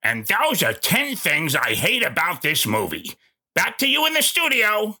And those are 10 things I hate about this movie. Back to you in the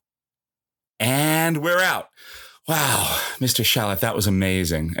studio. And we're out. Wow, Mr. Shalit, that was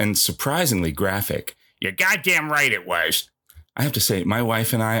amazing and surprisingly graphic. You're goddamn right it was. I have to say, my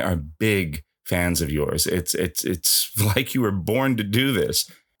wife and I are big fans of yours. It's like you were born to do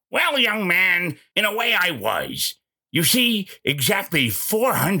this. Well, young man, in a way I was. You see, exactly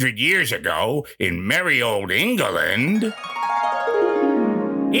 400 years ago, in merry old England...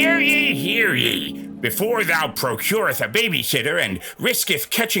 Hear ye, hear ye. Before thou procureth a babysitter and risketh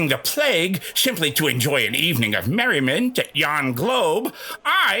catching the plague simply to enjoy an evening of merriment at yon globe,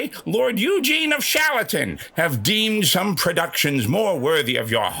 I, Lord Eugene of Shalaton, have deemed some productions more worthy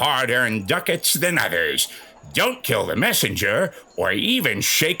of your hard-earned ducats than others. Don't kill the messenger, or even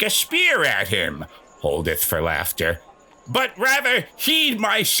shake a spear at him, holdeth for laughter. But rather heed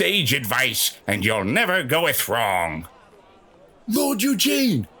my sage advice, and you'll never goeth wrong. Lord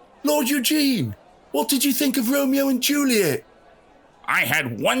Eugene! Lord Eugene! What did you think of Romeo and Juliet? I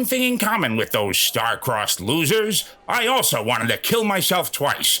had one thing in common with those star-crossed losers. I also wanted to kill myself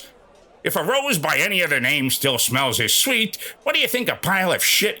twice. If a rose by any other name still smells as sweet, what do you think a pile of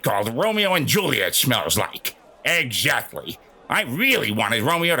shit called Romeo and Juliet smells like? Exactly. I really wanted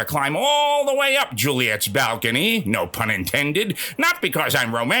Romeo to climb all the way up Juliet's balcony, no pun intended, not because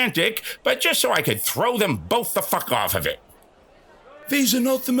I'm romantic, but just so I could throw them both the fuck off of it. These are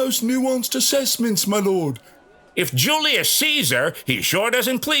not the most nuanced assessments, my lord. If Julius Caesar, he sure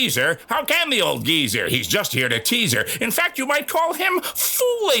doesn't please her, how can the old geezer? He's just here to tease her. In fact, you might call him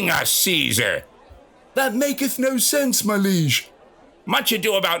fooling us, Caesar. That maketh no sense, my liege. Much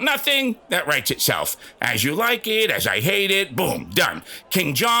ado about nothing, that writes itself. As you like it, as I hate it, boom, done.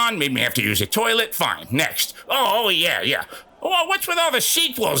 King John made me have to use a toilet, fine, next. Oh, yeah. Oh, what's with all the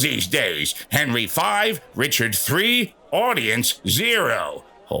sequels these days? Henry V, Richard III, audience 0.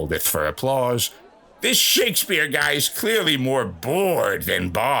 Holdeth for applause. This Shakespeare guy's clearly more bored than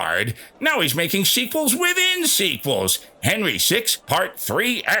barred. Now he's making sequels within sequels. Henry VI, Part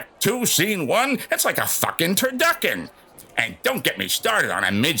 3, Act 2, Scene 1. That's like a fucking turducken. And don't get me started on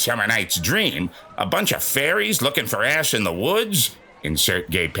A Midsummer Night's Dream. A bunch of fairies looking for ass in the woods. Insert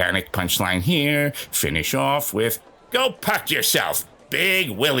gay panic punchline here. Finish off with, go fuck yourself, Big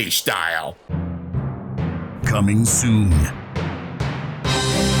Willie style. Coming soon.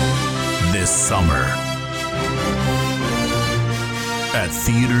 This summer. At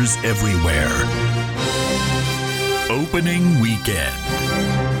theaters everywhere. Opening weekend.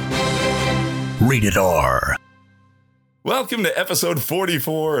 Rated R. Welcome to episode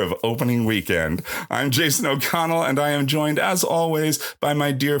 44 of Opening Weekend. I'm Jason O'Connell, and I am joined, as always, by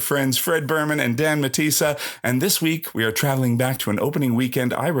my dear friends Fred Berman and Dan Matissa. And this week, we are traveling back to an opening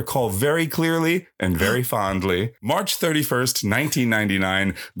weekend I recall very clearly and very fondly. March 31st,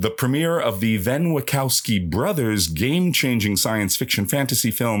 1999, the premiere of the Then Wachowski brothers' game-changing science fiction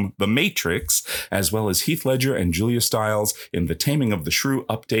fantasy film, The Matrix, as well as Heath Ledger and Julia Stiles in The Taming of the Shrew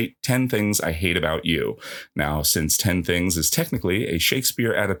update, 10 Things I Hate About You. Now, since 10 Things is technically a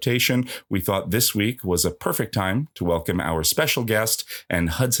Shakespeare adaptation, we thought this week was a perfect time to welcome our special guest and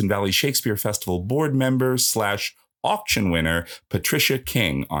Hudson Valley Shakespeare Festival board member / auction winner Patricia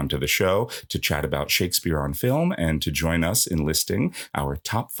King onto the show to chat about Shakespeare on film and to join us in listing our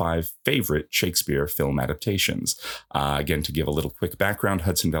top 5 favorite Shakespeare film adaptations. Again, to give a little quick background,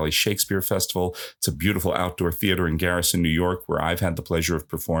 Hudson Valley Shakespeare Festival, it's a beautiful outdoor theater in Garrison, New York, where I've had the pleasure of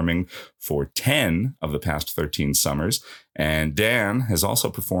performing for 10 of the past 13 summers. And Dan has also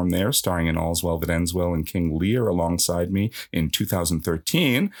performed there, starring in All's Well That Ends Well and King Lear alongside me in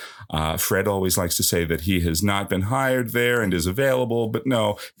 2013. Fred always likes to say that he has not been hired there and is available, but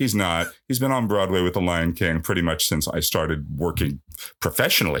no, he's not. He's been on Broadway with The Lion King pretty much since I started working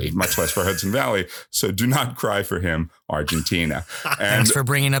professionally, much less for Hudson Valley. So do not cry for him, Argentina. And thanks for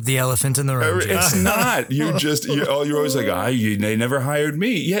bringing up the elephant in the room. It's not. You're always like, they never hired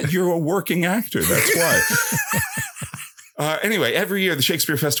me. Yet you're a working actor. That's why. Anyway, every year the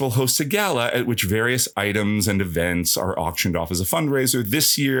Shakespeare Festival hosts a gala at which various items and events are auctioned off as a fundraiser.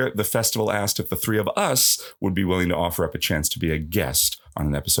 This year, the festival asked if the three of us would be willing to offer up a chance to be a guest on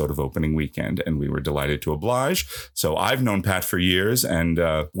an episode of Opening Weekend, and we were delighted to oblige. So I've known Pat for years and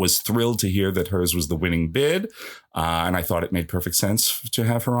was thrilled to hear that hers was the winning bid. And I thought it made perfect sense to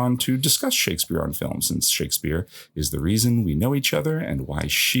have her on to discuss Shakespeare on film, since Shakespeare is the reason we know each other and why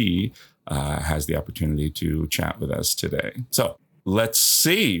she has the opportunity to chat with us today. So let's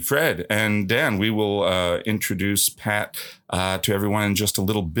see, Fred and Dan, we will introduce Pat to everyone in just a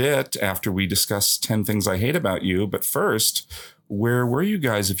little bit after we discuss 10 Things I Hate About You. But first, where were you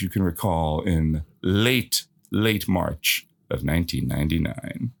guys, if you can recall, in late March of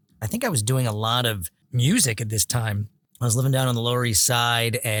 1999? I think I was doing a lot of music at this time. I was living down on the Lower East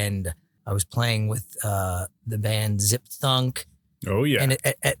Side, and I was playing with the band Zip Thunk. Oh, yeah. And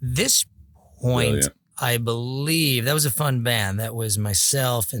at this point, Brilliant. I believe that was a fun band. That was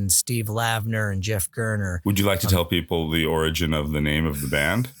myself and Steve Lavner and Jeff Gerner. Would you like to tell people the origin of the name of the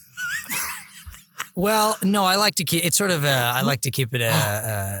band? Well, no, I like to keep it sort of. I like to keep it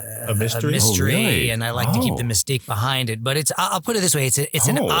a mystery? Oh, really? and I like to keep the mystique behind it. But it's. I'll put it this way: it's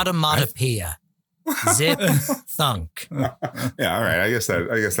an automatopoeia. Zip Thunk. Yeah, all right. I guess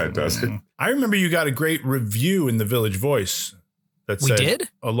that does it. I remember you got a great review in the Village Voice. That We said, did?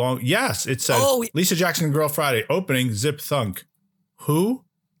 Yes, it said Lisa Jackson and Girl Friday opening Zip Thunk. Who?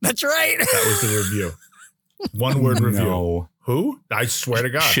 That's right. That was the review. One word review. No. Who? I swear to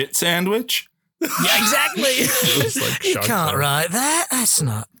God. Shit sandwich? Yeah, exactly. It was like You Chuck can't Norris. write that. That's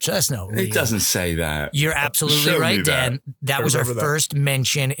not real. It doesn't say that. You're Show absolutely me right, that. Dan. That was our remember that. first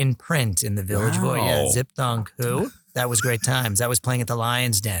mention in print in the Village Wow. Voice. Yeah, Zip Thunk. Who? That was great times. That was playing at the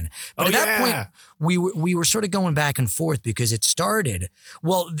Lion's Den. But at that point, we were sort of going back and forth because it started.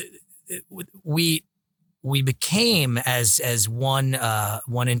 Well, we became as one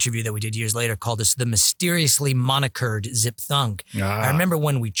interview that we did years later called us the mysteriously monikered Zip Thunk. I remember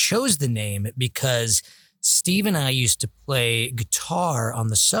when we chose the name because Steve and I used to play guitar on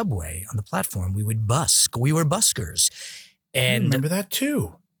the subway, on the platform. We would busk. We were buskers. I And remember that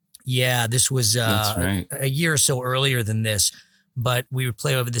too. yeah, this was That's right. a year or so earlier than this. But we would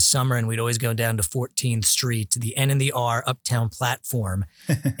play over the summer and we'd always go down to 14th Street to the N and the R Uptown platform.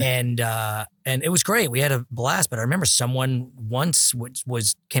 and it was great. We had a blast. But I remember someone once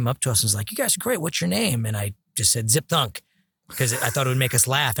came up to us and was like, "You guys are great. What's your name?" And I just said Zip Thunk because I thought it would make us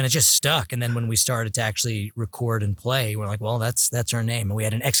laugh. And it just stuck. And then when we started to actually record and play, we're like, well, that's our name. And we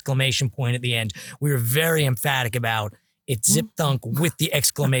had an exclamation point at the end. We were very emphatic about it's Zip Thunk with the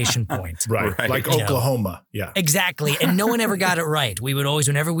exclamation point. Right. Like You know. Oklahoma. Yeah. Exactly. And no one ever got it right. We would always,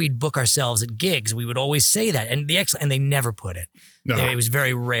 whenever we'd book ourselves at gigs, we would always say that. And and they never put it. No. It was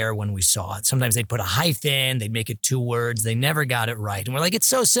very rare when we saw it. Sometimes they'd put a hyphen, they'd make it 2 words. They never got it right. And we're like, it's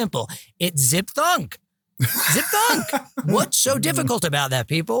so simple. It's Zip Thunk. Zip Thunk. What's so difficult about that,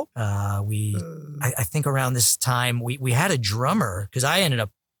 people? I think around this time, we had a drummer because I ended up,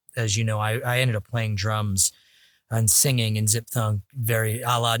 as you know, I ended up playing drums and singing in Zip Thunk, very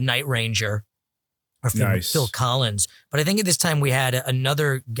a la Night Ranger or Nice. Phil Collins. But I think at this time we had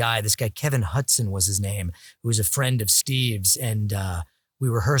another guy, this guy, Kevin Hudson was his name, who was a friend of Steve's. And we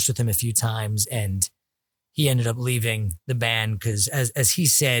rehearsed with him a few times and he ended up leaving the band because as he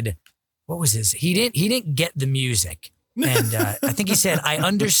said, what was his? He didn't get the music. And I think he said, "I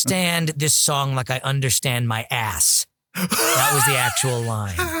understand this song like I understand my ass." That was the actual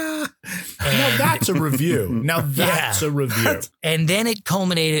line. Now that's a review. Now that's a review. And then it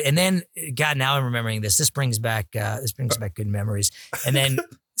culminated. And then, God, now I'm remembering this. This brings back good memories. And then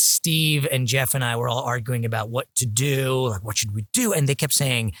Steve and Jeff and I were all arguing about what to do, like what should we do? And they kept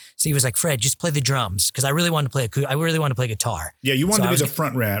saying, Steve was like, "Fred, just play the drums," because I really wanted to play guitar. Yeah, you wanted So to I be was- the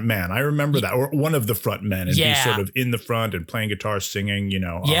front man. I remember that, or one of the front men, and be sort of in the front and playing guitar, singing. You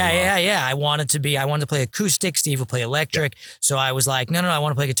know. Yeah. I wanted to play acoustic. Steve would play electric. So I was like, no, I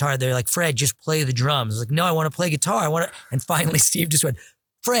want to play guitar. They're like, "Fred, just play the drums." I was like, "No, I want to play guitar. And finally Steve just went,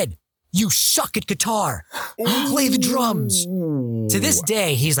 "Fred, you suck at guitar. Play the drums." To this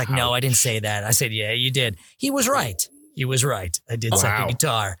day, he's like, "No, I didn't say that." I said, "Yeah, you did." He was right. I did suck at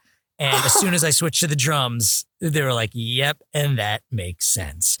guitar. And as soon as I switched to the drums, they were like, "Yep," and that makes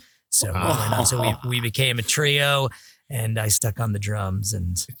sense. So we went on. So we became a trio, and I stuck on the drums.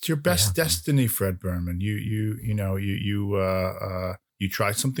 And It's your best destiny, Fred Berman. You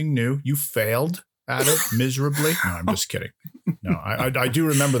tried something new. You failed at it miserably. No, I'm just kidding. No, I do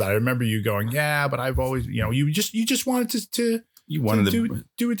remember that. I remember you going, "Yeah, but I've always, you just wanted to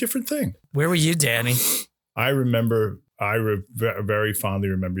do a different thing." where were you, Danny? I very fondly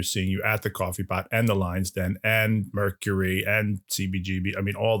remember seeing you at the Coffee Pot and the Lion's Den and Mercury and CBGB. I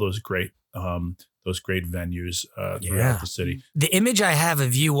mean, all those great venues throughout the city. The image I have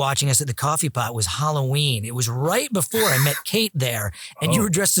of you watching us at the Coffee Pot was Halloween. It was right before I met Kate there, and you were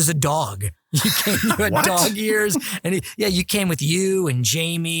dressed as a dog. You had What? dog ears, and you came with you and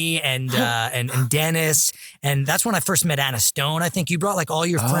Jamie and Dennis, and that's when I first met Anna Stone. I think you brought like all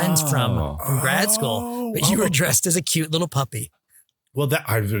your friends from grad school, but you were dressed as a cute little puppy. Well, that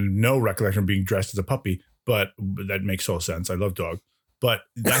I have no recollection of being dressed as a puppy, but that makes all sense. I love dog. But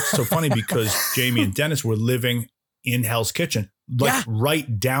that's so funny because Jamie and Dennis were living in Hell's Kitchen,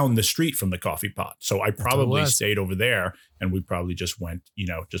 right down the street from the coffee pot. So I probably stayed over there, and we probably just went,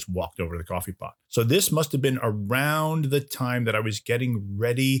 just walked over to the coffee pot. So this must have been around the time that I was getting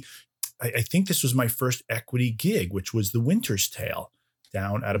ready. I think this was my first equity gig, which was the Winter's Tale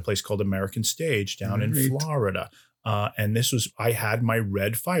down at a place called American Stage down in Florida. And I had my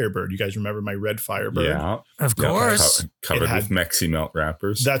red Firebird. You guys remember my red Firebird? Yeah. Of course. Covered with Mexi Melt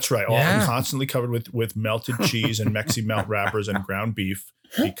wrappers. That's right. All constantly covered with melted cheese and Mexi Melt wrappers and ground beef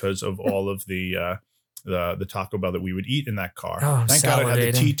because of all of the Taco Bell that we would eat in that car. Oh, Thank God it had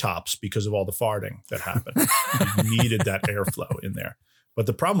the T-tops because of all the farting that happened. You needed that airflow in there. But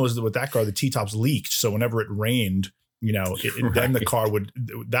the problem was that with that car, the T-tops leaked. So whenever it rained, then the car would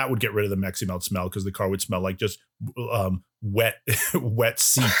get rid of the Mexi Melt smell because the car would smell like just wet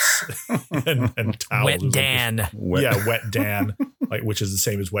seats and towels. Wet Dan. Wet Dan, which is the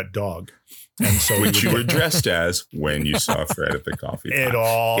same as wet dog. And so which you were dressed as when you saw Fred at the coffee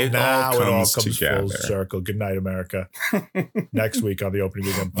pot. It all comes together. Full circle. Good night, America. Next week on the Opening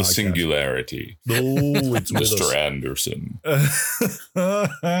Weekend podcast. The singularity. Oh, it's Mr. Anderson.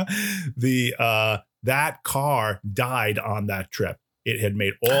 That car died on that trip. It had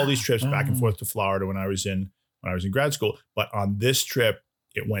made all these trips back and forth to Florida when I was in grad school, but on this trip,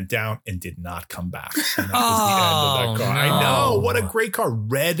 it went down and did not come back. And that was the end of that car. No. I know. What a great car.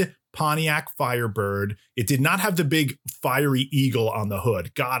 Red Pontiac Firebird. It did not have the big fiery eagle on the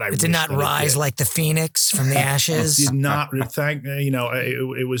hood. God, it did not rise like the phoenix from the ashes. It did not. It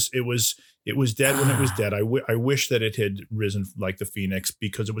was dead when it was dead. I wish that it had risen like the Phoenix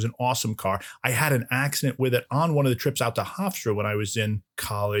because it was an awesome car. I had an accident with it on one of the trips out to Hofstra when I was in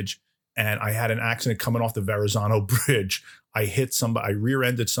college, and I had an accident coming off the Verrazano Bridge. I hit somebody, I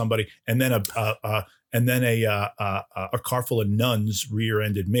rear-ended somebody, and then a car full of nuns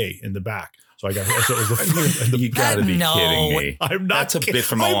rear-ended me in the back. So I got hit. So it was you got to be kidding me. I'm not. That's a bit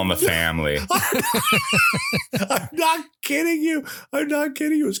from All in the Family. I'm not kidding you. I'm not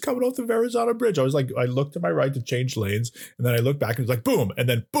kidding you. It was coming off the Verrazano Bridge. I was like, I looked to my right to change lanes, and then I looked back and it was like, boom, and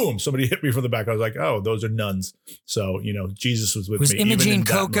then boom, somebody hit me from the back. I was like, oh, those are nuns. So Jesus was with me. Was Imogene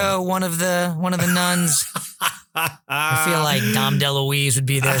Coco one of the nuns? I feel like Dom DeLuise would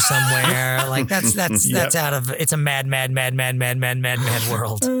be there somewhere. Like that's out of, it's a mad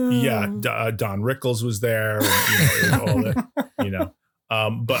world. Yeah, Don Rickles was there. And, all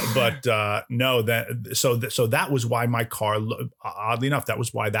that. So that was why my car. Oddly enough, that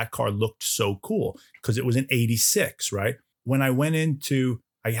was why that car looked so cool because it was an '86, right? When I went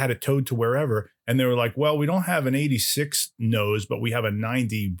I had it towed to wherever, and they were like, "Well, we don't have an '86 nose, but we have a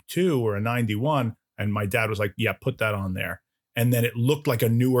 '92 or a '91." And my dad was like, yeah, put that on there. And then it looked like a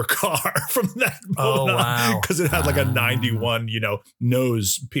newer car from that moment on because it had like a 91,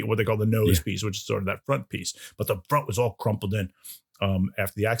 nose piece, what they call the nose piece, which is sort of that front piece. But the front was all crumpled in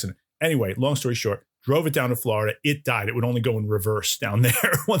after the accident. Anyway, long story short, drove it down to Florida. It died. It would only go in reverse down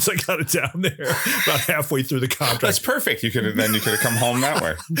there once I got it down there, about halfway through the contract. That's perfect. You could have come home that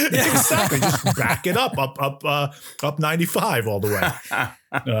way. Exactly. Just back it up 95 all the way.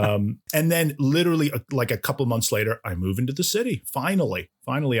 And then literally like a couple of months later, I move into the city. Finally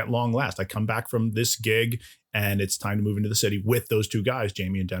at long last, I come back from this gig and it's time to move into the city with those two guys,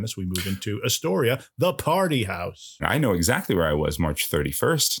 Jamie and Dennis. We move into Astoria, the party house. I know exactly where I was March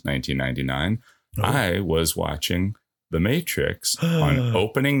 31st, 1999. Oh. I was watching The Matrix on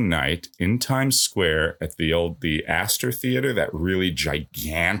opening night in Times Square at the Astor Theater, that really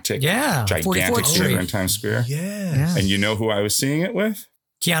gigantic theater in Times Square. Yes. And you know who I was seeing it with?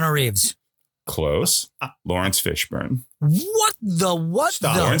 Keanu Reeves. Close. Lawrence Fishburne. What the what?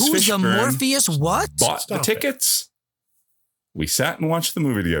 Lawrence Who's Fishburne the Morpheus? What? Bought the tickets. We sat and watched the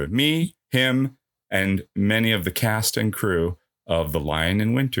movie together. Me, him, and many of the cast and crew of The Lion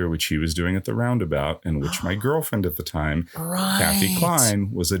in Winter, which he was doing at the Roundabout, and which my girlfriend at the time, Kathy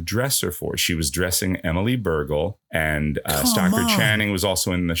Klein, was a dresser for. She was dressing Emily Burgle, and Stockard Channing was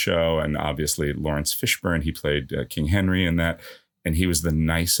also in the show, and obviously Lawrence Fishburne. He played King Henry in that, and he was the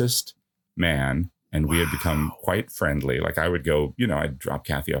nicest man, and we had become quite friendly. Like I would go, I'd drop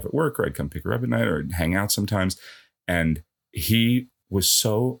Kathy off at work, or I'd come pick her up at night, or hang out sometimes, and he was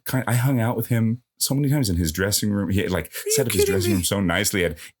so kind. I hung out with him so many times in his dressing room. He had set up his dressing room so nicely,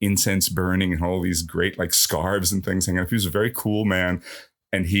 had incense burning and all these great scarves and things hanging up. He was a very cool man.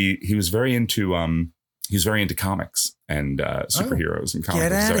 And he was very into, was very into comics and superheroes and comic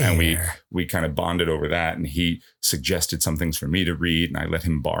books. And we kind of bonded over that. And he suggested some things for me to read, and I let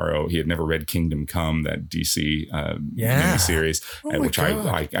him borrow. He had never read Kingdom Come, that DC miniseries, which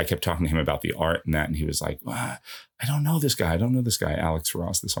I kept talking to him about the art and that, and he was like, well, I don't know this guy. Alex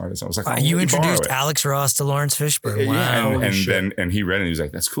Ross, this artist. I was like, you introduced Alex Ross to Lawrence Fishburne. Wow. Yeah, and he read it and he was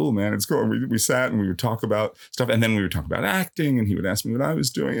like, that's cool, man. It's cool. And we sat and we would talk about stuff, and then we would talk about acting, and he would ask me what I was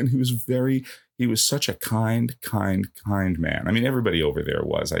doing, and he was such a kind man. I mean, everybody over there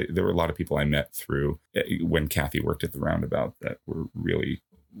was. There were a lot of people I met through when Kathy worked at the Roundabout that were really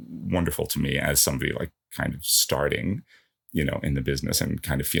wonderful to me as somebody like kind of starting, in the business and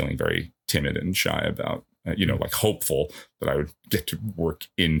kind of feeling very timid and shy about, like hopeful that I would get to work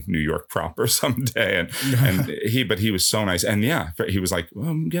in New York proper someday. But he was so nice. And yeah, he was like, well,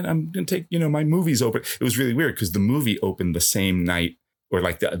 I'm going to take, my movie's open. It was really weird because the movie opened the same night, or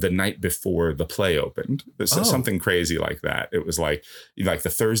like the night before the play opened. Something crazy like that. It was like the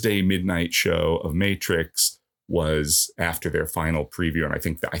Thursday midnight show of Matrix was after their final preview. And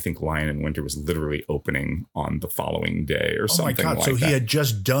I think Lion and Winter was literally opening on the following day or something like that. So he had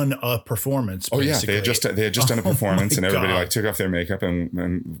just done a performance. Basically. Oh yeah. They had just done a performance, and everybody like took off their makeup and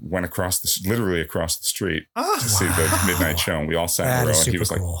went literally across the street to see the midnight show. And we all sat in a row, and he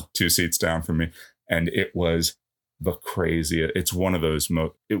was like 2 seats down from me. And it was the craziest. It's one of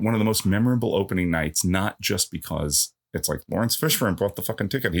the most memorable opening nights, not just because it's like Lawrence Fishburne bought the fucking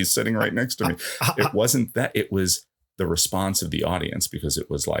ticket. He's sitting right next to me. It wasn't that. It was the response of the audience, because it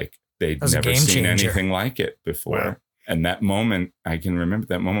was like they'd never seen anything like it before. Wow. And that moment, I can remember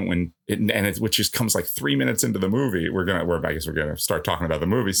that moment when which just comes like 3 minutes into the movie. I guess we're gonna start talking about the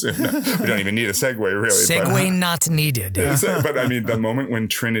movie soon. We don't even need a segue, really. Segue not needed. But I mean, the moment when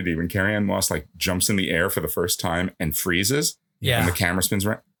Carrie-Anne Moss like jumps in the air for the first time and freezes, and the camera spins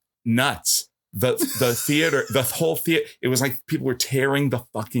around, nuts. The theater, the whole theater, it was like people were tearing the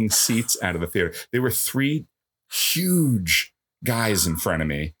fucking seats out of the theater. There were 3 huge guys in front of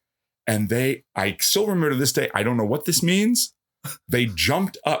me. And I still remember to this day, I don't know what this means. They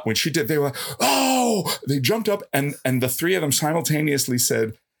jumped up when she did. They were like, oh, they jumped up, and the 3 of them simultaneously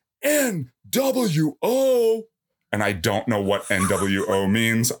said, NWO. And I don't know what NWO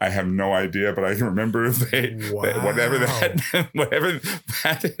means. I have no idea, but I can remember whatever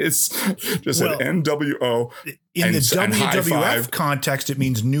that is, just said NWO. In the WWF context, it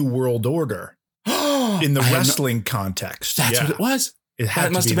means New World Order. In the wrestling context. That's what it was.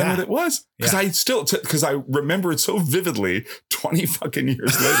 That must have been what it was. Because I remember it so vividly 20 fucking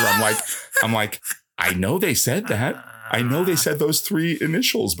years later. I'm like, I know they said that. I know they said those 3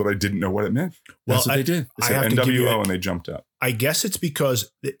 initials, but I didn't know what it meant. That's what they did. They said NWO, and they jumped up. I guess it's because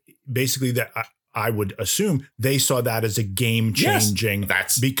basically that I would assume they saw that as a game changing.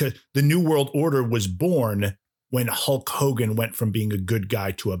 Yes, because the New World Order was born when Hulk Hogan went from being a good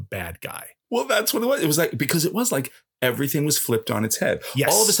guy to a bad guy. Well, that's what it was. It was like, because it was like everything was flipped on its head.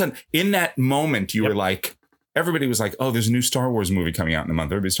 Yes. All of a sudden, in that moment, you were like, everybody was like, oh, there's a new Star Wars movie coming out in a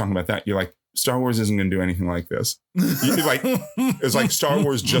month. Everybody's talking about that. You're like, Star Wars isn't going to do anything like this. It's like Star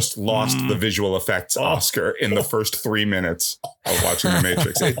Wars just lost the visual effects Oscar in the first 3 minutes of watching The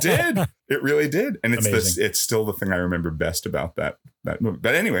Matrix. It did. It really did. And it's still the thing I remember best about that movie.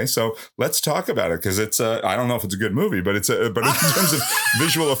 But anyway, so let's talk about it, because it's I don't know if it's a good movie, but but in terms of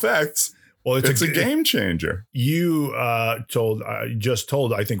visual effects, well, it's a game changer. You just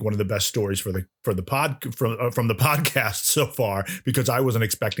told, I think, one of the best stories from the podcast so far, because I wasn't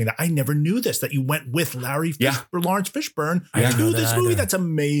expecting that. I never knew this, that you went with Lawrence Fishburne to this movie. That's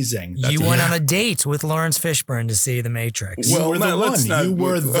amazing. You went on a date with Lawrence Fishburne to see The Matrix. Well, you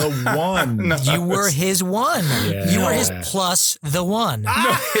were the one. You were his one. Yeah. You were his plus the one.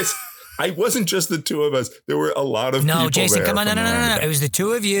 No, I wasn't just the 2 of us. There were a lot of people. No, Jason, there come on. No. It was the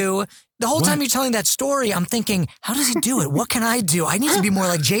 2 of you. The whole time you're telling that story, I'm thinking, how does he do it? What can I do? I need to be more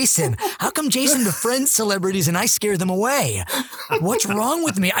like Jason. How come Jason befriends celebrities and I scare them away? What's wrong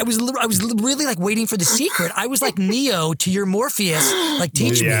with me? I was really like waiting for the secret. I was like Neo to your Morpheus. Like,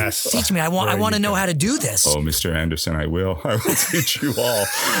 teach me. I want to know how to do this. Oh, Mr. Anderson, I will teach you all.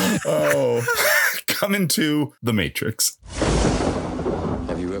 Oh, coming to The Matrix.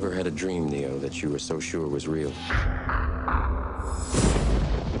 Have you ever had a dream, Neo, that you were so sure was real?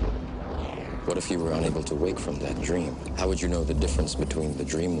 What if you were unable to wake from that dream? How would you know the difference between the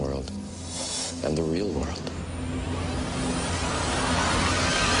dream world and the real world?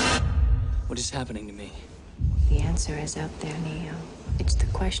 What is happening to me? The answer is out there, Neo. It's the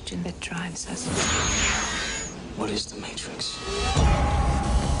question that drives us. What is the Matrix?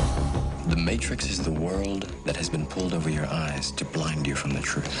 The Matrix is the world that has been pulled over your eyes to blind you from the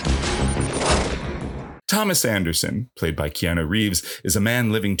truth. Thomas Anderson, played by Keanu Reeves, is a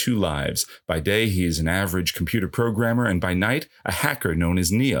man living two lives. By day, he is an average computer programmer, and by night, a hacker known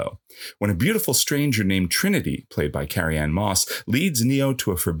as Neo. When a beautiful stranger named Trinity, played by Carrie-Anne Moss, leads Neo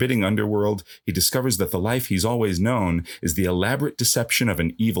to a forbidding underworld, he discovers that the life he's always known is the elaborate deception of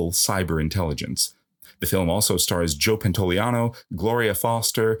an evil cyber intelligence. The film also stars Joe Pantoliano, Gloria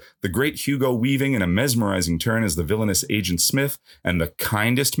Foster, the great Hugo Weaving in a mesmerizing turn as the villainous Agent Smith, and the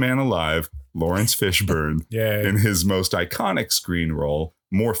kindest man alive, Lawrence Fishburne, in his most iconic screen role,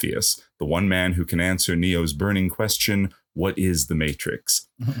 Morpheus, the one man who can answer Neo's burning question, what is the Matrix?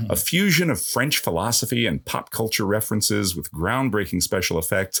 A fusion of French philosophy and pop culture references with groundbreaking special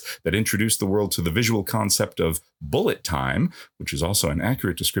effects that introduce the world to the visual concept of bullet time, which is also an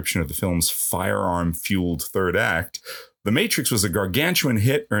accurate description of the film's firearm-fueled third act. The Matrix was a gargantuan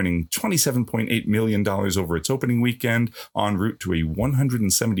hit, earning $27.8 million over its opening weekend, en route to a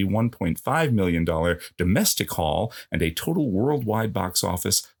 $171.5 million domestic haul and a total worldwide box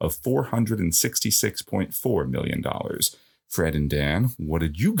office of $466.4 million. Fred and Dan, what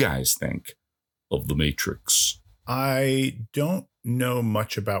did you guys think of The Matrix? I don't know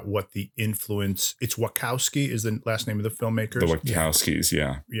much about what the influence. It's Wachowski is the last name of the filmmakers. The Wachowskis,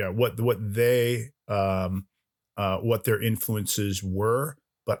 yeah. Yeah, what their influences were,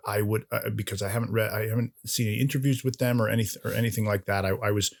 but I would because I haven't seen any interviews with them or anything like that.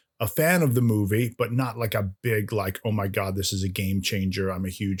 I was a fan of the movie, but not like a big oh my God, this is a game changer. I'm a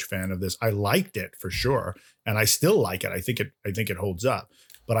huge fan of this. I liked it for sure, and I still like it. I think it holds up.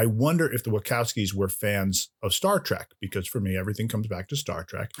 But I wonder if the Wachowskis were fans of Star Trek, because for me, everything comes back to Star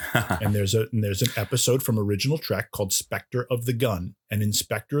Trek. And there's an episode from original Trek called Spectre of the Gun. And in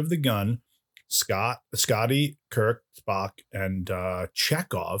Spectre of the Gun, Scotty, Kirk, Spock, and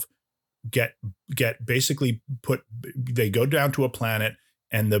Chekhov get basically they go down to a planet,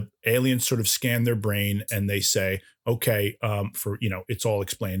 and the aliens sort of scan their brain, and they say, okay, it's all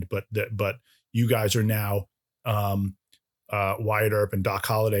explained, but you guys are now Wyatt Earp and Doc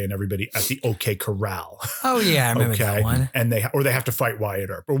Holliday and everybody at the OK Corral. Oh yeah, I remember that one. And they have to fight Wyatt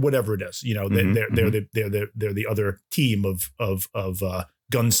Earp or whatever it is. They're the other team of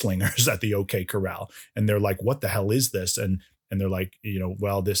gunslingers at the OK Corral, and they're like, what the hell is this? And they're like,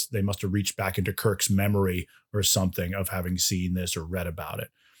 they must have reached back into Kirk's memory or something of having seen this or read about it.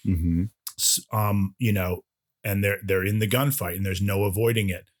 And they're in the gunfight, and there's no avoiding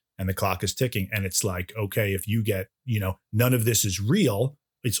it. And the clock is ticking, and it's like, okay, if you get, none of this is real.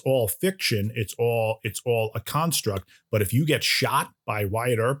 It's all fiction. It's all a construct. But if you get shot by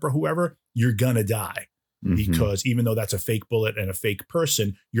Wyatt Earp or whoever, you're gonna die, because even though that's a fake bullet and a fake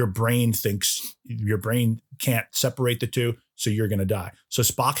person, your brain can't separate the two, so you're gonna die. So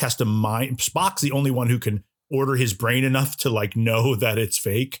Spock's the only one who can order his brain enough to know that it's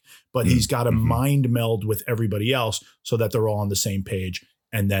fake, but he's got to mind meld with everybody else so that they're all on the same page.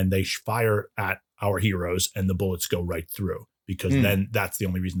 And then they fire at our heroes, and the bullets go right through, because then that's the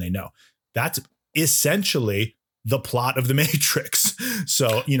only reason they know. That's essentially the plot of The Matrix.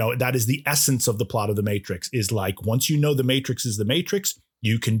 So, that is the essence of the plot of The Matrix, is once you know The Matrix is The Matrix,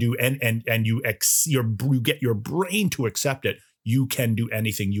 you can do, and you get your brain to accept it. You can do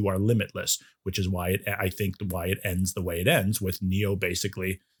anything. You are limitless, which is why it ends the way it ends, with Neo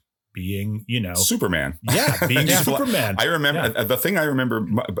basically being, Superman. Yeah, being Superman. I remember the thing I remember,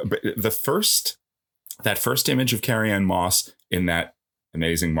 that first image of Carrie-Anne Moss in that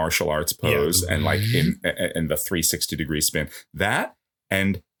amazing martial arts pose, and in the 360-degree spin, that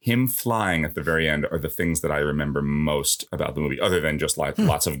and him flying at the very end are the things that I remember most about the movie, other than just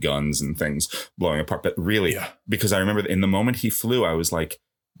lots of guns and things blowing apart. But really, because I remember in the moment he flew, I was like,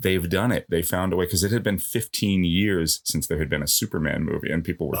 they've done it. They found a way, because it had been 15 years since there had been a Superman movie, and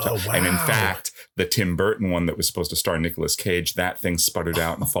people were wow. And in fact, the Tim Burton one that was supposed to star Nicolas Cage, that thing sputtered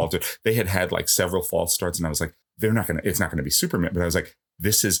out and faltered. They had several false starts, and I was like, it's not going to be Superman. But I was like,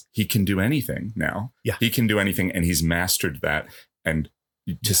 he can do anything now. Yeah. He can do anything, and he's mastered that. And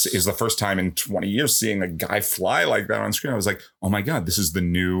is the first time in 20 years seeing a guy fly like that on screen. I was like, oh my God, this is the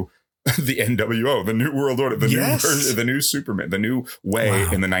NWO, the New World Order, new version, the new Superman, the new way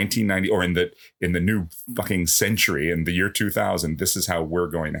in the 1990 or in the new fucking century, in the year 2000. This is how we're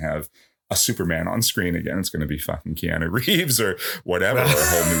going to have a Superman on screen again. It's going to be fucking Keanu Reeves or whatever, or a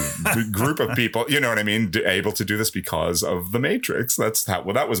whole new group of people. You know what I mean? Able to do this because of The Matrix. That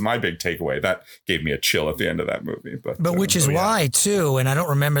was my big takeaway. That gave me a chill at the end of that movie. But which is why too, and I don't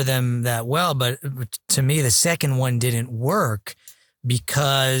remember them that well, but to me, the second one didn't work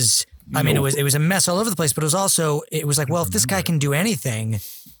because. I mean, it was a mess all over the place, but it was like, well, if this guy can do anything,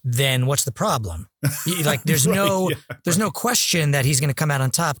 then what's the problem? Like there's there's no question that he's going to come out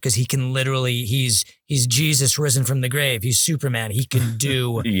on top because he can literally, he's Jesus risen from the grave. He's Superman. He can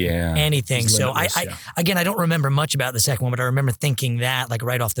do anything. So I don't remember much about the second one, but I remember thinking that like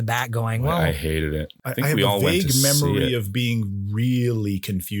right off the bat going, well, I hated it. I think I have we all a vague went to memory see it. of being really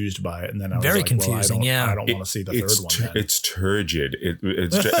confused by it. And then I was Very like, confusing, I don't want to see the third one. It's turgid.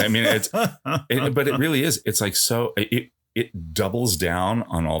 But it really is. It's like, so it doubles down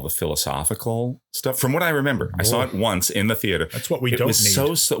on all the philosophical stuff. From what I remember, I saw it once in the theater. That's what we don't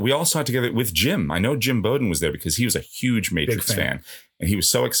need. So we all saw it together with Jim. I know Jim Bowden was there because he was a huge Matrix fan. And he was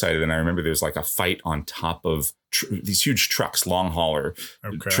so excited. And I remember there was like a fight on top of these huge trucks, long hauler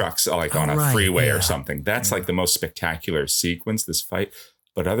trucks, like on a freeway or something. That's like the most spectacular sequence, this fight.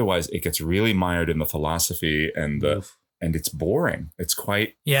 But otherwise, it gets really mired in the philosophy and it's boring. It's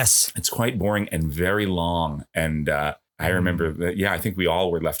quite boring and very long. And I remember that, I think we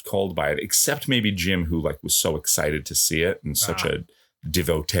all were left cold by it, except maybe Jim, who like was so excited to see it and such a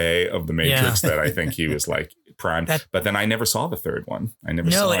devotee of the Matrix that I think he was like primed. But then I never saw the third one. I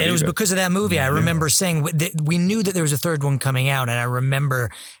never saw it. It was because of that movie. I remember saying we knew that there was a third one coming out, and I remember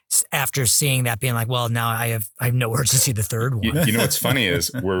after seeing that being like, well, now I have no urge to see the third one. You know what's funny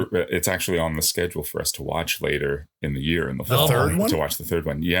is it's actually on the schedule for us to watch later in the year in the fall. Third one? To watch the third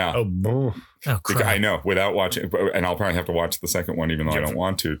one. Yeah. Oh, crap. I know, without watching, and I'll probably have to watch the second one, even though I don't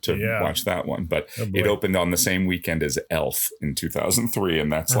want to watch that one. But it opened on the same weekend as Elf in 2003,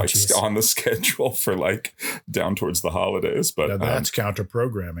 and that's on the schedule for like down towards the holidays. But that's counter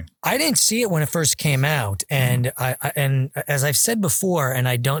programming. I didn't see it when it first came out, and and as I've said before, and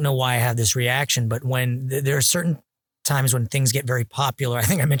I don't know why I have this reaction, but when there are certain times when things get very popular, I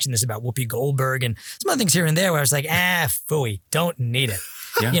think I mentioned this about Whoopi Goldberg and some other things here and there where I was like, phooey, don't need it.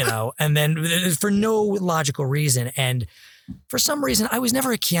 And then for no logical reason. And for some reason, I was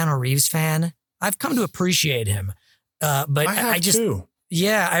never a Keanu Reeves fan. I've come to appreciate him. But I just, too.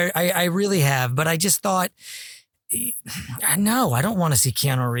 I really have. But I just thought, no, I don't want to see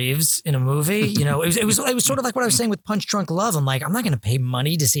Keanu Reeves in a movie. It was sort of like what I was saying with Punch Drunk Love. I'm like, I'm not going to pay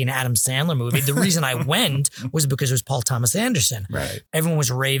money to see an Adam Sandler movie. The reason I went was because it was Paul Thomas Anderson. Right. Everyone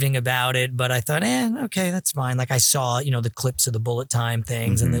was raving about it, but I thought, okay, that's fine. Like I saw, the clips of the bullet time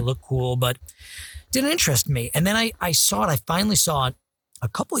things and they look cool, but didn't interest me. And then I saw it. I finally saw it a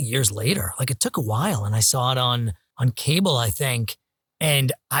couple of years later. Like it took a while, and I saw it on cable, I think,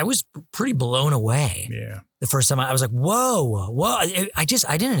 and I was pretty blown away. Yeah. The first time I was like, whoa. I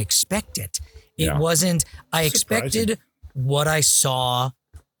didn't expect it. It wasn't, I expected what I saw,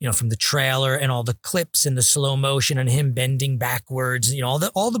 from the trailer and all the clips and the slow motion and him bending backwards, all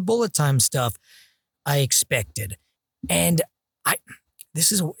the bullet time stuff I expected. And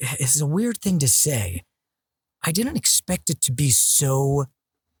this is a weird thing to say. I didn't expect it to be so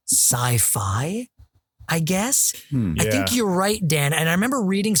sci-fi, I guess. I think you're right, Dan. And I remember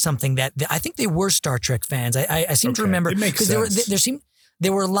reading something that I think they were Star Trek fans. I seem to remember. It makes sense.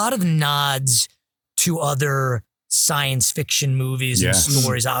 There were a lot of nods to other science fiction movies and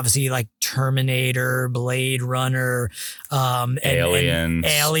stories, obviously like Terminator, Blade Runner, Alien,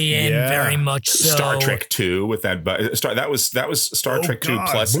 very much so. Star Trek 2 with that that was Star Trek 2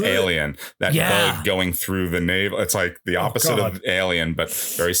 plus Alien, that bug going through the navel. It's like the opposite of Alien, but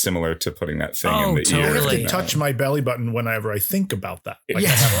very similar to putting that thing in the ear. I have to touch my belly button whenever I think about that. Like I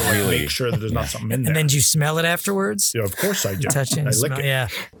have to make sure that there's not something in there. And then do you smell it afterwards? Yeah, of course I do. Touch it, I lick it. Yeah.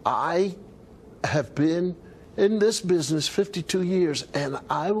 I have been in this business 52 years, and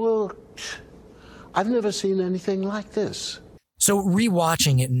I've never seen anything like this. So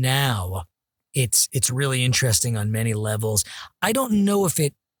rewatching it now, it's really interesting on many levels. I don't know if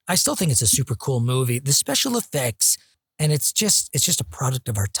I still think it's a super cool movie. The special effects, and it's just a product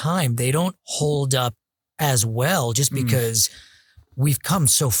of our time. They don't hold up as well just because we've come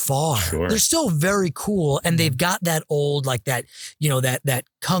so far. Sure. They're still very cool, and they've got that old, like that, that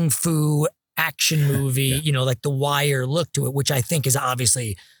kung fu action movie, like The Wire look to it, which I think is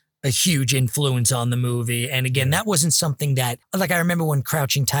obviously a huge influence on the movie. And again, that wasn't something that, like, I remember when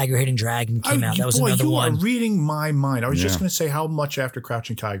Crouching Tiger, Hidden Dragon came out. That was another one. You are reading my mind. I was just going to say, how much after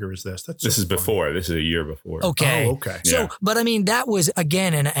Crouching Tiger is this? This is before. This is a year before. Okay. Oh, okay. So, but I mean, that was,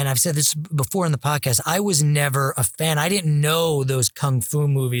 again, and I've said this before in the podcast, I was never a fan. I didn't know those kung fu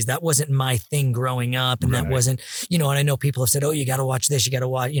movies. That wasn't my thing growing up. And that wasn't, and I know people have said, oh, you got to watch this. You got to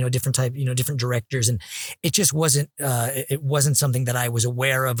watch, different type, different directors. And it just wasn't, it wasn't something that I was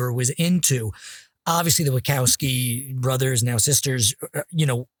aware of or was into. Obviously, the Wachowski brothers, now sisters,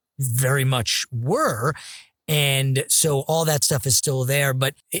 very much were. And so all that stuff is still there,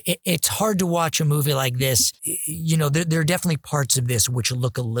 but it's hard to watch a movie like this. You know, there are definitely parts of this which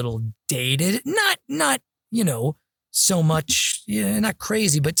look a little dated. Not you know, so much, not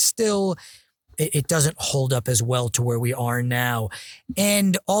crazy, but still it doesn't hold up as well to where we are now.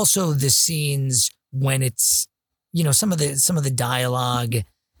 And also the scenes when it's, you know, some of the dialogue,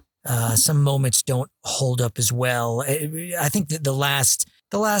 some moments don't hold up as well. I think that the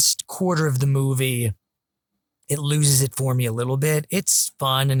last quarter of the movie, it loses it for me a little bit. It's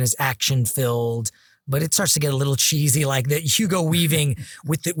fun and is action filled, but it starts to get a little cheesy, like that Hugo Weaving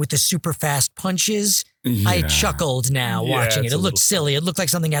with the super fast punches. Yeah. I chuckled now watching it. It looked silly. It looked like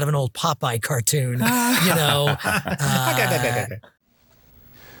something out of an old Popeye cartoon, you know.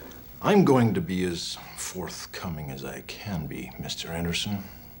 I'm going to be as forthcoming as I can be, Mr. Anderson.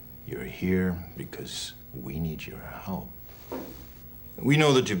 You're here because we need your help. We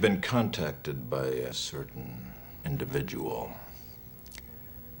know that you've been contacted by a certain individual,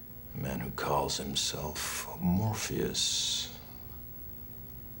 a man who calls himself Morpheus.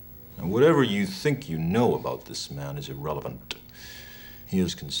 Now, whatever you think you know about this man is irrelevant. He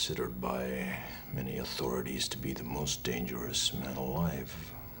is considered by many authorities to be the most dangerous man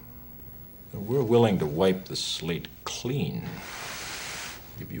alive. We're willing to wipe the slate clean,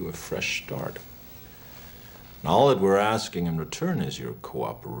 give you a fresh start. And all that we're asking in return is your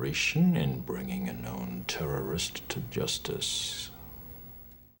cooperation in bringing a known terrorist to justice.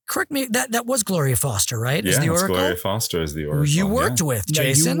 Correct me, that was Gloria Foster, right? Yeah, as the it's Oracle? Gloria Foster as the Oracle. You worked with,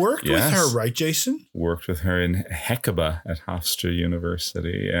 Jason. You worked with her, right, Jason? Worked with her in Hecuba at Hofstra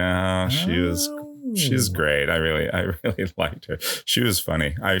University. Yeah, she's great. I really liked her. She was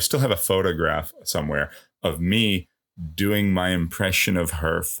funny. I still have a photograph somewhere of me doing my impression of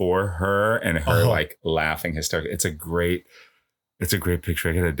her for her and her like laughing hysterically. It's a great picture.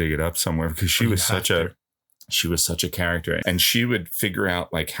 I gotta dig it up somewhere because she was such a character, and she would figure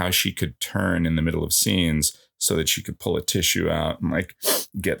out like how she could turn in the middle of scenes so that she could pull a tissue out and like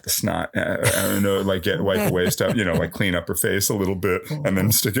get the snot, I don't know, like wipe away stuff, you know, like clean up her face a little bit and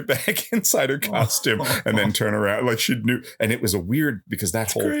then stick it back inside her costume and then turn around like she knew. And it was a weird, because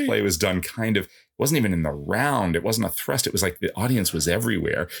that whole play was done kind of, it wasn't even in the round. It wasn't a thrust. It was like the audience was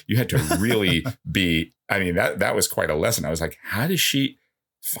everywhere. You had to really be, I mean, that was quite a lesson. I was like, how does she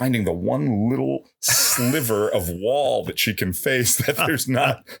finding the one little sliver of wall that she can face that there's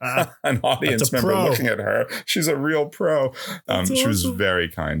not an audience member looking at her? She's a real pro. She was very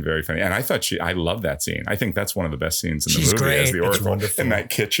kind, very funny. And I thought I love that scene. I think that's one of the best scenes in the movie great. as the Oracle in that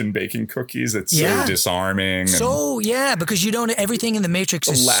kitchen baking cookies. It's so disarming. Because you don't, everything in the Matrix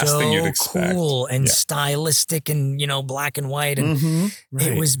is so cool and stylistic and, you know, black and white. And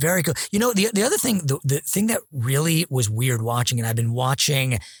it was very cool. You know, the other thing, the thing that really was weird watching, and I've been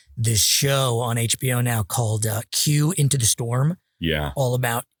watching this show on HBO now called Q Into the Storm. Yeah. All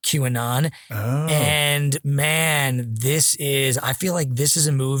about QAnon. And man, I feel like this is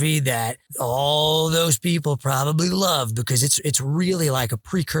a movie that all those people probably love because it's really like a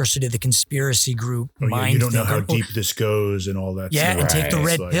precursor to the conspiracy group. You don't know how deep this goes and all that. Yeah. And take the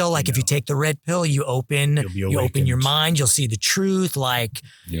red pill. Like if you take the red pill, you open your mind, you'll see the truth. Like,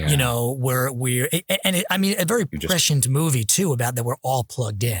 you know, I mean, a very prescient movie too about that we're all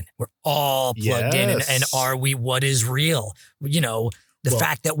plugged in. We're all plugged in. And are we, what is real? You know, the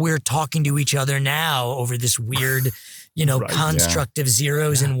fact that we're talking to each other now over this weird, you know, construct of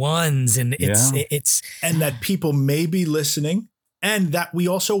zeros and ones. And it's and that people may be listening and that we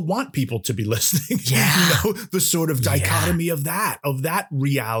also want people to be listening. Yeah. You know, the sort of dichotomy of that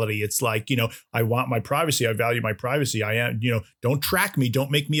reality. It's like, you know, I want my privacy. I value my privacy. I am, you know, don't track me.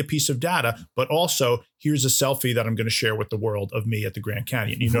 Don't make me a piece of data. But also here's a selfie that I'm going to share with the world of me at the Grand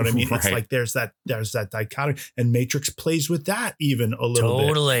Canyon. You know what I mean? It's like there's that dichotomy, and Matrix plays with that even a little bit.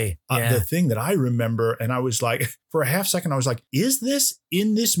 Totally. The thing that I remember, and I was like, for a half second, I was like, is this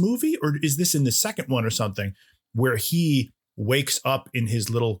in this movie or is this in the second one or something where he wakes up in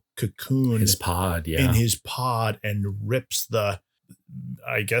his little cocoon, in his pod and rips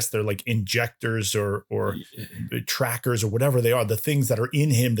I guess they're like injectors or trackers or whatever they are, the things that are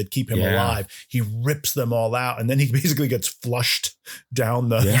in him that keep him alive. He rips them all out and then he basically gets flushed down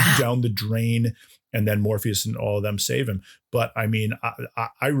the drain, and then Morpheus and all of them save him. But I mean,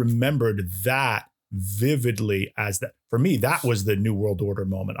 I remembered that vividly as that. For me, that was the New World Order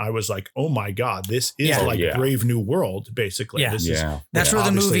moment. I was like, oh my God, this is Brave New World, basically. Yeah. That's where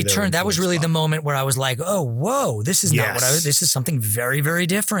the movie turned. That was really the moment where I was like, oh, whoa, this is not what this is something very, very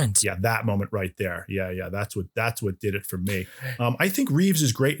different. Yeah, that moment right there. Yeah. That's what did it for me. I think Reeves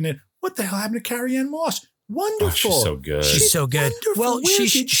is great in it. What the hell happened to Carrie Ann Moss? wonderful. Oh, she's so good. She's so good. wonderful. Well, Where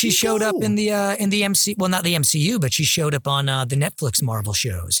she did showed up go? in the MC. Well, not the MCU, but she showed up on the Netflix Marvel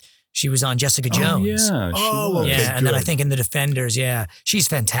shows. She was on Jessica Jones. Yeah. Oh, she was. okay. And then I good. think in the Defenders, she's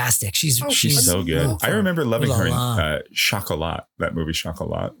fantastic. She's She's so good. wonderful. I remember loving Ooh la her in la. Chocolat, that movie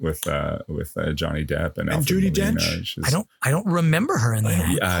Chocolat with Johnny Depp and Alfred Judi Molina. Dench? She's- I don't remember her in that.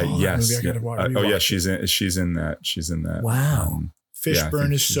 yes. maybe I gotta watch- Yeah. rewatch She's in that. She's in that. Wow. Yeah, I Fishburne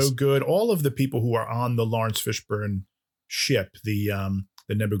think is so she's- good. All of the people who are on the Lawrence Fishburne ship, the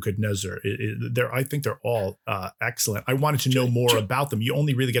Nebuchadnezzar, I think they're all excellent. I wanted to know more about them. You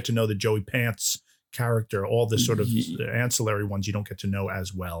only really get to know the Joey Pants character. All the sort of ancillary ones you don't get to know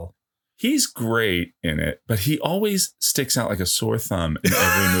as well. He's great in it, but he always sticks out like a sore thumb in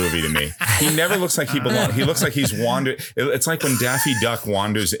every movie to me. He never looks like he belongs. He looks like he's wandered. It's like when Daffy Duck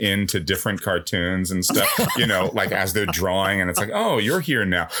wanders into different cartoons and stuff, like as they're drawing, and it's like, oh, you're here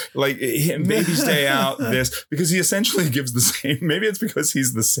now. Like Baby's Day Out, this, because he essentially gives the same. Maybe it's because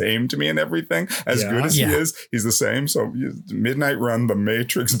he's the same to me in everything. As good as he is, he's the same. So Midnight Run, The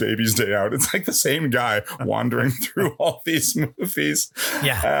Matrix, Baby's Day Out. It's like the same guy wandering through all these movies.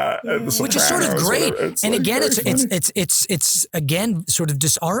 Yeah. Which is sort of great. And again, it's again sort of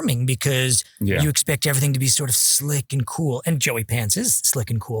disarming because you expect everything to be sort of slick and cool. And Joey Pants is slick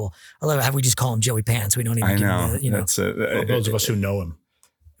and cool. I love how we just call him Joey Pants. We don't even give him That's those of us who know him.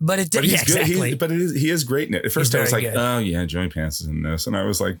 But he's good. Exactly. He is great in it. At first I was like, good. oh yeah, Joey Pants is in this. And I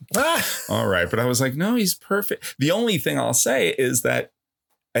was like, all right. But I was like, no, he's perfect. The only thing I'll say is that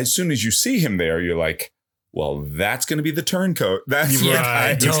as soon as you see him there, you're like, well, that's going to be the turncoat. That's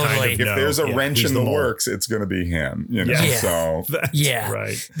totally. If there's a wrench in the mole. works, it's going to be him. So That's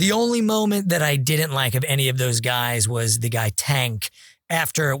right. The only moment that I didn't like of any of those guys was the guy Tank.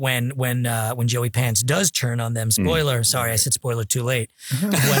 After when Joey Pants does turn on them, spoiler. Sorry, I said spoiler too late.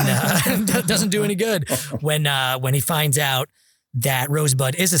 When doesn't do any good. When he finds out that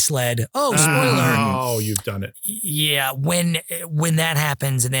Rosebud is a sled. Oh, spoiler! Oh, you've done it. Yeah, when that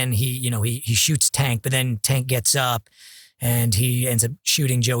happens, and then he shoots Tank, but then Tank gets up, and he ends up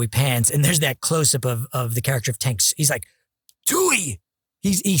shooting Joey Pants, and there's that close up of the character of Tank. He's like, Tui.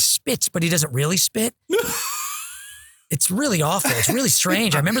 He spits, but he doesn't really spit. It's really awful. It's really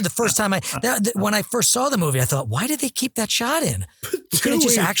strange. I remember the first time when I first saw the movie, I thought, why did they keep that shot in? You could have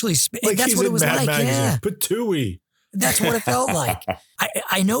just actually spit. Like That's he's what it in was Mad like. Magazine. Yeah. Patooey. That's what it felt like.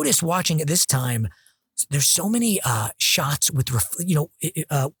 I noticed watching it this time, there's so many shots with,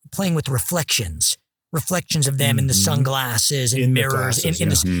 playing with reflections of them in the sunglasses and In the mirrors, glasses, in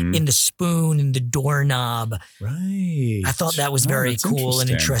the spoon, in the doorknob. Right. I thought that was very that's cool and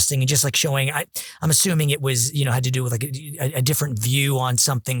interesting, and just like showing. I'm assuming it was had to do with like a different view on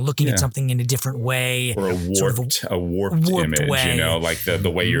something, looking at something in a different way, or a warped image, way. Like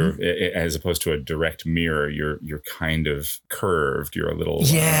the way you're, as opposed to a direct mirror, you're kind of curved. You're a little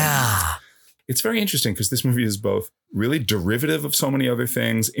it's very interesting because this movie is both really derivative of so many other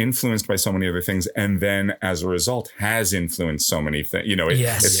things, influenced by so many other things, and then as a result has influenced so many things.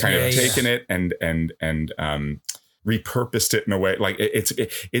 It's kind of taken it and repurposed it in a way like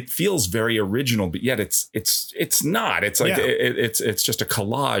it feels very original, but yet it's not. It's like it's just a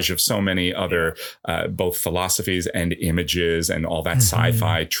collage of so many other both philosophies and images and all that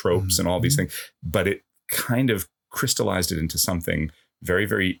sci-fi tropes and all these things, but it kind of crystallized it into something very,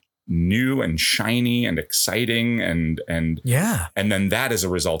 very new and shiny and exciting and then that as a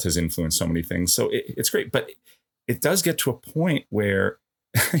result has influenced so many things. So it's great, but it does get to a point where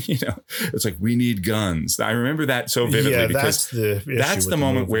it's like, we need guns. I remember that so vividly because that's the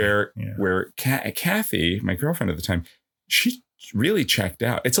moment where Kathy, my girlfriend at the time, she really checked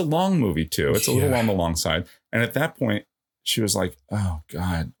out. It's a long movie too. It's a little on the long side. And at that point she was like, oh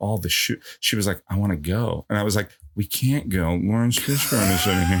God, all the shoot. She was like, I want to go. And I was like, we can't go. Lawrence Fishburne is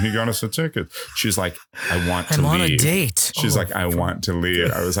sitting here. He got us a ticket. She was like, I want to leave. I'm on a date. She's like, I want to leave.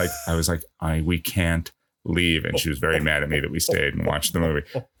 I was like, we can't leave. And she was very mad at me that we stayed and watched the movie.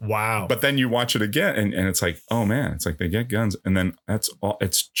 Wow. But then you watch it again and it's like, oh man, it's like they get guns. And then that's all.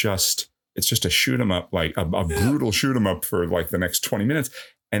 It's just a shoot 'em up, like a brutal shoot 'em up for like the next 20 minutes.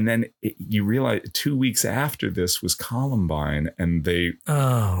 And then you realize 2 weeks after this was Columbine, and they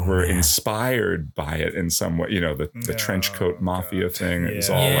were inspired by it in some way. The trench coat mafia thing. It was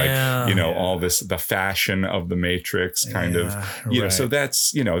all all this, the fashion of the Matrix kind of, so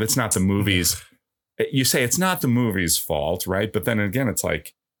that's, that's not the movies. You say it's not the movie's fault, right? But then again, it's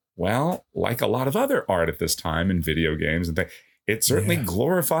like, well, like a lot of other art at this time in video games and things, it certainly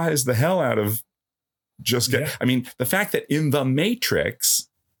glorifies the hell out of I mean, the fact that in the Matrix,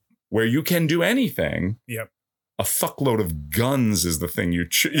 where you can do anything, a fuckload of guns is the thing you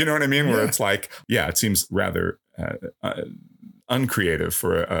know what I mean? Where it's like, yeah, it seems rather uncreative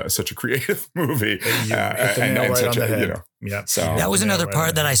for such a creative movie. And such a, you know, yeah. So that was another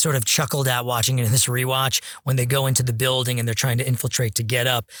part that I sort of chuckled at watching it in this rewatch when they go into the building and they're trying to infiltrate to get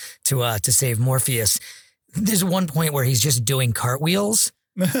up to save Morpheus. There's one point where he's just doing cartwheels,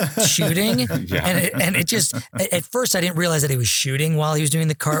 shooting, and it just at first I didn't realize that he was shooting while he was doing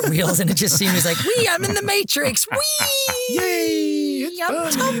the cartwheels, and it just seemed like, "Wee, I'm in the Matrix! Wee, yay,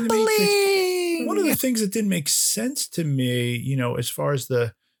 I'm tumbling." One of the things that didn't make sense to me, you know, as far as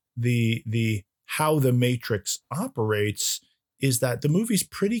the how the Matrix operates, is that the movie's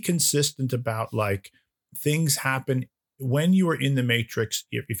pretty consistent about like things happen when you are in the Matrix.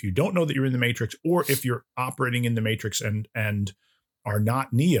 If you don't know that you're in the Matrix, or if you're operating in the Matrix and are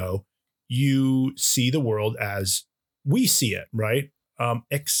not Neo, you see the world as we see it, right?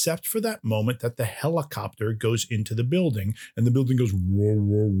 Except for that moment that the helicopter goes into the building and the building goes whoa,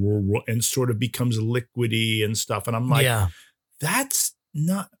 whoa, whoa, whoa, and sort of becomes liquidy and stuff. And I'm like, that's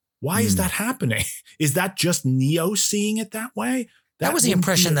not, why is that happening? Is that just Neo seeing it that way? That was the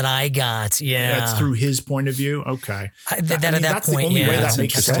impression that I got. Yeah. That's through his point of view. Okay. That's the only way that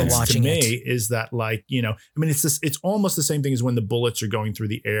makes sense watching to me is that, like, you know, I mean, it's almost the same thing as when the bullets are going through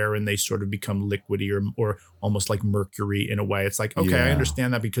the air and they sort of become liquidy or almost like mercury in a way. It's like, okay, I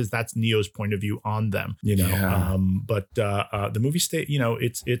understand that because that's Neo's point of view on them, you know. But the movie you know,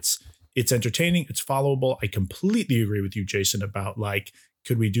 it's entertaining. It's followable. I completely agree with you, Jason, about like,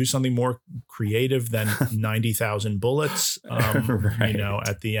 could we do something more creative than 90,000 bullets? Right. You know,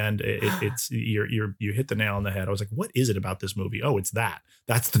 at the end, it's you hit the nail on the head. I was like, what is it about this movie? Oh, it's that.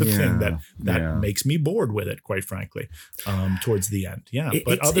 That's the thing that makes me bored with it, quite frankly, towards the end. Yeah.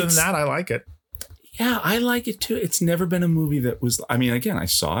 But other than that, I like it. Yeah, I like it too. It's never been a movie that was, I mean, again, I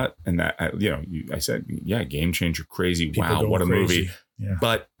saw it and that, I said, yeah, game changer, crazy. People wow, what a crazy. Movie. Yeah.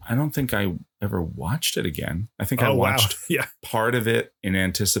 But I don't think I ever watched it again. I think I watched part of it in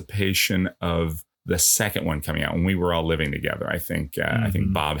anticipation of the second one coming out when we were all living together. I think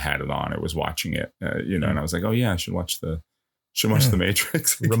Bob had it on or was watching it, and I was like, oh yeah, I should watch the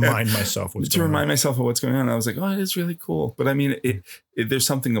Matrix again. Remind myself myself of what's going on. I was like, oh, it is really cool. But I mean, there's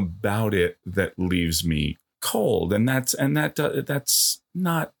something about it that leaves me cold, and that's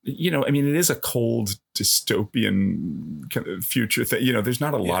not, you know, I mean, it is a cold dystopian kind of future thing. You know, there's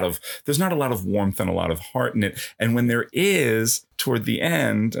not a lot of warmth and a lot of heart in it. And when there is toward the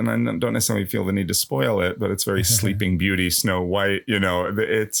end, and I don't necessarily feel the need to spoil it, but it's very Sleeping Beauty, Snow White, you know,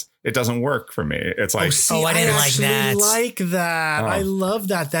 it doesn't work for me. It's like, I didn't like that. Like that. I love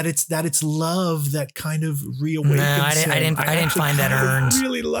that it's love that kind of reawakens. No, I didn't find that earned. I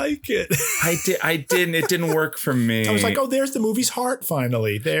really like it. I didn't. It didn't work for me. I was like, oh, there's the movie's heart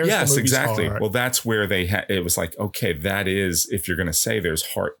finally. There's the movie's exactly. heart. Well, that's where it was like, okay, that is, if you're going to say there's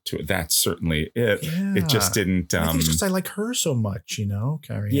heart to it, that's certainly it. Yeah. It just didn't. I think it's just I like her so much, you know,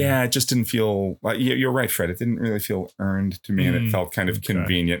 Carrie. Yeah, it just didn't feel like, you're right, Fred. It didn't really feel earned to me, and it felt kind of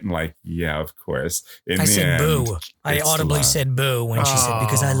convenient and like, yeah, of course. I said boo. I audibly said boo when she said,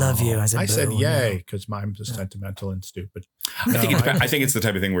 because I love you. I said boo. Yay, because I'm just sentimental and stupid. I think it's the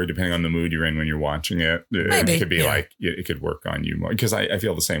type of thing where, depending on the mood you're in when you're watching it, it could be like, it could work on you more. Because I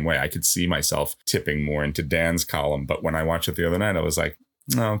feel the same way. I could see myself tipping more into Dan's column, but when I watched it the other night, I was like,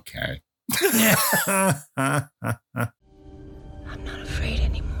 okay. I'm not afraid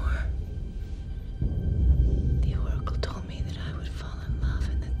anymore. The Oracle told me that I would fall in love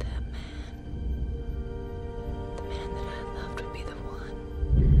and that the man that I loved would be the one.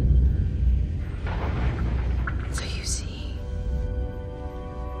 So you see,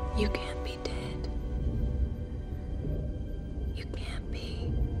 you can't be dead. You can't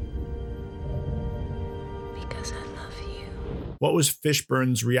be. Because I love you. What was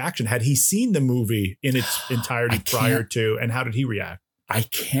Fishburne's reaction? Had he seen the movie in its entirety prior to, and how did he react? I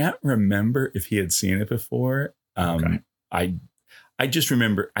can't remember if he had seen it before. I just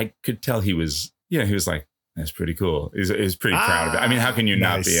remember, I could tell he was like, that's pretty cool. He's pretty proud of it. I mean, how can you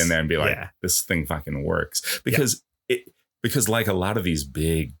not be in there and be like, this thing fucking works? Because because like a lot of these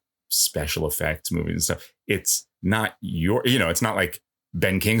big special effects movies and stuff, it's not it's not like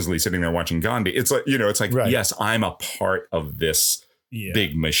Ben Kingsley sitting there watching Gandhi. It's like, it's like, yes, I'm a part of this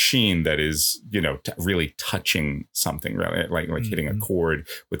big machine that is, really touching something, really, like hitting a chord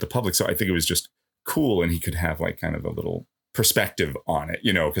with the public. So I think it was just cool. And he could have like kind of a little perspective on it,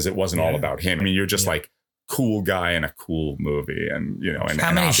 because it wasn't all about him. I mean, you're just like cool guy in a cool movie. And, and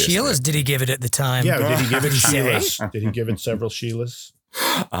how many Sheilas did he give it at the time? Yeah. Did he give it Sheilas? Did he give it several Sheilas?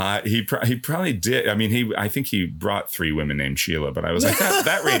 He probably did. I mean, I think he brought 3 women named Sheila, but I was like,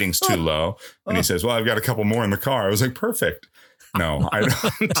 that rating's too low. And he says, well, I've got a couple more in the car. I was like, perfect. No, I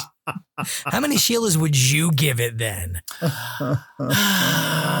don't. How many Sheilas would you give it then?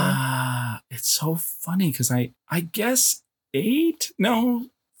 It's so funny because I guess 8. No,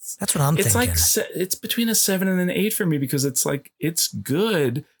 that's what I'm thinking. It's like it's between a 7 and an 8 for me because it's like it's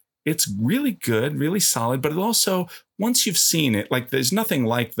good. It's really good, really solid. But it also, once you've seen it, like there's nothing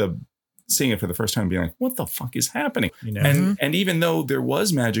like seeing it for the first time and being like, what the fuck is happening? You know? And even though there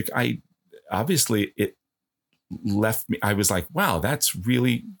was magic, it left me. I was like, wow, that's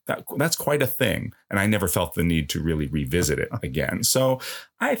quite a thing. And I never felt the need to really revisit it again. So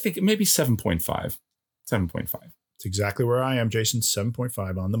I think maybe 7.5. 7.5. It's exactly where I am, Jason.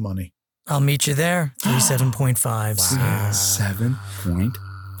 7.5 on the money. I'll meet you there. 3 7.5s. Wow.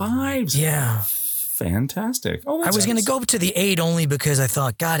 7.5. Yeah. Fantastic. Oh, I was going to go up to the 8 only because I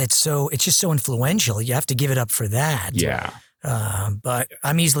thought, God, it's just so influential. You have to give it up for that. Yeah. But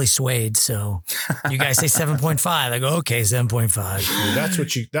I'm easily swayed. So you guys say 7.5. I go, okay,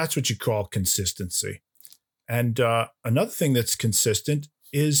 7.5. That's what you call consistency. And another thing that's consistent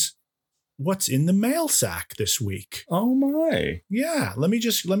is what's in the mail sack this week. Oh my. Yeah. Let me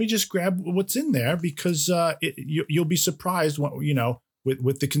just grab what's in there because you'll be surprised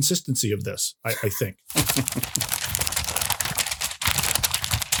with the consistency of this, I think.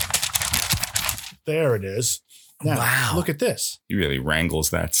 There it is. Now, wow. Look at this. He really wrangles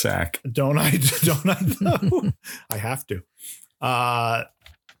that sack. Don't I know? I have to.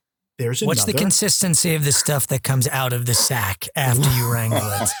 There's What's another. the consistency of the stuff that comes out of the sack after you wrangle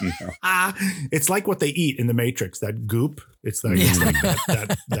it? No. It's like what they eat in the Matrix, that goop. It's like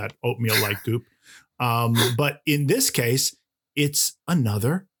that oatmeal-like goop. But in this case, it's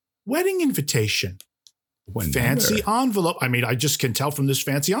another wedding invitation. Fancy envelope. I mean, I just can tell from this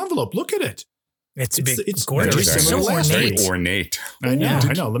fancy envelope. Look at it. It's big. It's gorgeous. very similar to last Very week. ornate. I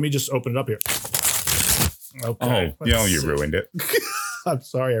know. Let me just open it up here. Okay. Oh, you ruined it. I'm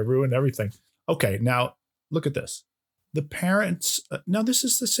sorry. I ruined everything. Okay. Now look at this. The parents. Now this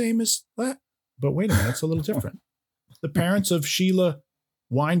is the same as that, but wait a minute. It's a little different. The parents of Sheila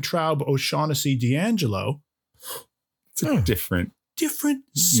Weintraub O'Shaughnessy D'Angelo. It's a different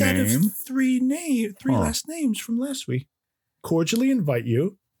set name. of three last names from last week. Cordially invite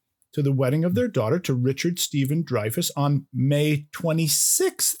you to the wedding of their daughter to Richard Stephen Dreyfuss on May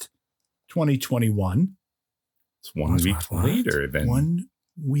 26th, 2021. It's 1 week later than 1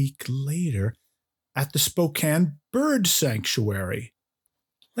 week later at the Spokane Bird Sanctuary.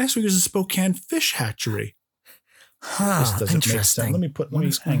 Last week was the Spokane Fish Hatchery. This doesn't make sense. Let me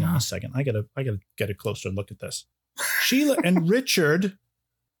hang on a second. I gotta get a closer look at this. Sheila and Richard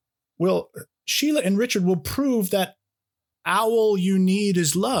will prove that all you need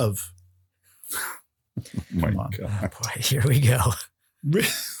is love. My God. Oh boy, here we go.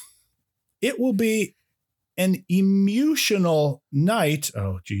 It will be an emotional night.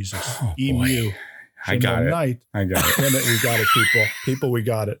 Oh, Jesus. Oh, Emu. I got it. Night. I got it. We got it, people. People, we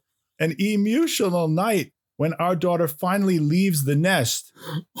got it. An emotional night when our daughter finally leaves the nest.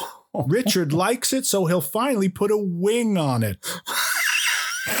 Richard likes it, so he'll finally put a wing on it.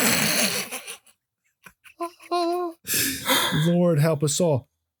 Lord help us all.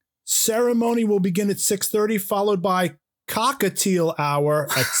 Ceremony will begin at 6:30, followed by cockatiel hour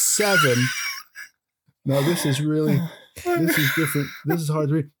at 7. Now this is different. This is hard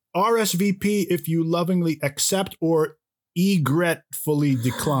to read. RSVP if you lovingly accept or egretfully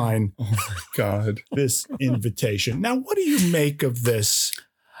decline. Oh my God. This invitation. Now, what do you make of this?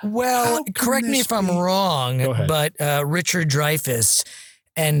 Well, correct me if I'm wrong, but Richard Dreyfuss,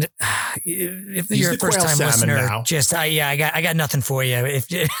 and if you're a first time listener, now. I got nothing for you. If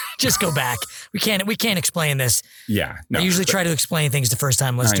just go back, we can't explain this. Yeah, no, I usually try to explain things to first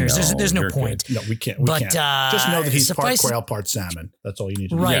time listeners. There's no point. Good. No, we can't. Just know that he's part quail, part salmon. That's all you need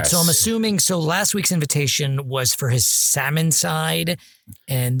to know. Right. Yes. So I'm assuming. So last week's invitation was for his salmon side,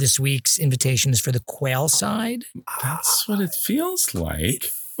 and this week's invitation is for the quail side. That's what it feels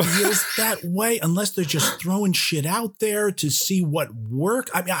like. Feels that way unless they're just throwing shit out there to see what work.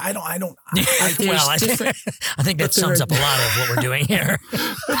 I mean, I don't. I think that sums up a lot of what we're doing here.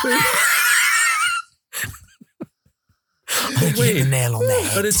 Wait, the nail on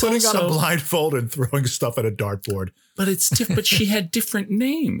that. But it's putting also on a blindfold and throwing stuff at a dartboard. But it's different. But she had different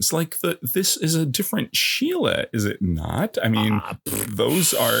names. Like this is a different Sheila, is it not? I mean,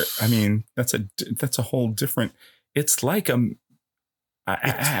 those are. I mean, that's a whole different. It's like a.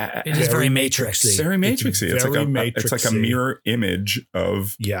 It is very Matrixy. Very Matrixy. It's like a mirror image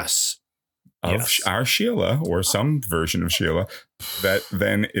of. Yes. of Yes. our Sheila, or some version of Sheila, that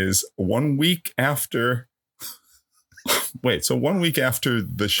then is 1 week after. Wait, so 1 week after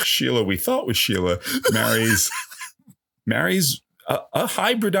the Sheila we thought was Sheila marries a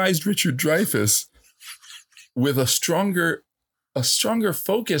hybridized Richard Dreyfuss with a stronger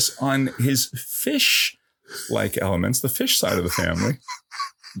focus on his fish-like elements, the fish side of the family.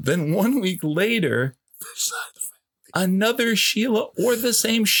 Then 1 week later, another Sheila, or the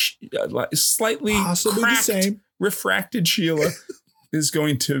same, slightly Possibly the cracked, same. refracted Sheila, is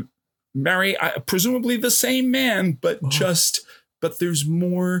going to marry presumably the same man, but there's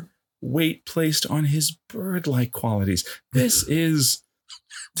more weight placed on his bird-like qualities. This is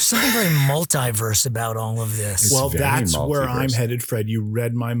There's something very multiverse about all of this. It's Well, very that's where I'm multiverse. headed, Fred. You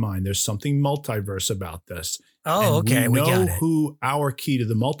read my mind. There's something multiverse about this. Oh, And okay. We know got it. who our key to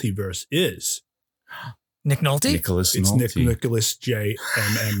the multiverse is. Nick Nolte? Nicholas It's Nolte. Nicholas J.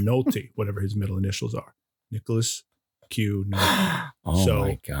 M. Nolte, whatever his middle initials are. Nicholas Q. Nolte. Oh So-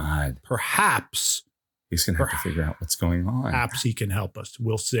 my God. Perhaps He's going to have to figure out what's going on. perhaps he can help us.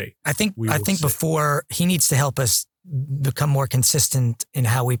 We'll see. I think We will see. before he needs to help us become more consistent in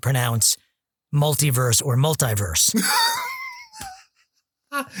how we pronounce multiverse or multiverse.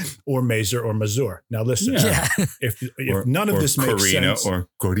 Or Mazer or Mazur. Now listen, Yeah. if Or- none of or this makes Corina sense, or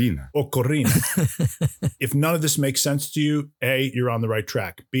Corina. or Corina, if none of this makes sense to you, A, you're on the right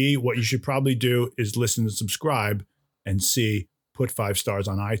track. B, what you should probably do is listen and subscribe, and C, put 5 stars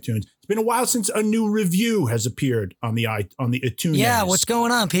on iTunes. It's been a while since a new review has appeared on the iTunes. Yeah, what's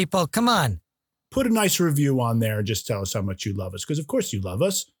going on, people? Come on. Put a nice review on there and just tell us how much you love us, because of course you love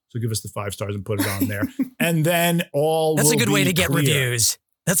us. So give us the 5 stars and put it on there, and then all That's a will good way be to get clear. reviews.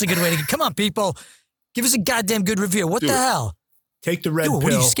 That's a good way to get. Come on, people. Give us a goddamn good review. What Do the it. hell? Take the red Dude, pill.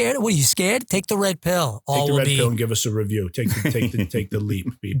 what are you scared? What are you scared? Take the red pill. Take All the will red be. pill and give us a review. Take the leap,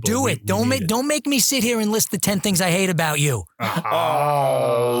 people. Do it. Don't make me sit here and list the 10 things I hate about you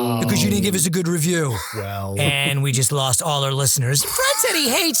because you didn't give us a good review. Well, And we just lost all our listeners. Fred said he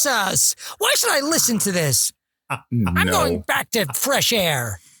hates us. Why should I listen to this? I'm going back to fresh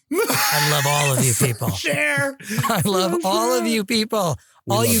air. I love all of you people. share. I love all of you people.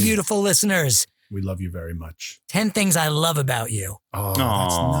 We All love you you. beautiful listeners. We love you very much. 10 things I love about you. Oh,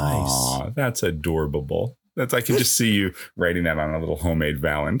 that's nice. That's adorable. I can just see you writing that on a little homemade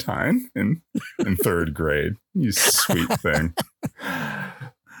Valentine in 3rd grade. You sweet thing.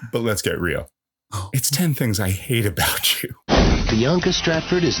 But let's get real. It's 10 things I hate about you. Bianca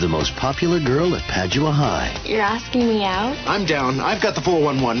Stratford is the most popular girl at Padua High. You're asking me out? I'm down. I've got the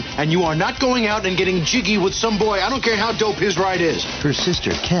 411, and you are not going out and getting jiggy with some boy. I don't care how dope his ride is. Her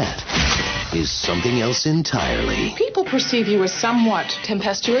sister, Kat, is something else entirely. People perceive you as somewhat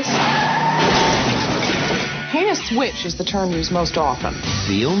tempestuous. Heinous witch is the term used most often.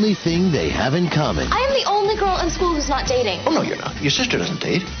 The only thing they have in common I am the only girl in school who's not dating. Oh, no, you're not. Your sister doesn't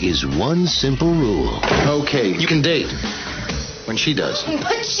date. is one simple rule. Okay, you can date. When she does.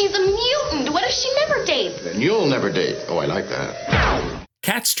 But she's a mutant. What if she never dates? Then you'll never date. Oh, I like that.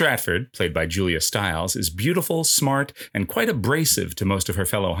 Kat Stratford, played by Julia Stiles, is beautiful, smart, and quite abrasive to most of her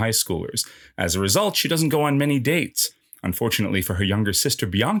fellow high schoolers. As a result, she doesn't go on many dates. Unfortunately for her younger sister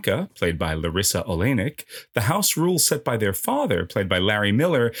Bianca, played by Larissa Oleynik, the house rules set by their father, played by Larry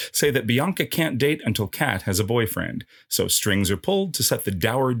Miller, say that Bianca can't date until Kat has a boyfriend. So strings are pulled to set the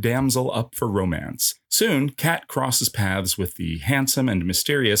dour damsel up for romance. Soon, Kat crosses paths with the handsome and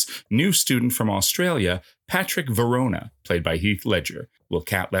mysterious new student from Australia, Patrick Verona, played by Heath Ledger. Will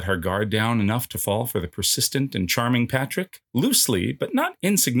Kat let her guard down enough to fall for the persistent and charming Patrick? Loosely, but not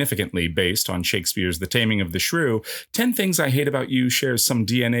insignificantly based on Shakespeare's The Taming of the Shrew, 10 Things I Hate About You shares some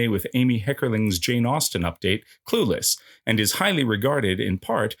DNA with Amy Heckerling's Jane Austen update, Clueless, and is highly regarded in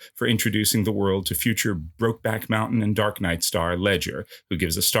part for introducing the world to future Brokeback Mountain and Dark Knight star Ledger, who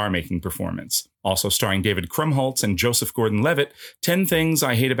gives a star-making performance. Also starring David Krumholtz and Joseph Gordon-Levitt, 10 Things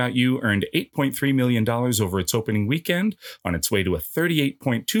I Hate About You earned $8.3 million over its opening weekend, on its way to a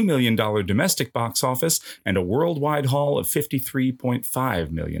 $38.2 million domestic box office and a worldwide haul of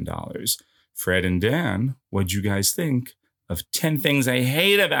 $53.5 million. Fred and Dan, what'd you guys think of 10 Things I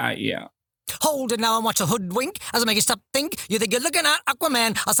Hate About You? Hold it now and watch a hoodwink as I make you stop think. You think you're looking at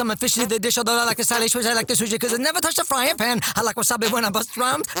Aquaman. I'll summon fish to the dish, although I like the Sally Swish. I like the sushi because I never touch the frying pan. I like wasabi when I bust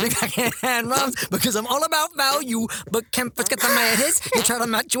rhymes. Because I can't hand rhymes because I'm all about value. But can't forget the madness. You try to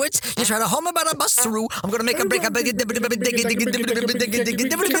match it. You try to hold me but I bust through. I'm going to make a break.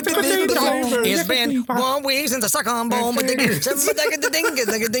 It's been 1 week since I suck on bone. But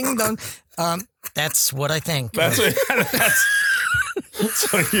ding dong. That's what I think. That's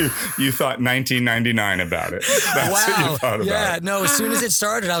so you thought 1999 about it. That's what you thought about it. No, as soon as it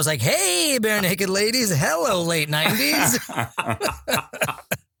started, I was like, hey, bare naked ladies. Hello, late 90s.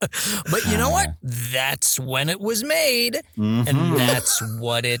 But you know what? That's when it was made, and that's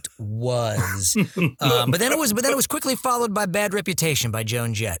what it was. But then it was quickly followed by Bad Reputation by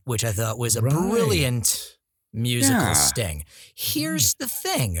Joan Jett, which I thought was a brilliant musical sting. Here's the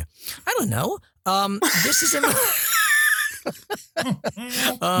thing. I don't know. This is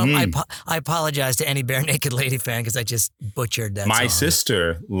I apologize to any Bare Naked Lady fan because I just butchered that My song.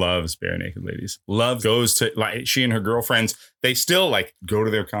 sister loves Bare Naked Ladies. Goes to, like, she and her girlfriends, they still like go to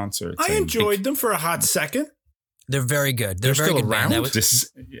their concerts. I enjoyed them for a hot second. They're very good. They're very still good around? band. They're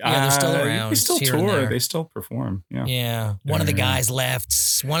still around. They still here and tour. there. They still perform. Yeah. Yeah. One of the guys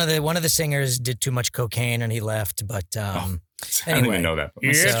left. One of the singers did too much cocaine and he left. But I anyway, didn't even know that.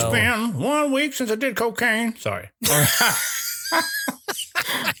 It's been 1 week since I did cocaine. Sorry.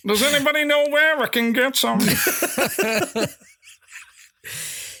 Does anybody know where I can get some?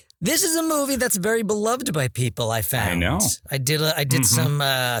 This is a movie that's very beloved by people, I found. I know. I did some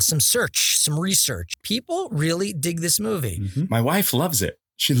research. People really dig this movie. My wife loves it.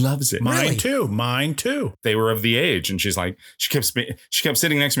 She loves it. Mine too. They were of the age, and she's like, she kept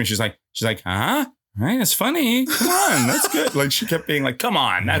sitting next to me. She's like, huh? Right? It's funny. Come on, that's good. Like, she kept being like, come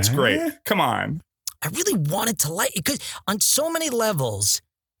on, that's great. Come on. I really wanted to like it because on so many levels,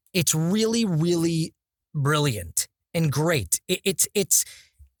 it's really, really brilliant and great. It's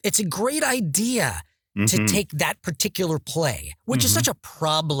a great idea to take that particular play, which is such a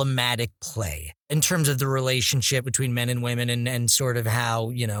problematic play in terms of the relationship between men and women and sort of how,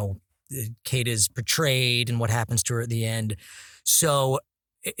 you know, Kate is portrayed and what happens to her at the end. So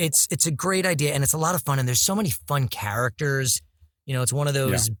it's a great idea and it's a lot of fun. And there's so many fun characters. You know, it's one of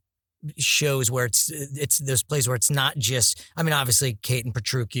those shows where it's those plays where it's not just, I mean, obviously Kate and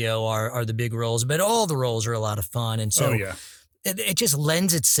Petruchio are the big roles, but all the roles are a lot of fun. And so it just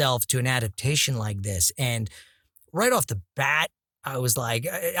lends itself to an adaptation like this. And right off the bat, I was like,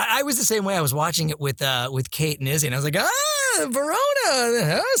 I was the same way. I was watching it with Kate and Izzy, and I was like,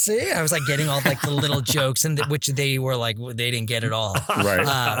 Verona, see? I was like getting all like the little jokes, and which they were like, they didn't get at all.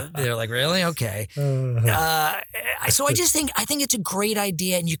 Right. They were like, really? Okay. So I think it's a great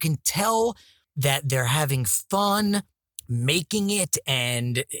idea, and you can tell that they're having fun making it,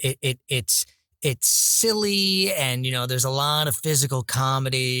 and it's silly, and you know, there's a lot of physical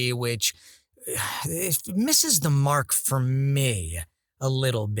comedy, which it misses the mark for me a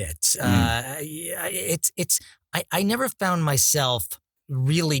little bit. I never found myself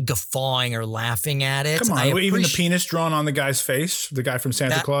really guffawing or laughing at it. Come on, even the penis drawn on the guy's face, the guy from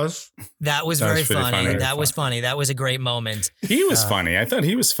Santa Claus. That was very funny. That was funny. That was a great moment. He was funny. I thought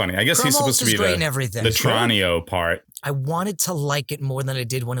he was funny. I guess he's supposed to be great in everything. The Tranio part. I wanted to like it more than I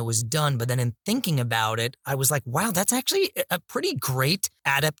did when it was done, but then in thinking about it, I was like, wow, that's actually a pretty great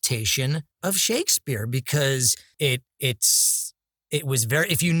adaptation of Shakespeare because it was very,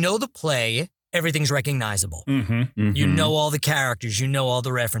 if you know the play, everything's recognizable. You know all the characters, you know all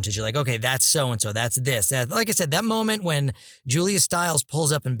the references. You're like, okay, that's so-and-so, that's this. Like I said, that moment when Julia Stiles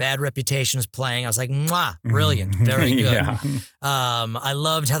pulls up and Bad Reputation is playing, I was like, mwah, brilliant, very good. I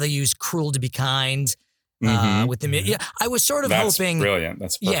loved how they used Cruel to Be Kind. With the I was sort of hoping brilliant.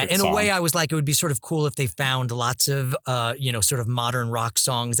 That's perfect in song. a way I was like, it would be sort of cool if they found lots of sort of modern rock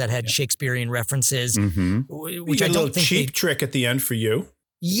songs that had Shakespearean references, which I don't think cheap trick at the end for you.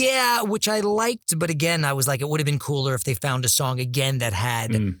 Yeah, which I liked, but again, I was like, it would have been cooler if they found a song again that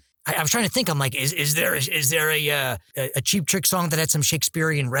had. I was trying to think. I'm like, is there a Cheap Trick song that had some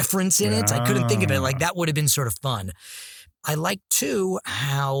Shakespearean reference in it? I couldn't think of it. Like that would have been sort of fun. I like too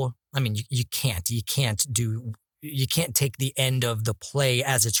how. I mean, you can't take the end of the play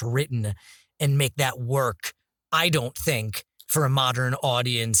as it's written and make that work. I don't think for a modern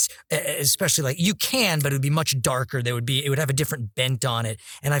audience, especially like you can, but it would be much darker. It would have a different bent on it.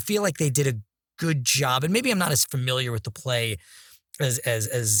 And I feel like they did a good job. And maybe I'm not as familiar with the play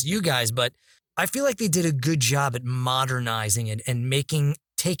as you guys, but I feel like they did a good job at modernizing it and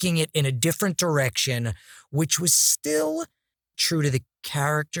taking it in a different direction, which was still true to the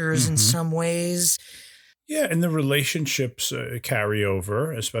characters in some ways. Yeah, and the relationships carry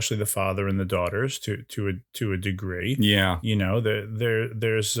over, especially the father and the daughters to a degree. Yeah, you know,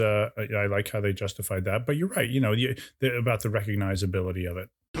 there's I like how they justified that, but you're right. You know, about the recognizability of it.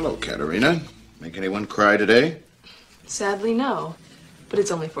 Hello, Katerina. Make anyone cry today? Sadly, no. But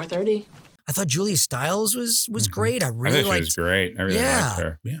it's only 4:30. I thought Julia Stiles was great. I really liked. She was great. I really liked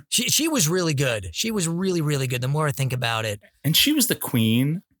her. Yeah, she was really good. She was really, really good. The more I think about it, and she was the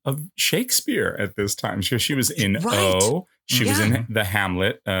queen of Shakespeare at this time. She was in Right. O. She was in the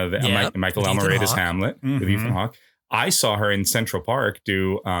Hamlet, Michael Almereyda's Hamlet with Ethan Hawke. I saw her in Central Park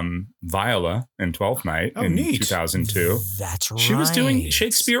do Viola in Twelfth Night in 2002. That's right. She was doing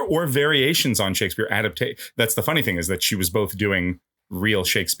Shakespeare or variations on Shakespeare adaptation. That's the funny thing, is that she was both doing real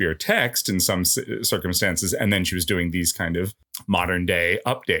Shakespeare text in some circumstances, and then she was doing these kind of modern day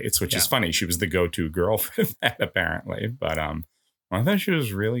updates, which is funny. She was the go-to girl for that, apparently. But I thought she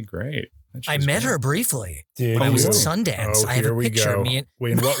was really great. I met her briefly Did when I was you? at Sundance. Oh, I have here a we picture go. of me.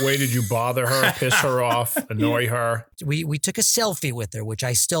 In what way did you bother her, piss her off, annoy her? We took a selfie with her, which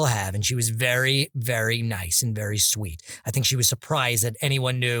I still have, and she was very, very nice and very sweet. I think she was surprised that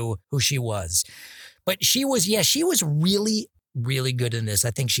anyone knew who she was. But she was really, really good in this.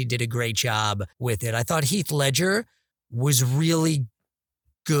 I think she did a great job with it. I thought Heath Ledger was really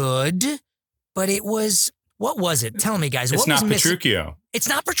good, but it was... What was it? Tell me, guys. It's what not was missing? Petruchio. It's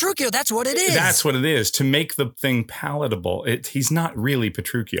not Petruchio. That's what it is. That's what it is. To make the thing palatable, he's not really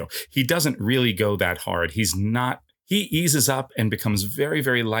Petruchio. He doesn't really go that hard. He eases up and becomes very,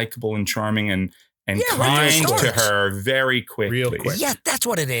 very likable and charming and kind to her very quickly. Real quick. Yeah, that's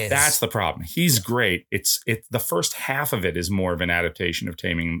what it is. That's the problem. He's great. It's the first half of it is more of an adaptation of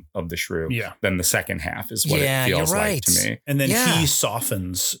Taming of the Shrew than the second half is what it feels like to me. And then he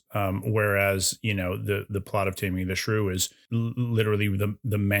softens, whereas, the plot of Taming the Shrew is literally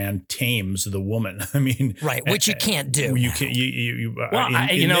the man tames the woman. I mean, right, which you can't do. You can't.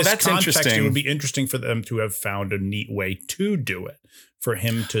 In this that's context, interesting. It would be interesting for them to have found a neat way to do it. For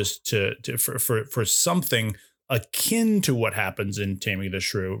him for something akin to what happens in Taming the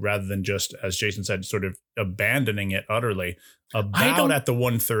Shrew, rather than just, as Jason said, sort of abandoning it utterly about at the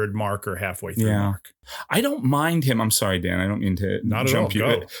 1/3 mark or halfway through mark. I don't mind him. I'm sorry, Dan. I don't mean to jump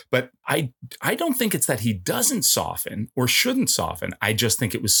you, but I don't think it's that he doesn't soften or shouldn't soften. I just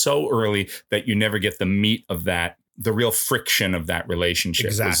think it was so early that you never get the meat of that. The real friction of that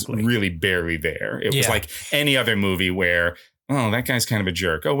relationship was really barely there. It was like any other movie where, oh, that guy's kind of a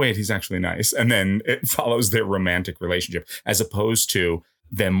jerk. Oh, wait, he's actually nice. And then it follows their romantic relationship, as opposed to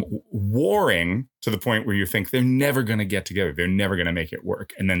them warring to the point where you think they're never going to get together. They're never going to make it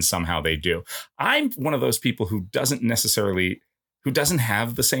work. And then somehow they do. I'm one of those people who doesn't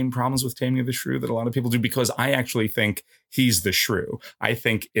have the same problems with Taming of the Shrew that a lot of people do, because I actually think he's the shrew. I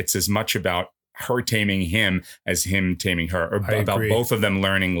think it's as much about her taming him as him taming her, or about both of them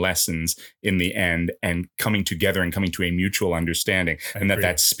learning lessons in the end and coming together and coming to a mutual understanding. And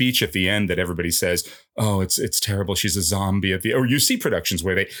that speech at the end that everybody says, oh, it's terrible, she's a zombie at the, or you see productions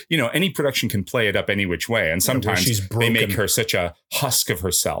where they, any production can play it up any which way. And sometimes they make her such a husk of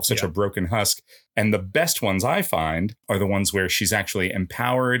herself, such a broken husk. And the best ones I find are the ones where she's actually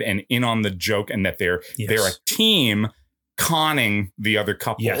empowered and in on the joke, and that they're a team conning the other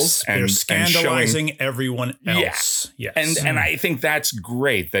couples and they're scandalizing everyone else. Yes. And I think that's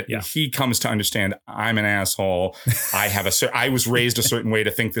great that he comes to understand, I'm an asshole. I was raised a certain way to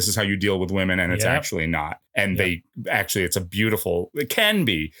think this is how you deal with women, and it's actually not. And it can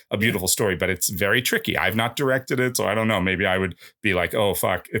be a beautiful story, but it's very tricky. I've not directed it, so I don't know. Maybe I would be like, oh,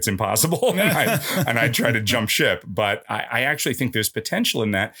 fuck, it's impossible. and I'd try to jump ship. But I actually think there's potential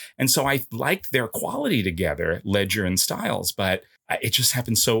in that. And so I liked their quality together, Ledger and Stiles, but it just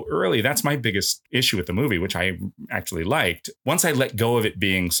happened so early. That's my biggest issue with the movie, which I actually liked. Once I let go of it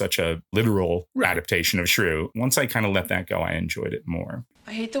being such a literal adaptation of Shrew, once I kind of let that go, I enjoyed it more.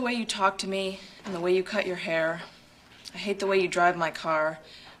 I hate the way you talk to me and the way you cut your hair. I hate the way you drive my car.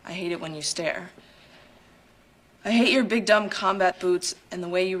 I hate it when you stare. I hate your big dumb combat boots and the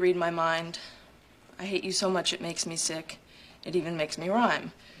way you read my mind. I hate you so much it makes me sick. It even makes me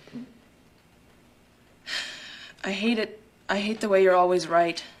rhyme. I hate it. I hate the way you're always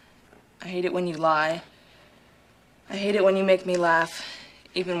right. I hate it when you lie. I hate it when you make me laugh.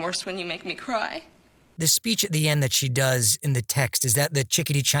 Even worse when you make me cry. The speech at the end that she does in the text, is that the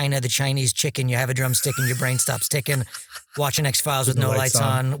chickadee China, the Chinese chicken, you have a drumstick and your brain stops ticking, watching X-Files with no lights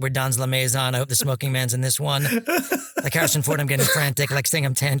on, where Don's La Maison, I hope the smoking man's in this one. Like Harrison Ford, I'm getting frantic, like Sting,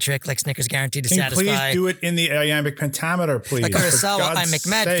 I'm tantric, like Snickers guaranteed to satisfy. Please do it in the iambic pentameter, please. Like Kurosawa, I make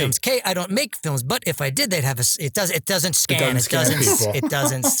mad films. Kate, I don't make films, but if I did, they'd have it doesn't scan. It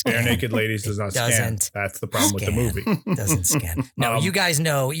doesn't scan. Bare Naked Ladies does not scan. That's the problem with the movie. It doesn't scan. No, you guys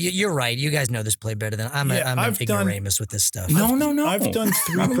know, you're right. You guys know this play better than I'm an ignoramus with this stuff. No. I've done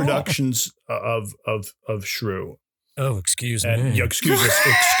 3 productions of Shrew. Oh, excuse me.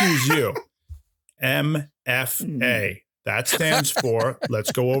 Excuse you. MFA. That stands for,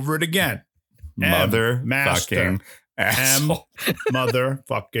 let's go over it again. Motherfucking asshole.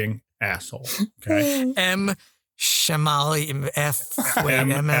 Motherfucking asshole. Okay. M Shamali F.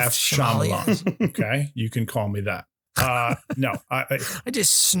 M.F. Shyamalan. Okay, you can call me that. No, I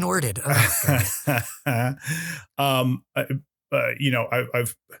just snorted. I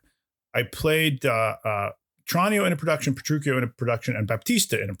played Tranio in a production, Petruchio in a production, and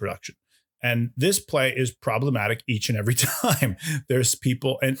Baptista in a production. And this play is problematic each and every time. There's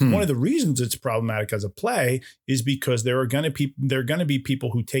people, and one of the reasons it's problematic as a play is because there are going to be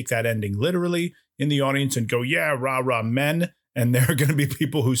people who take that ending literally in the audience and go, yeah, rah, rah, men. And there are going to be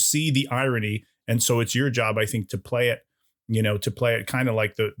people who see the irony. And so it's your job, I think, to play it, kind of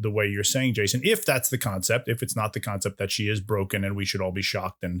like the way you're saying, Jason, if that's the concept. If it's not the concept that she is broken and we should all be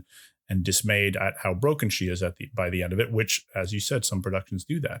shocked and dismayed at how broken she is by the end of it, which, as you said, some productions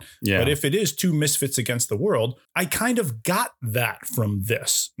do that. Yeah. But if it is two misfits against the world, I kind of got that from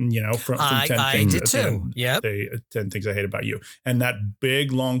this, from 10 things. I did too. Yeah. 10 Things I Hate About You. And that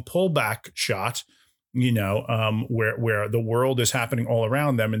big, long pullback shot, where the world is happening all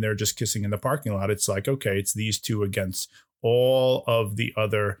around them and they're just kissing in the parking lot. It's like, okay, it's these two against all of the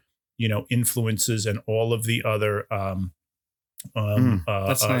other, influences and all of the other,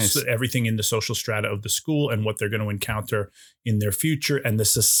 that's nice. Everything in the social strata of the school and what they're going to encounter in their future and the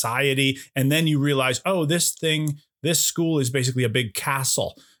society. And then you realize, oh, this school is basically a big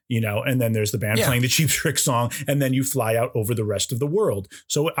castle, and then there's the band playing the Cheap Trick song, and then you fly out over the rest of the world.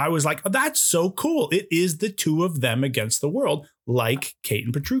 So I was like, oh, that's so cool. It is the two of them against the world, like Kate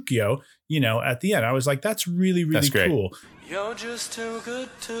and Petruchio, at the end. I was like, that's really, really cool. You're just too good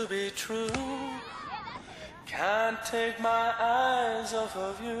to be true. Can't take my eyes off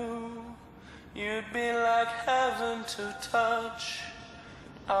of you. You'd be like heaven to touch.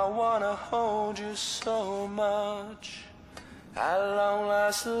 I wanna hold you so much. At long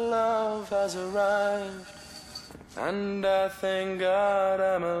last love has arrived, and I thank God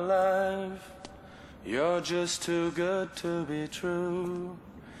I'm alive. You're just too good to be true.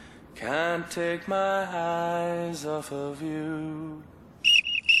 Can't take my eyes off of you.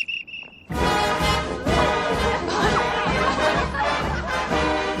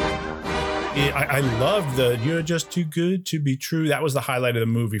 I love "You're just too good to be true." That was the highlight of the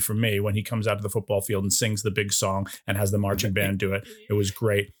movie for me, when he comes out to the football field and sings the big song and has the marching band do it. It was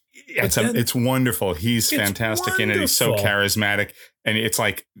great. It's wonderful. He's fantastic in it. He's so charismatic. And it's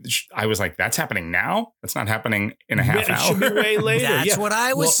like, I was like, that's happening now? That's not happening in a half hour. It should be way later. That's what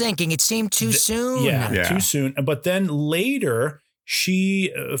I was thinking. It seemed too soon. Yeah, too soon. But then later,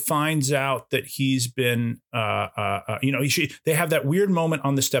 she finds out that he's been, they have that weird moment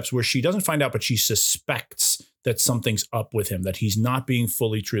on the steps where she doesn't find out, but she suspects that something's up with him, that he's not being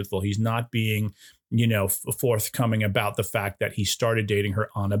fully truthful. He's not being, forthcoming about the fact that he started dating her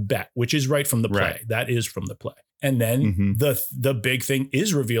on a bet, which is right from the play. Right. That is from the play. And then the big thing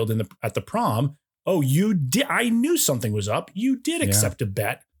is revealed at the prom. Oh, you did. I knew something was up. You did accept a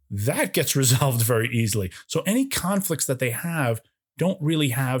bet. That gets resolved very easily. So any conflicts that they have don't really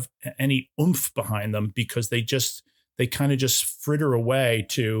have any oomph behind them, because they kind of just fritter away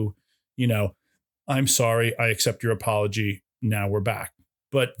to, I'm sorry, I accept your apology. Now we're back.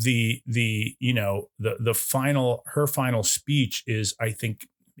 But her final speech is, I think,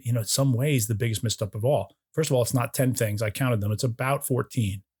 in some ways the biggest misstep of all. First of all, it's not 10 things. I counted them. It's about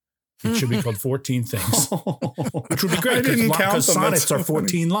 14. It should be called 14 things, which would be great, because sonnets are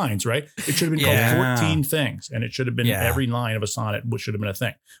 14 lines, right? It should have been called 14 things, and it should have been every line of a sonnet, which should have been a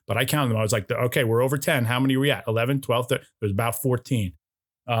thing. But I counted them. I was like, okay, we're over 10. How many are we at? 11, 12, 13. There's about 14.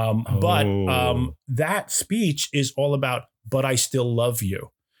 But that speech is all about, but I still love you,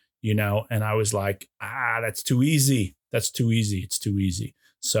 and I was like, that's too easy. That's too easy. It's too easy.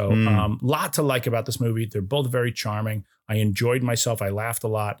 So lot to like about this movie. They're both very charming. I enjoyed myself. I laughed a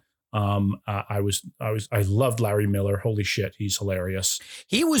lot. I loved Larry Miller. Holy shit, he's hilarious.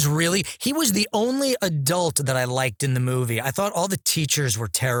 He was the only adult that I liked in the movie. I thought all the teachers were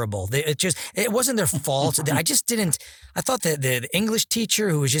terrible. It wasn't their fault. I thought that the English teacher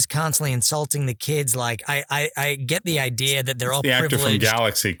who was just constantly insulting the kids, like I get the idea that they're all the privileged. actor from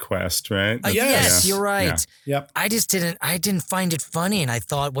Galaxy Quest, right? Yes, you're right. Yeah. Yep. I didn't find it funny, and I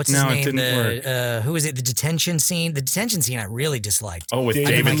thought, what's his name? It didn't work. Who is it? The detention scene I really disliked. Oh, with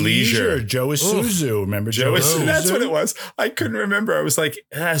David Leisure. Joe Isuzu. Remember Joe Isuzu? That's what it was. I couldn't remember. I was like,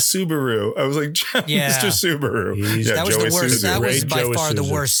 Subaru. I was like, Mr. Subaru. That was the worst. That was by far the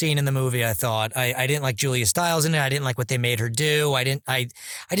worst scene in the movie, I thought. I didn't like Julia Stiles in it. I didn't like what they made her do. I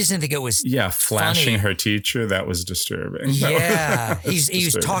just didn't think it was flashing funny. Her teacher. That was disturbing. Yeah. He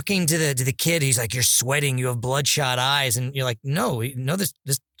was talking to the kid. He's like, you're sweating. You have bloodshot eyes. And you're like, no, this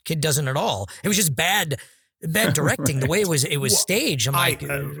kid doesn't at all. It was just bad. bad directing. The way it was staged. I'm like,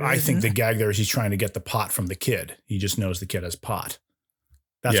 I think the gag there is he's trying to get the pot from the kid. He just knows the kid has pot.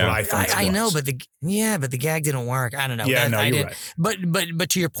 That's what I think. I know, but the gag didn't work. I don't know. Yeah, you're right. But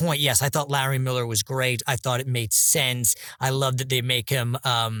to your point, yes, I thought Larry Miller was great. I thought it made sense. I love that they make him.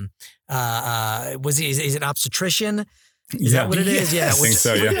 Is it obstetrician? Is that what it is? Yeah, I think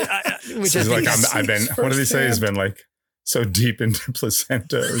so. Yeah. Which He's like, I've been. What did he say? He's been like so deep into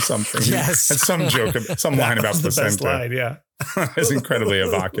placenta or something. Yes. And some joke, some line about the placenta. best line, yeah. It's incredibly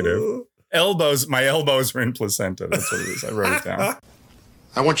evocative. Elbows. My elbows are in placenta. That's what it is. I wrote it down.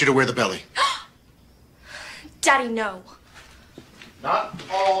 I want you to wear the belly. Daddy, no. Not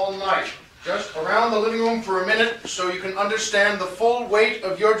all night. Just around the living room for a minute so you can understand the full weight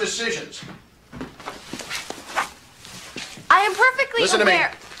of your decisions. I am perfectly Listen aware.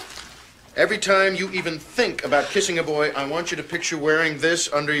 to me. Every time you even think about kissing a boy, I want you to picture wearing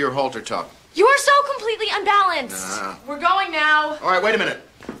this under your halter top. You are so completely unbalanced. We're going now. All right, wait a minute.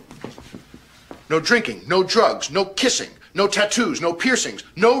 No drinking, no drugs, no kissing, no tattoos, no piercings,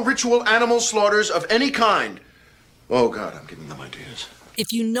 no ritual animal slaughters of any kind. Oh, God, I'm giving them ideas.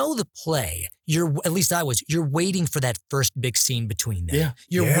 If you know the play, at least I was, you're waiting for that first big scene between them. Yeah.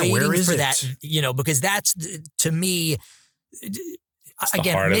 You're waiting where is for it? that, because that's, to me, It's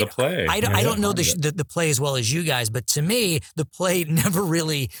the heart of the play. I don't know the play as well as you guys, but to me, the play never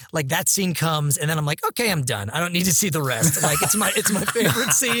really, like, that scene comes and then I'm like, okay, I'm done. I don't need to see the rest. Like, it's my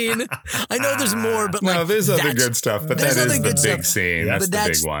favorite scene. I know there's more, but no, there's other good stuff, but that is the big scene. That's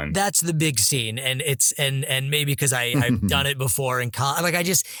the big one. That's the big scene. And it's, and maybe because I've done it before in college, like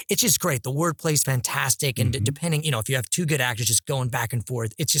it's just great. The wordplay is fantastic. And depending, if you have two good actors just going back and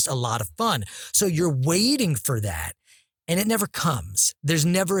forth, it's just a lot of fun. So you're waiting for that. And it never comes. There's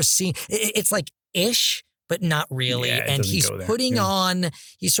never a scene. It's like ish, but not really. Yeah, and he's putting on,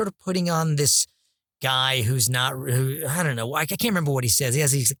 he's sort of putting on this guy who I don't know. I can't remember what he says. He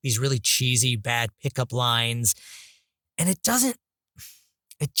has these really cheesy, bad pickup lines. And it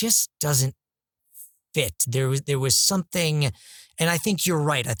just doesn't fit. There was something, and I think you're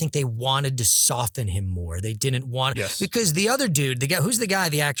right. I think they wanted to soften him more. They didn't want, because the other dude,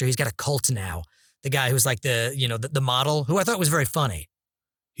 the actor, he's got a cult now. The guy who's like the model, who I thought was very funny.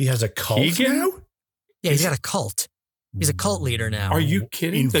 He has a cult now? Yeah, he's got a cult. He's a cult leader now. Are you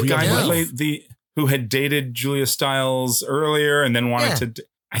kidding? The guy who had dated Julia Stiles earlier and then wanted to.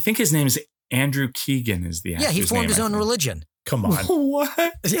 I think his name is Andrew Keegan. Is the actor's name? Yeah, he formed his own religion. Come on.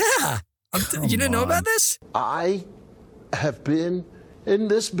 What? Yeah. You didn't know about this? I have been in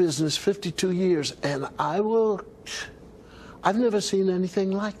this business 52 years, and I've never seen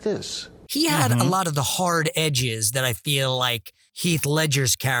anything like this. He had a lot of the hard edges that I feel like Heath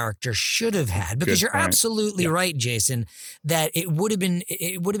Ledger's character should have had, because you're absolutely right, Jason, that it would have been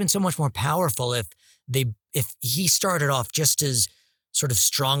so much more powerful if he started off just as sort of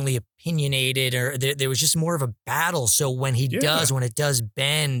strongly opinionated, or there was just more of a battle. So when it does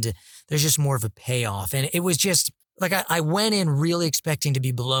bend, there's just more of a payoff. And it was just like, I went in really expecting to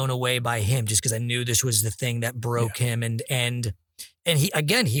be blown away by him, just because I knew this was the thing that broke him. And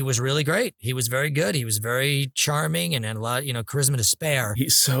he was really great. He was very good. He was very charming and had a lot, charisma to spare.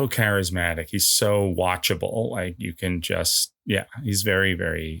 He's so charismatic. He's so watchable. Like, you can just, he's very,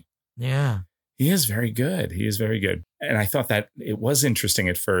 very, he is very good. He is very good. And I thought that it was interesting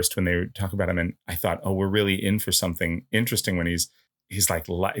at first when they talk about him. And I thought, oh, we're really in for something interesting when he's like,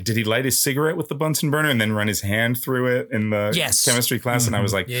 did he light his cigarette with the Bunsen burner and then run his hand through it in the chemistry class? And I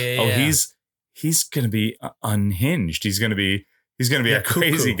was like, he's going to be unhinged. He's going to be a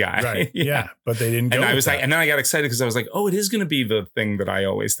crazy guy. Right. Yeah. But they didn't go. And I was like, and then I got excited because I was like, oh, it is going to be the thing that I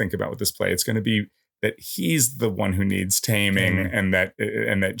always think about with this play. It's going to be that he's the one who needs taming, and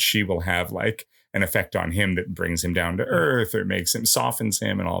that she will have like an effect on him that brings him down to earth or softens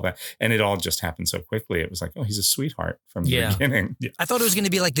him and all that. And it all just happened so quickly. It was like, oh, he's a sweetheart from the beginning. Yeah. I thought it was going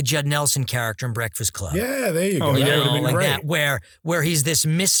to be like the Judd Nelson character in Breakfast Club. Yeah, there you go. Oh, that yeah. would have been like great. that, where he's this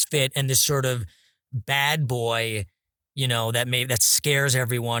misfit and this sort of bad boy, that scares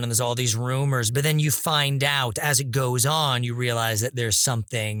everyone, and there's all these rumors. But then you find out as it goes on, you realize that there's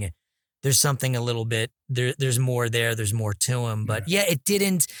something a little bit, there's more there, there's more to him. But it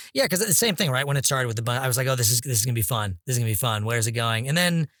didn't, because the same thing, right? When it started with the bun, I was like, oh, this is going to be fun. This is going to be fun. Where's it going? And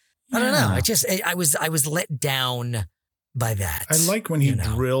then, I don't know. I was let down by that. I like when he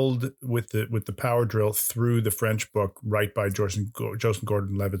drilled with the power drill through the French book right by Joseph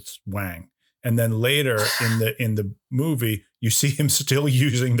Gordon-Levitt's Wang. And then later in the movie, you see him still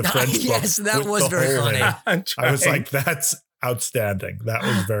using the French book. Yes, that was very funny. I was like, that's outstanding. That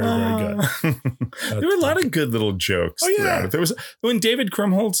was very, very good. There were a lot of good little jokes throughout it. There was when David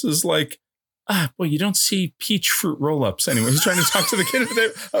Krumholtz is like boy, you don't see peach fruit roll-ups anyway. He's trying to talk to the kid.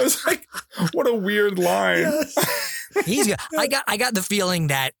 I was like, what a weird line. Yes. I got the feeling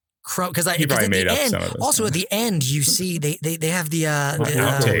that because he probably made up some of this. Also, at the end, you see they have the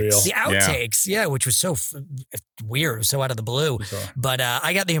outtakes. The outtakes, which was so weird, it was so out of the blue. But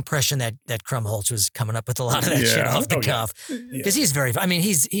I got the impression that Krumholtz was coming up with a lot of that shit off the cuff because he's very. I mean,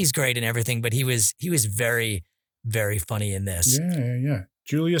 he's great in everything, but he was very, very funny in this. Yeah.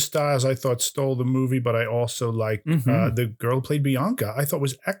 Julia Stiles, I thought, stole the movie, but I also liked the girl who played Bianca. I thought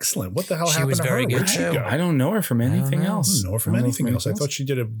was excellent. What the hell happened to her? Where'd she go? I don't know her from anything else. I don't know her from anything else. I thought she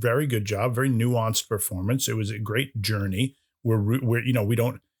did a very good job, very nuanced performance. It was a great journey. We're we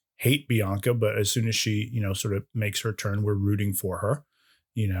don't hate Bianca, but as soon as she sort of makes her turn, we're rooting for her.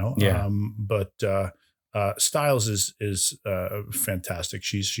 But Stiles is fantastic.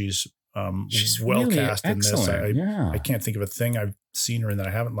 She's well really cast in this. Excellent. I can't think of a thing I've seen her in that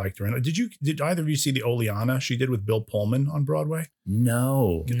I haven't liked her in. Did either of you see the Oleana she did with Bill Pullman on Broadway?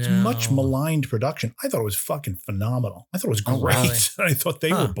 No. It's much maligned production. I thought it was fucking phenomenal. I thought it was great. Really? I thought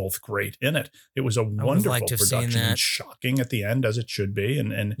they were both great in it. It was a wonderful production and shocking at the end, as it should be.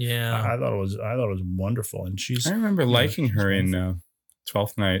 And I thought it was wonderful. And I remember liking her in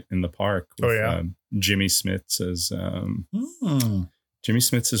 12th Night in the Park with Jimmy Smits as Jimmy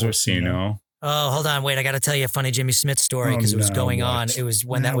Smits as Orsino. Oh, hold on. Wait, I got to tell you a funny Jimmy Smits story because it was going on. It was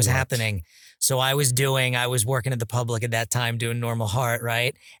when that was happening. So I was working at the Public at that time doing Normal Heart,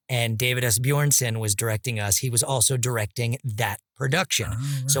 right? And David S. Bjornson was directing us. He was also directing that production.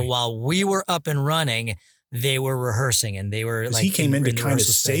 Oh, right. So while we were up and running, they were rehearsing and they were like... He came in to kind of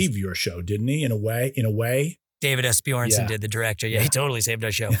save your show, didn't he? In a way. David S. Bjornson did, the director. Yeah, he totally saved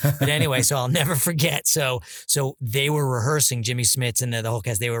our show. But anyway, so I'll never forget. So they were rehearsing, Jimmy Smits and the whole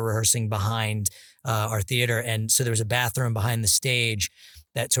cast, they were rehearsing behind our theater. And so there was a bathroom behind the stage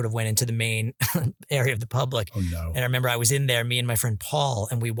that sort of went into the main area of the Public. Oh, no. And I remember I was in there, me and my friend Paul,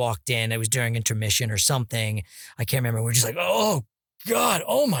 and we walked in. It was during intermission or something. I can't remember. We were just like, oh, God.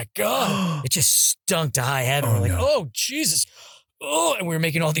 Oh, my God. It just stunk to high heaven. We're like, oh, Jesus. Oh, and we were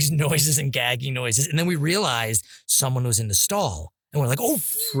making all these noises and gagging noises. And then we realized someone was in the stall. And we're like, oh,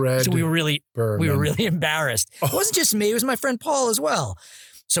 Fred. So we were really embarrassed. Oh. It wasn't just me. It was my friend Paul as well.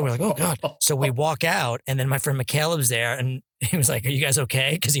 So we're like, oh, God. So we walk out, and then my friend McCaleb's there, and he was like, are you guys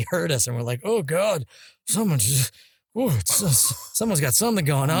okay? Because he heard us. And we're like, oh, God, someone's got something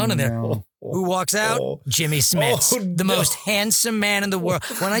going on in there. Who walks out? Jimmy Smits, the most handsome man in the world.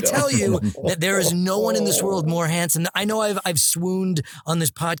 When I tell you that there is no one in this world more handsome, I know I've swooned on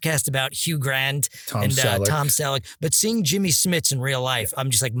this podcast about Hugh Grant and Tom Selleck, but seeing Jimmy Smits in real life, I'm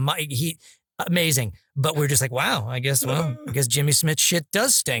just like, amazing. But we're just like, wow, I guess Jimmy Smits shit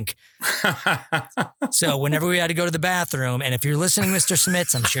does stink. So whenever we had to go to the bathroom, and if you're listening, Mr.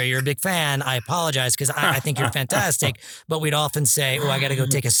 Smits, I'm sure you're a big fan. I apologize because I think you're fantastic. But we'd often say, I got to go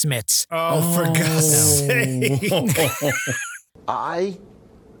take a Smits. Oh, for God's sake. I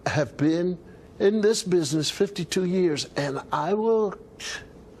have been in this business 52 years, and I've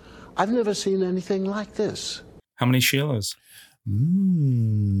never seen anything like this. How many Sheilas?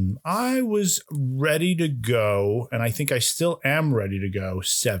 I was ready to go, and I think I still am ready to go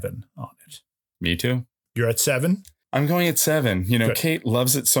 7 on it. Me too. You're at 7? I'm going at 7. Good. Kate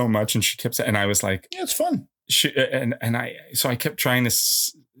loves it so much, and she kept saying, and I was like, yeah, it's fun. I kept trying to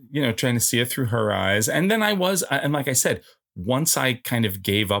see it through her eyes. And then and like I said, once I kind of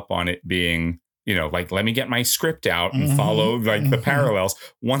gave up on it being, let me get my script out and follow the parallels.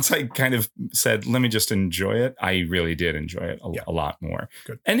 Once I kind of said, let me just enjoy it, I really did enjoy it a lot more.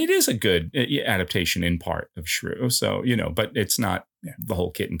 Good. And it is a good adaptation in part of Shrew. So, but it's not the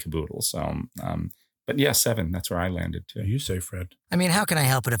whole kit and caboodle. So, but yeah, 7, that's where I landed too. You say, Fred. I mean, how can I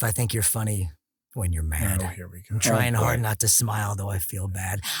help it if I think you're funny when you're mad? Oh, here we go. I'm trying hard not to smile, though I feel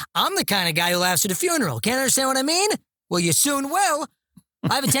bad. I'm the kind of guy who laughs at a funeral. Can't understand what I mean? Well, you soon will.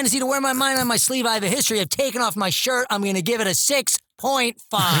 I have a tendency to wear my mind on my sleeve. I have a history of taking off my shirt. I'm going to give it a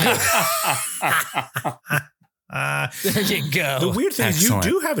 6.5. There you go. The weird thing is you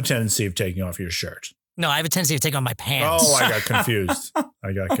do have a tendency of taking off your shirt. No, I have a tendency of taking off my pants. Oh, I got confused.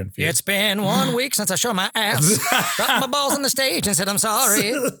 It's been 1 week since I showed my ass. Dropped my balls on the stage and said, I'm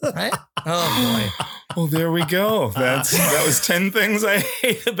sorry. Right? Oh, boy. Well, there we go. That was 10 things I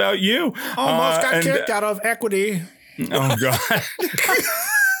hate about you. Almost got kicked out of Equity. Oh, God.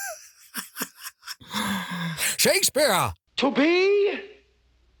 Shakespeare. To be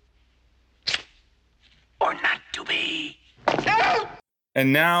or not to be?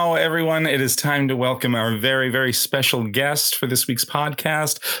 And now, everyone, it is time to welcome our very, very special guest for this week's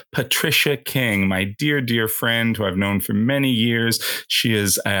podcast, Patricia King, my dear, dear friend who I've known for many years. She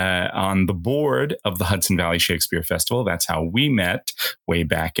is on the board of the Hudson Valley Shakespeare Festival. That's how we met way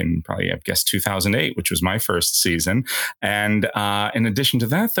back in probably, I guess, 2008, which was my first season. And in addition to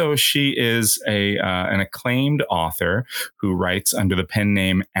that, though, she is an acclaimed author who writes under the pen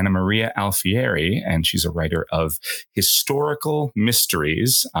name Anna Maria Alfieri, and she's a writer of historical mysteries.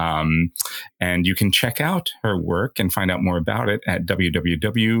 And you can check out her work and find out more about it at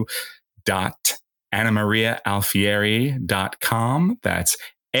www.annamariaalfieri.com. That's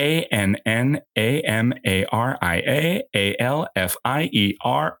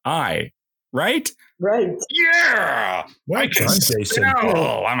ANNAMARIAALFIERI. Right? Right. Yeah. Well done, Jason.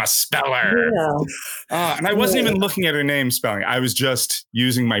 Spell. I'm a speller. Yeah. And I wasn't even looking at her name spelling. I was just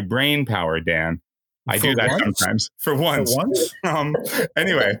using my brain power, Dan. I do that sometimes for once.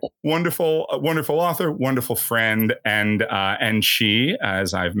 Anyway, wonderful author, wonderful friend. And she,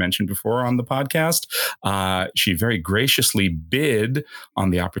 as I've mentioned before on the podcast, she very graciously bid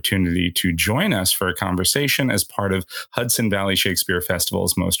on the opportunity to join us for a conversation as part of Hudson Valley Shakespeare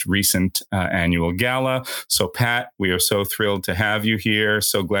Festival's most recent annual gala. So, Pat, we are so thrilled to have you here.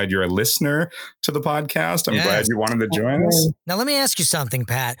 So glad you're a listener to the podcast. I'm glad you wanted to join us. Now, let me ask you something,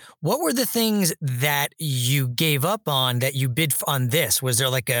 Pat. What were the things that you gave up on that you bid on this? Was there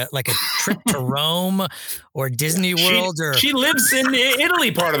like a trip to Rome or Disney World? She lives in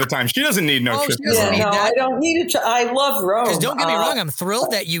Italy part of the time. She doesn't need no trip to Rome. No, I don't need it. I love Rome. Because don't get me wrong, I'm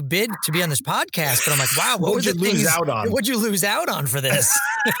thrilled that you bid to be on this podcast, but I'm like, wow, what were the things what'd you lose out on for this?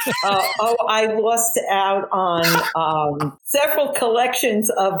 I lost out on several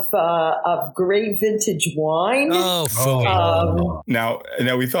collections of great vintage wine. Now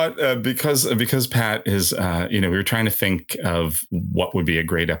we thought because Pat is, we were trying to think of what would be a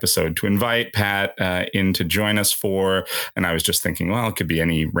great episode to invite Pat in to join us for. And I was just thinking, well, it could be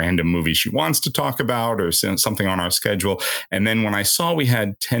any random movie she wants to talk about or something on our schedule. And then when I saw we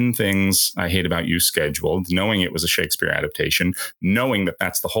had 10 Things I Hate About You scheduled, knowing it was a Shakespeare adaptation, knowing that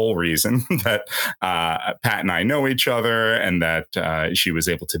that's the whole reason that Pat and I know each other and that she was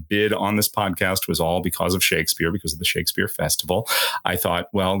able to bid on this podcast was all because of Shakespeare, because of the Shakespeare Festival. I thought,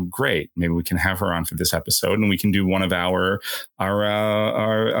 well, great. Maybe we can have her on for this episode and we can do one of our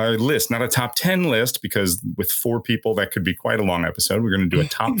list, not a top 10 list, because with 4 people, that could be quite a long episode. We're going to do a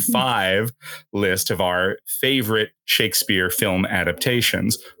top 5 list of our favorite Shakespeare film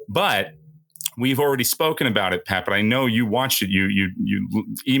adaptations. But we've already spoken about it, Pat, but I know you watched it. You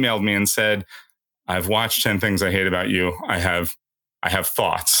emailed me and said, I've watched 10 Things I Hate About You. I have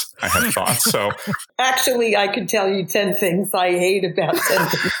thoughts. So actually, I could tell you 10 things I hate about 10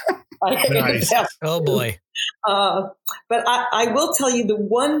 things. Nice. Oh boy. But I will tell you the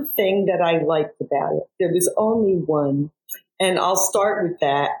one thing that I liked about it. There was only one, and I'll start with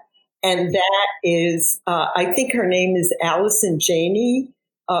that. And that is, I think her name is Allison Janney,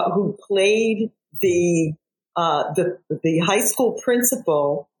 who played the high school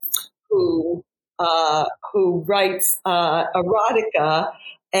principal who writes erotica.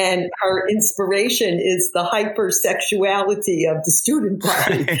 And her inspiration is the hypersexuality of the student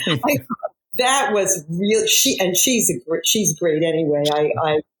body. That was real. She's great anyway.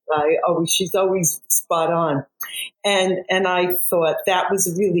 She's always spot on. And I thought that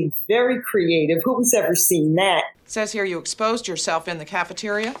was really very creative. Who's ever seen that? It says here you exposed yourself in the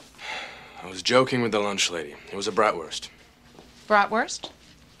cafeteria. I was joking with the lunch lady. It was a bratwurst. Bratwurst?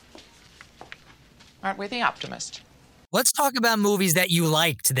 Aren't we the optimist? Let's talk about movies that you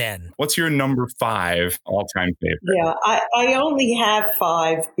liked then. What's your number 5 all-time favorite? Yeah, I only have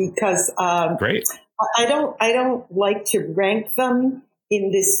 5 because great. I don't like to rank them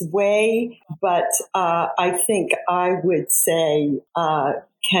in this way, but I think I would say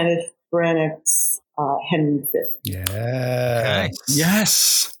Kenneth Branagh's Henry V. Yeah.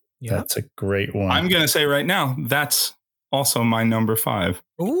 Yes. That's a great one. I'm going to say right now, that's also my number 5.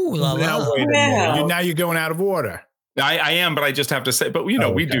 Ooh, la la. Now, wait a minute. Now you're going out of order. I am, but I just have to say, but we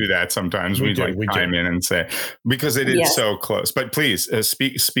do that sometimes. We chime in and say, because it is so close. But please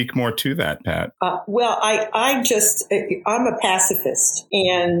speak more to that, Pat. Well, I'm a pacifist,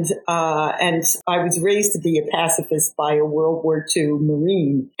 and I was raised to be a pacifist by a World War II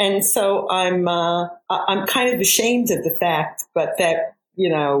Marine, and so I'm kind of ashamed of the fact, but that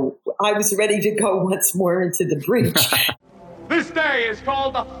I was ready to go once more into the breach. This day is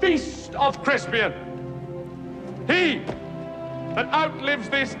called the Feast of Crispian. He that outlives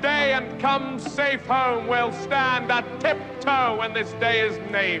this day and comes safe home will stand at tiptoe when this day is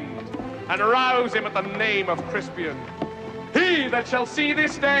named, and rouse him at the name of Crispian. He He that shall see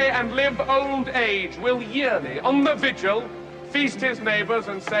this day and live old age will yearly, on the vigil, feast his neighbors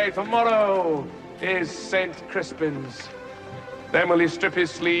and say, tomorrow is St. Crispin's. Then will he strip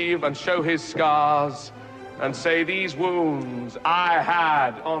his sleeve and show his scars and say, these wounds I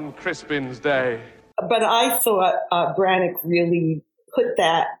had on Crispin's day. But I thought Branagh really put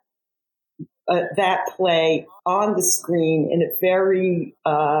that play on the screen in a very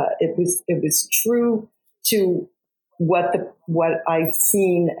it was true to what I've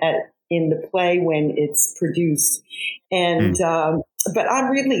seen in the play when it's produced, and but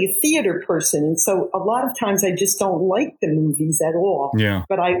I'm really a theater person, and so a lot of times I just don't like the movies at all. Yeah.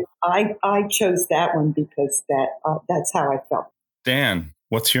 But I chose that one because that's how I felt. Dan,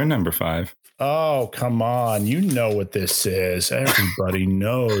 what's your number 5? Oh, come on. You know what this is. Everybody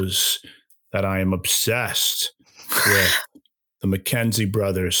knows that I am obsessed with the McKenzie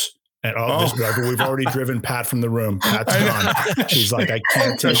brothers. And we've already driven Pat from the room. Pat's gone. She's like, I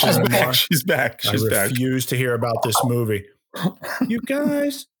can't take this anymore. She's back. I refuse to hear about this movie. You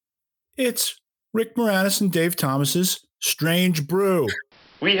guys, it's Rick Moranis and Dave Thomas's Strange Brew.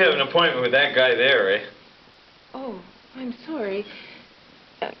 We have an appointment with that guy there, eh? Oh, I'm sorry.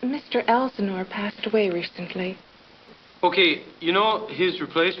 Mr. Elsinore passed away recently. Okay, you know his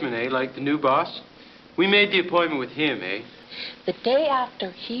replacement, eh? Like the new boss? We made the appointment with him, eh? The day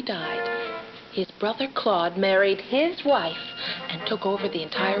after he died, his brother Claude married his wife and took over the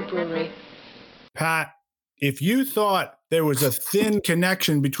entire brewery. Pat, if you thought there was a thin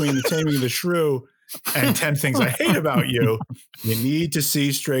connection between The Taming of the Shrew and 10 Things I Hate About You, you need to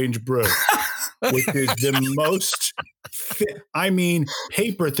see Strange Brew, which is the most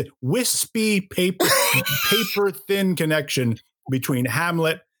paper thin, wispy paper thin connection between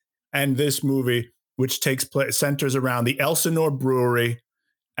Hamlet and this movie, which centers around the Elsinore Brewery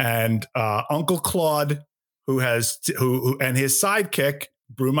and Uncle Claude, who and his sidekick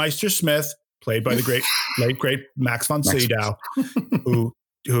Brewmeister Smith, played by the late great Max von Sydow,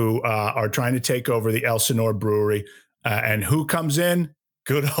 who are trying to take over the Elsinore Brewery, and who comes in?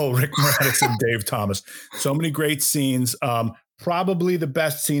 Good old Rick Moranis and Dave Thomas. So many great scenes. Probably the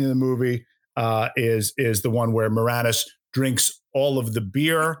best scene in the movie is the one where Moranis drinks all of the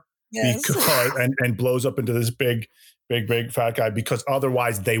beer. Yes. and blows up into this big fat guy, because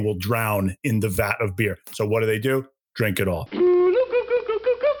otherwise they will drown in the vat of beer. So what do? Drink it all.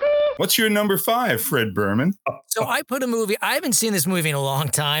 What's your number 5, Fred Berman? So I put a movie. I haven't seen this movie in a long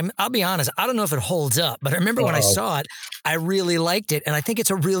time. I'll be honest. I don't know if it holds up, but I remember when I saw it, I really liked it. And I think it's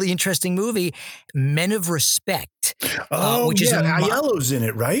a really interesting movie, Men of Respect. Which is Aiello's in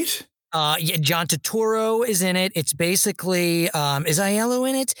it, right? Yeah, John Turturro is in it. It's basically, is Aiello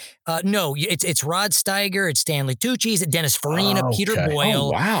in it? No, it's Rod Steiger, it's Stanley Tucci, it's Dennis Farina, Peter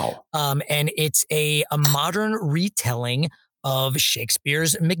Boyle. Oh, wow. And it's a modern retelling of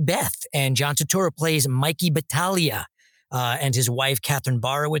Shakespeare's Macbeth. And John Turturro plays Mikey Battaglia, and his wife, Catherine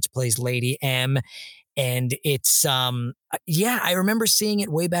Borowitz, plays Lady M. And it's, I remember seeing it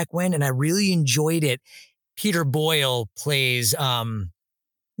way back when, and I really enjoyed it. Peter Boyle plays,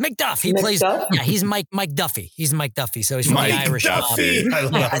 Macduff. He plays, he's Mike Duffy. He's Mike Duffy. So he's from the Irish mob.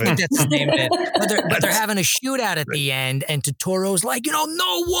 I think that's his name. But they're having a shootout at the end, and Turturro's like, no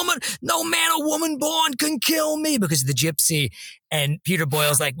man or woman born can kill me, because of the gypsy. And Peter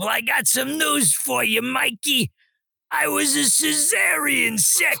Boyle's like, well, I got some news for you, Mikey. I was a cesarean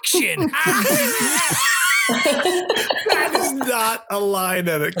section. That is not a line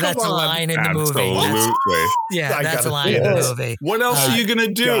in it. That's a line in the movie. Absolutely. Yeah, that's a line in the movie. What else are you going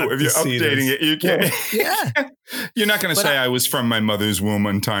to do if you're updating it? You can't. Yeah. You're not going to say I was from my mother's womb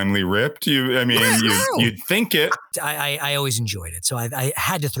untimely ripped. You'd think it. I always enjoyed it, so I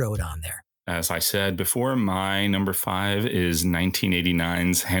had to throw it on there. As I said before, my number 5 is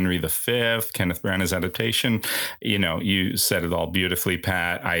 1989's Henry V, Kenneth Branagh's adaptation. You said it all beautifully,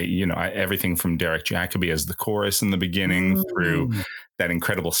 Pat. Everything from Derek Jacobi as the chorus in the beginning through that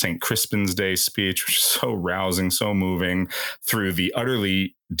incredible St. Crispin's Day speech, which is so rousing, so moving, through the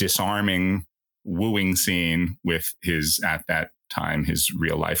utterly disarming wooing scene with his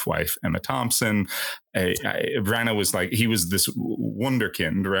real life wife, Emma Thompson. Branagh was like, he was this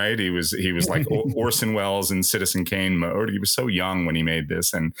wunderkind, right? He was like Orson Welles in Citizen Kane mode. He was so young when he made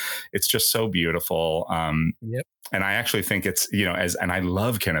this, and it's just so beautiful. Yep. And I actually think it's, and I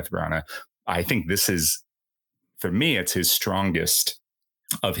love Kenneth Branagh. I think this is, for me, it's his strongest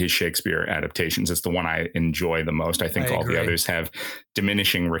of his Shakespeare adaptations. It's the one I enjoy the most. I think all the others have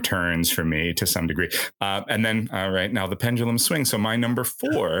diminishing returns for me to some degree. And then, all right, now the pendulum swings. So my number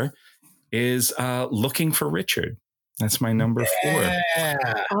 4 is Looking for Richard. That's my number 4.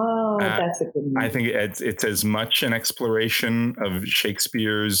 Oh, that's a good one. I think it's as much an exploration of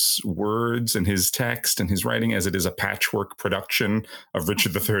Shakespeare's words and his text and his writing as it is a patchwork production of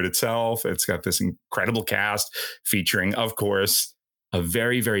Richard III itself. It's got this incredible cast featuring, of course, a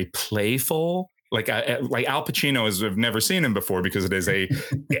very, very playful, like Al Pacino is. I've never seen him before because it is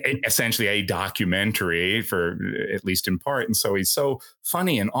essentially a documentary, for at least in part. And so he's so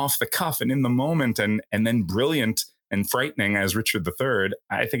funny and off the cuff and in the moment and then brilliant and frightening as Richard III.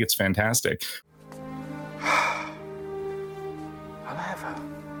 I think it's fantastic. I'll have her.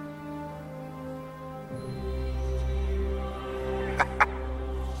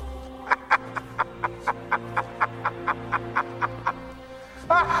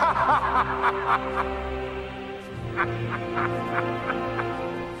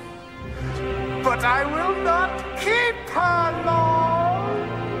 But I will not keep her long.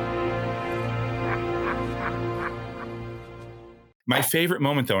 My favorite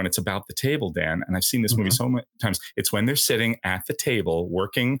moment, though, and it's about the table, Dan, and I've seen this movie so many times, it's when they're sitting at the table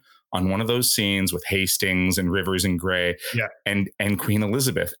working on one of those scenes with Hastings and Rivers and Grey and Queen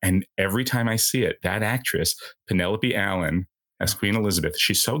Elizabeth. And every time I see it, that actress, Penelope Allen, as Queen Elizabeth,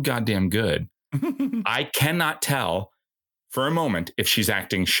 she's so goddamn good. I cannot tell for a moment if she's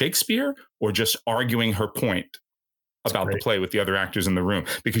acting Shakespeare or just arguing her point about the play with the other actors in the room,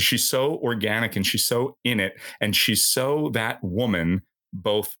 because she's so organic and she's so in it. And she's so that woman,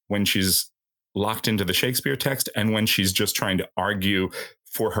 both when she's locked into the Shakespeare text and when she's just trying to argue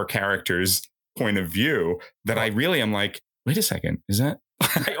for her character's point of view, that I really am like, wait a second, is that?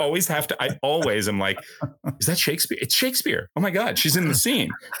 I always am like, is that Shakespeare? It's Shakespeare. Oh my God, she's in the scene.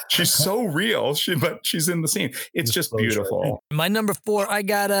 She's so real, but she's in the scene. It's just beautiful. My number 4, I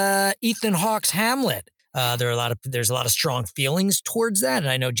got Ethan Hawke's Hamlet. There's a lot of strong feelings towards that.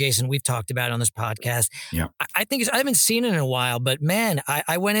 And I know, Jason, we've talked about it on this podcast. Yeah. I think I haven't seen it in a while, but man,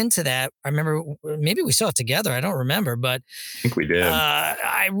 I went into that. I remember maybe we saw it together. I don't remember, but I think we did.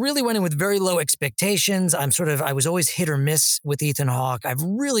 I really went in with very low expectations. I was always hit or miss with Ethan Hawke. I've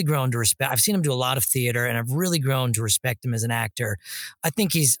really grown to respect. I've seen him do a lot of theater and I've really grown to respect him as an actor. I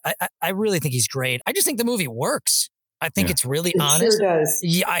really think he's great. I just think the movie works. I think it's really honest. Sure does.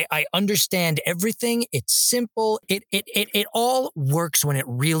 Yeah, I understand everything. It's simple. It all works when it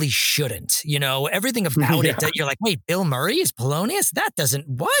really shouldn't. You know, everything about it that you're like, wait, Bill Murray is Polonius? That doesn't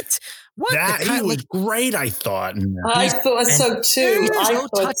what? That he was great, I thought. I thought so too. So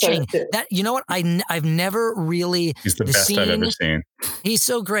touching. That, you know what? I've never really. He's the best I've ever seen. He's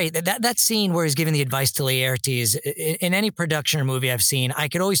so great. That scene where he's giving the advice to Laertes in any production or movie I've seen, I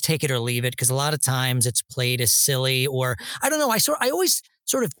could always take it or leave it because a lot of times it's played as silly or I don't know. I always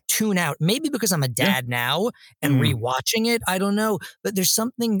sort of tune out, maybe because I'm a dad now and rewatching it. I don't know, but there's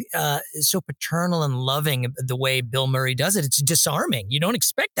something so paternal and loving the way Bill Murray does it. It's disarming. You don't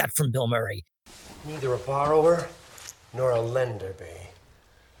expect that from Bill Murray. Neither a borrower nor a lender be.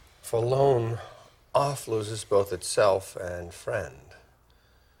 For loan oft loses both itself and friend.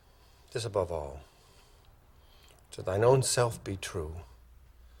 This above all, to thine own self be true,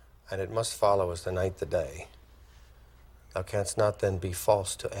 and it must follow as the night the day. Thou canst not then be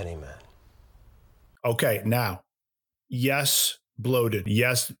false to any man. Okay, now, yes, bloated.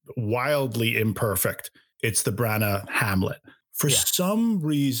 Yes, wildly imperfect. It's the Branagh Hamlet. For some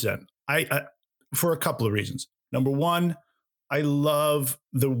reason, for a couple of reasons. Number one, I love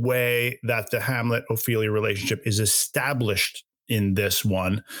the way that the Hamlet-Ophelia relationship is established in this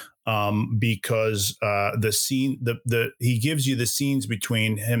one. Because the scene, he gives you the scenes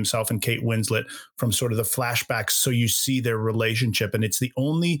between himself and Kate Winslet from sort of the flashbacks, so you see their relationship, and it's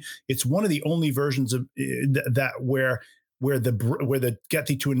one of the only versions of that where the Get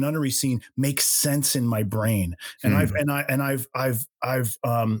Thee to a Nunnery scene makes sense in my brain, and I've been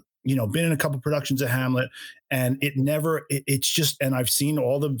in a couple productions of Hamlet, and it's just, and I've seen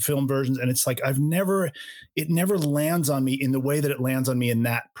all the film versions, and it's like, it never lands on me in the way that it lands on me in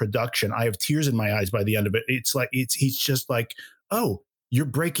that production. I have tears in my eyes by the end of it. It's like, he's just like, oh, you're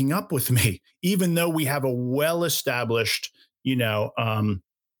breaking up with me, even though we have a well-established, a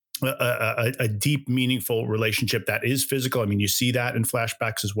deep, meaningful relationship that is physical. I mean, you see that in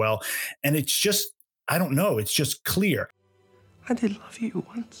flashbacks as well. And it's just, I don't know, it's just clear. I did love you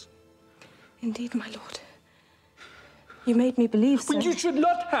once. Indeed, my lord. You made me believe so. Well, you should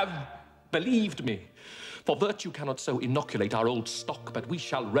not have believed me. For virtue cannot so inoculate our old stock, but we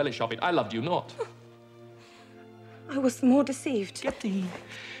shall relish of it. I loved you not. I was the more deceived. Get thee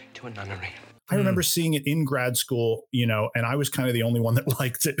to a nunnery. I remember seeing it in grad school, and I was kind of the only one that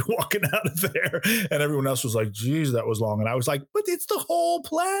liked it walking out of there. And everyone else was like, geez, that was long. And I was like, but it's the whole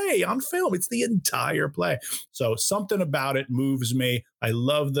play on film. It's the entire play. So something about it moves me. I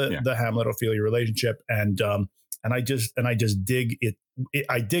love the Hamlet-Ophelia relationship. And I just dig it.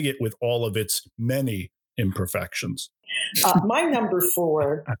 I dig it with all of its many imperfections. My number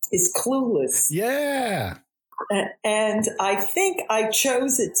 4 is Clueless. Yeah. And I think I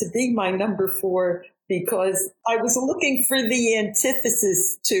chose it to be my number 4 because I was looking for the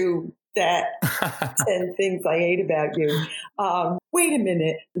antithesis to that 10 things I hate about you. Wait a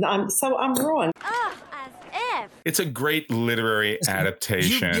minute. I'm wrong. It's a great literary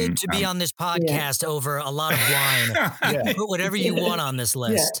adaptation. You get to be on this podcast over a lot of wine. You can put whatever you want on this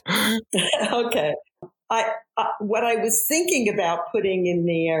list. Yeah. Okay. What I was thinking about putting in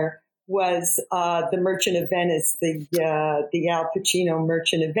there was The Merchant of Venice, the Al Pacino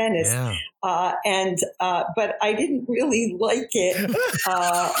Merchant of Venice, but I didn't really like it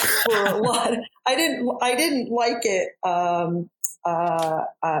for a lot. I didn't like it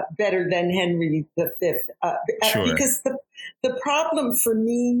better than Henry V, because the problem for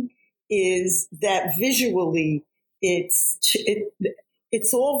me is that visually it's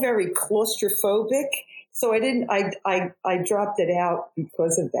all very claustrophobic. So I dropped it out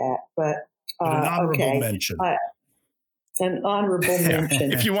because of that, but an honorable mention. An honorable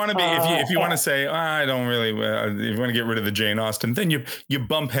mention. If you want to be, if you want to say, I don't really, if you want to get rid of the Jane Austen, then you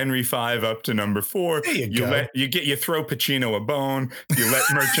bump Henry V up to number 4. You throw Pacino a bone. You let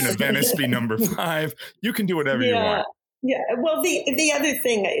Merchant of Venice be number 5. You can do whatever you want. Yeah. Well, the other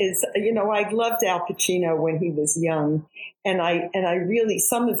thing is, I loved Al Pacino when he was young, and I really,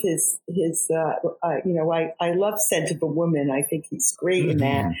 some of his I love Scent of a Woman. I think he's great in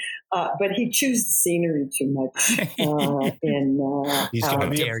that. But he chews the scenery too much. He's going to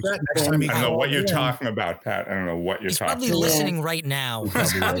be upset next time. I don't know what you're talking about, Pat. I don't know what you're talking about. He's probably listening right now.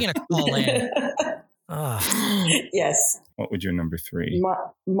 He's probably going to call in. Yes. What would your number 3?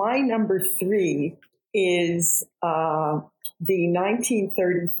 My number 3 is the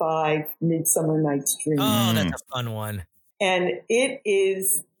 1935 Midsummer Night's Dream. Oh, that's a fun one. And it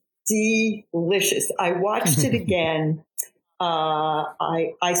is delicious. I watched it again.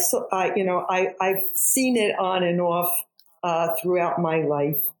 I've seen it on and off throughout my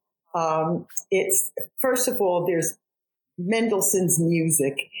life. It's, first of all, there's Mendelssohn's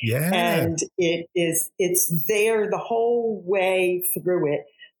music. Yeah. And it's there the whole way through it.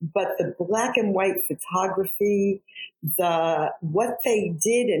 But the black and white photography, what they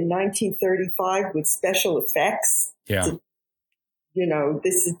did in 1935 with special effects. Yeah.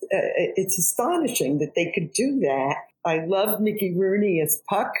 This is it's astonishing that they could do that. I love Mickey Rooney as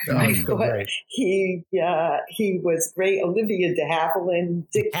Puck. He was great. Olivia de Havilland,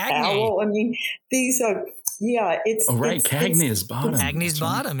 Dick Powell. I mean, these are it's Cagney is Bottom. Cagney's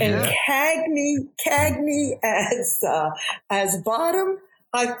Bottom, and Cagney as Bottom.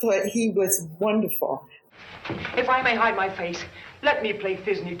 I thought he was wonderful. If I may hide my face, let me play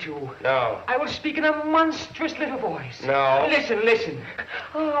Thisny too. No. I will speak in a monstrous little voice. No. Listen.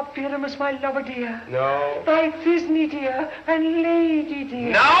 Ah, Pyramus, my lover dear. No. Thy Thisny dear and lady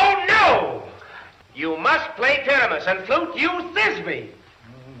dear. No! You must play Pyramus and flute you Thisbe.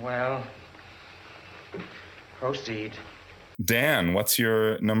 Well, proceed. Dan, what's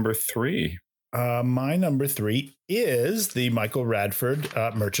your number 3? My number 3 is the Michael Radford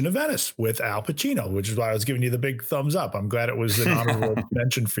Merchant of Venice with Al Pacino, which is why I was giving you the big thumbs up. I'm glad it was an honorable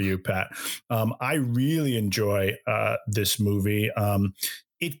mention for you, Pat. I really enjoy this movie.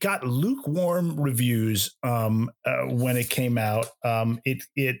 It got lukewarm reviews when it came out.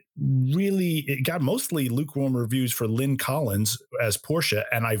 It got mostly lukewarm reviews for Lynn Collins as Portia,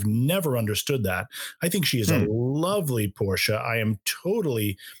 and I've never understood that. I think she is a lovely Portia. I am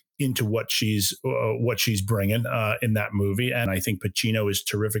totally into what she's bringing in that movie, and I think Pacino is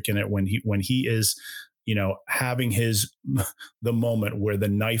terrific in it when he is, having the moment where the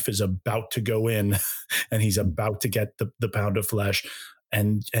knife is about to go in, and he's about to get the pound of flesh,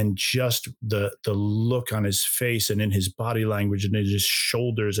 and just the look on his face and in his body language and in his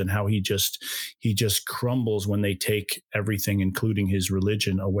shoulders, and how he just crumbles when they take everything, including his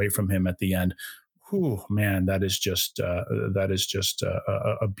religion, away from him at the end. Oh man, that is just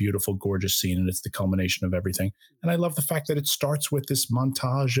a beautiful, gorgeous scene, and it's the culmination of everything. And I love the fact that it starts with this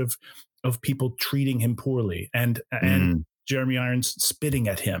montage of people treating him poorly, and Jeremy Irons spitting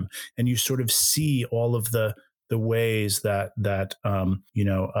at him, and you sort of see all of the ways that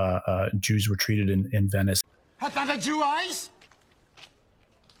Jews were treated in Venice. Hat that a Jew eyes?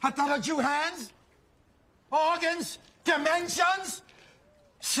 Hat that a Jew hands? Organs? Dimensions?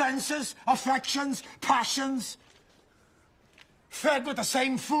 senses, affections, passions, fed with the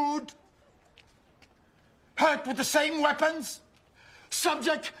same food, hurt with the same weapons,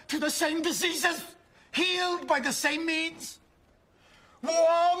 subject to the same diseases, healed by the same means,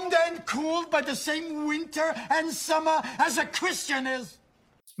 warmed and cooled by the same winter and summer as a Christian is.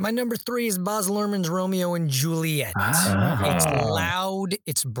 My number 3 is Baz Luhrmann's Romeo and Juliet. It's loud,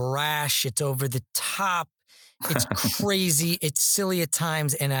 it's brash, it's over the top, it's crazy, it's silly at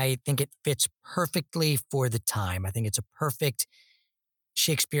times, and I think it fits perfectly for the time. I think it's a perfect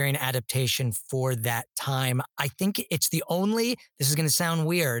Shakespearean adaptation for that time. I think it's the only, this is going to sound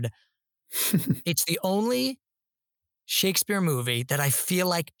weird, it's the only Shakespeare movie that I feel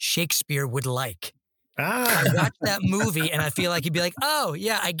like Shakespeare would like. I watched that movie and I feel like he'd be like, oh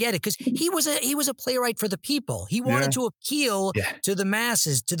yeah, I get it. Cause he was a playwright for the people. He wanted to appeal to the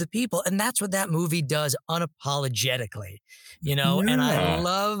masses, to the people. And that's what that movie does unapologetically, you know? And I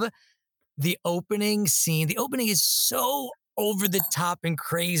love the opening scene. The opening is so over the top and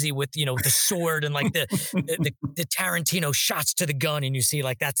crazy with, you know, the sword and like the Tarantino shots to the gun, and you see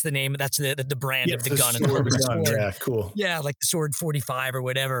like that's the name, that's the brand of the gun. Sword. Yeah, cool. Yeah, like the sword 45 or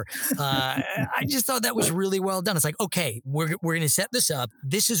whatever. I just thought that was really well done. It's like, okay, we're going to set this up.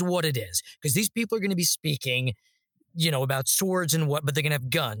 This is what it is, because these people are going to be speaking, you know, about swords and what, but they're going to have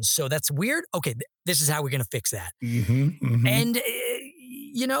guns. So that's weird. Okay, this is how we're going to fix that. And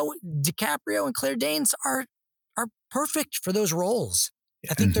you know, DiCaprio and Claire Danes are perfect for those roles.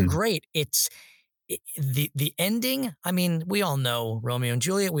 I think they're great. It's the ending. I mean, we all know Romeo and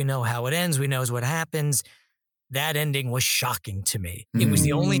Juliet. We know how it ends. We know what happens. That ending was shocking to me. It was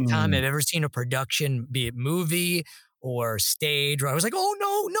the only time I've ever seen a production, be it movie or stage, where I was like, oh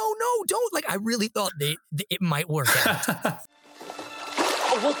no, don't. Like, I really thought it might work out.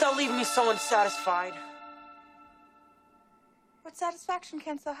 Oh, wilt thou leave me so unsatisfied? What satisfaction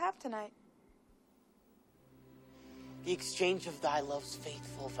canst thou have tonight? The exchange of thy love's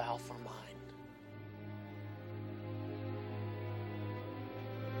faithful vow for mine.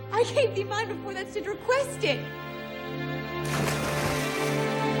 I gave thee mine before thou didst request it.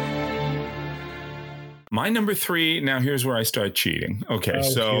 My number 3, now here's where I start cheating. Okay,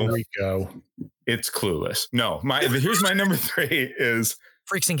 so here we go. It's Clueless. No, here's my number 3 is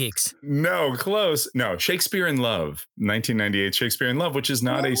Freaks and Geeks. No, close. No, Shakespeare in Love, 1998 Shakespeare in Love, which is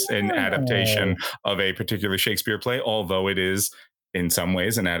not an adaptation of a particular Shakespeare play, although it is in some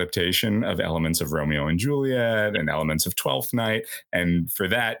ways an adaptation of elements of Romeo and Juliet and elements of Twelfth Night. And for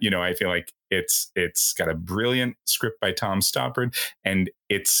that, you know, I feel like it's got a brilliant script by Tom Stoppard, and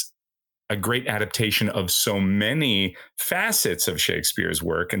it's a great adaptation of so many facets of Shakespeare's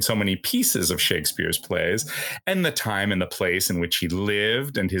work and so many pieces of Shakespeare's plays, and the time and the place in which he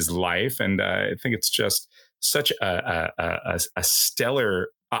lived and his life. And I think it's just such a stellar,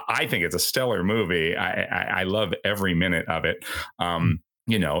 I think it's a stellar movie. I love every minute of it.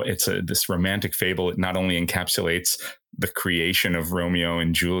 You know, it's this romantic fable. It not only encapsulates the creation of Romeo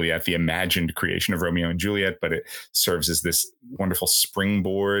and Juliet, the imagined creation of Romeo and Juliet, but it serves as this wonderful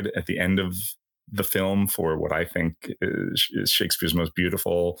springboard at the end of the film for what I think is Shakespeare's most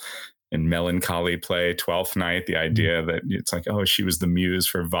beautiful and melancholy play, Twelfth Night. The idea that it's like, oh, she was the muse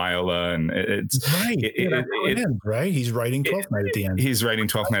for Viola, and it's right. He's writing Twelfth Night at the end. He's writing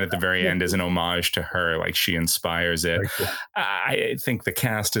Twelfth Night at the very end as an homage to her, like she inspires it. Cool. I think the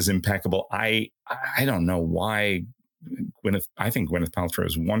cast is impeccable. I don't know why I think Gwyneth Paltrow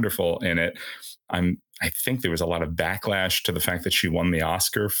is wonderful in it. I think there was a lot of backlash to the fact that she won the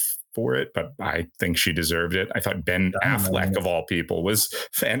Oscar for it, but I think she deserved it. I thought Ben Affleck, of all people, was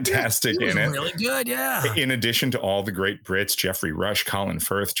fantastic in it. Really good, yeah. In addition to all the great Brits, Geoffrey Rush, Colin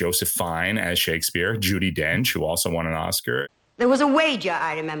Firth, Joseph Fiennes as Shakespeare, Judi Dench, who also won an Oscar. There was a wager,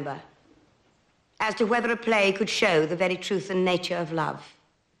 I remember, as to whether a play could show the very truth and nature of love.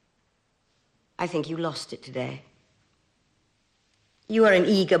 I think you lost it today. You are an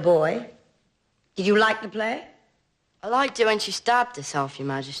eager boy. Did you like the play? I liked it when she stabbed herself, Your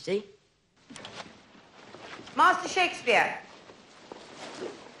Majesty. Master Shakespeare.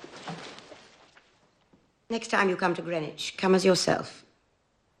 Next time you come to Greenwich, come as yourself.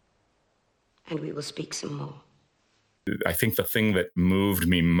 And we will speak some more. I think the thing that moved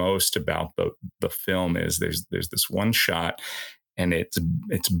me most about the film is there's this one shot, and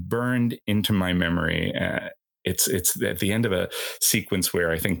it's burned into my memory. It's at the end of a sequence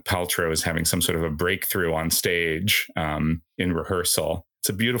where I think Paltrow is having some sort of a breakthrough on stage in rehearsal. It's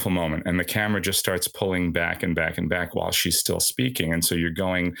a beautiful moment, and the camera just starts pulling back and back and back while she's still speaking. And so you're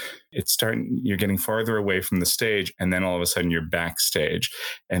getting farther away from the stage, and then all of a sudden you're backstage,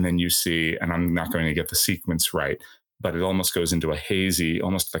 and then you see, and I'm not going to get the sequence right, but it almost goes into a hazy,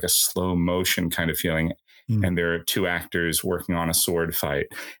 almost like a slow motion kind of feeling. And there are two actors working on a sword fight,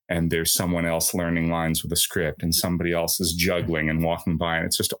 and there's someone else learning lines with a script, and somebody else is juggling and walking by. And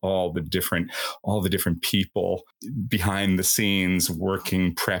it's just all the different people behind the scenes,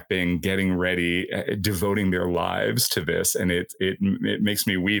 working, prepping, getting ready, devoting their lives to this. And it makes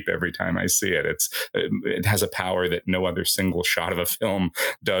me weep every time I see it. It has a power that no other single shot of a film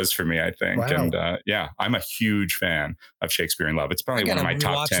does for me, I think. Wow. And I'm a huge fan of Shakespeare in Love. It's probably one of my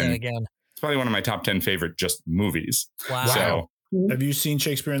top 10. It's probably one of my top 10 favorite just movies. Wow. So, have you seen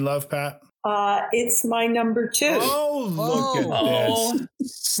Shakespeare in Love, Pat? It's my number 2. Oh, look at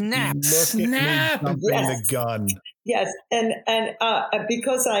this. Snap. Snap. Jumping the gun. Yes, and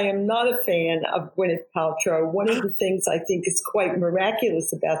because I am not a fan of Gwyneth Paltrow, one of the things I think is quite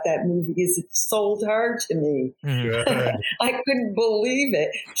miraculous about that movie is it sold her to me. I couldn't believe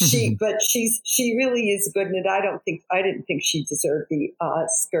it. She really is good in it. I didn't think she deserved the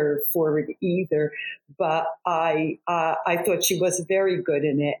Oscar for it either, but I thought she was very good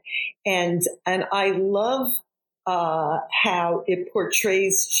in it, and I love how it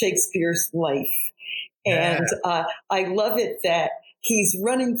portrays Shakespeare's life. And I love it that he's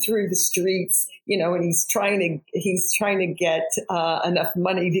running through the streets, and he's trying to get enough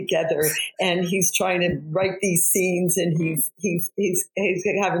money together, and he's trying to write these scenes, and he's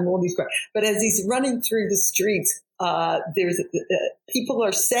having all these. But as he's running through the streets, there's people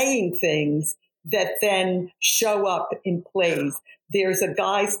are saying things that then show up in plays. There's a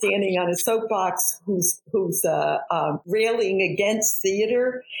guy standing on a soapbox who's railing against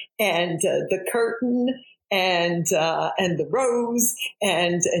theater and the curtain and the rose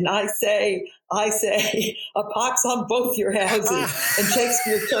and I say a pox on both your houses. And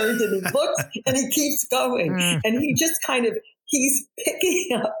Shakespeare turns and he looks and he keeps going and he just he's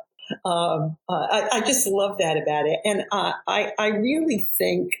picking up. I just love that about it, and I really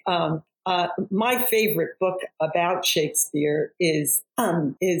think. My favorite book about Shakespeare is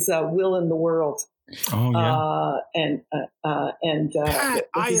Will in the World. Oh yeah, Pat,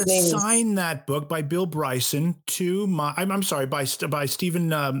 I assigned that book by Bill Bryson to my. I'm sorry, by Stephen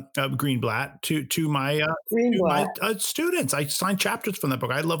Greenblatt to my students. I signed chapters from that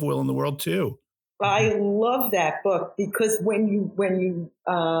book. I love Will in the World too. I love that book because when you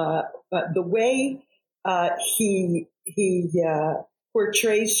the way he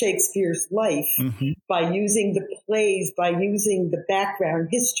portrays Shakespeare's life by using the plays, by using the background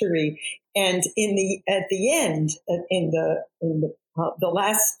history, and at the end, in the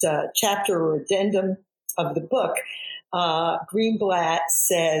last chapter or addendum of the book, Greenblatt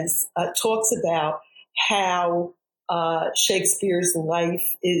talks about how Shakespeare's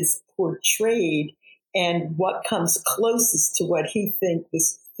life is portrayed and what comes closest to what he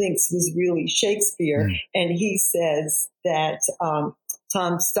thinks was really Shakespeare, and he says that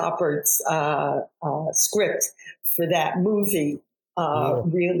Tom Stoppard's script for that movie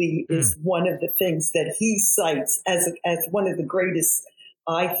really is one of the things that he cites as one of the greatest.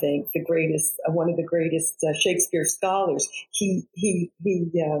 I think one of the greatest Shakespeare scholars. He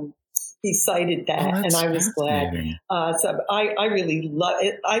cited that, and I was glad. So I really love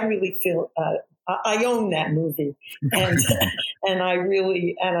it. I really feel. I own that movie, and and I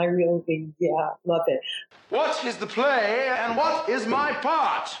really love it. What is the play, and what is my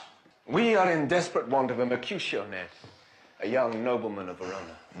part? We are in desperate want of a Mercutio, Ned, a young nobleman of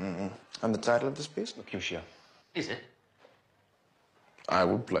Verona. And the title of this piece? Mercutio. Is it? I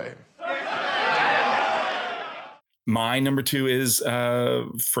will play. My number 2 is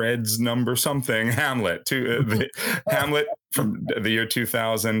Fred's number something, Hamlet. Hamlet from the year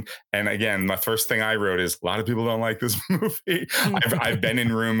 2000. And again, my first thing I wrote is a lot of people don't like this movie. I've been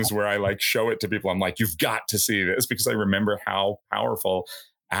in rooms where I show it to people. I'm like, you've got to see this, because I remember how powerful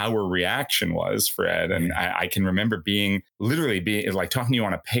our reaction was, Fred. And I can remember being talking to you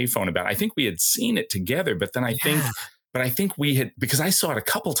on a payphone about it. I think we had seen it together, but then I think we had, because I saw it a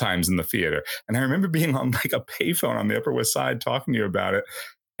couple times in the theater, and I remember being on a payphone on the Upper West Side talking to you about it.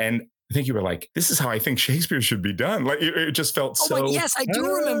 And I think you were like, this is how I think Shakespeare should be done. It just felt so. Yes, I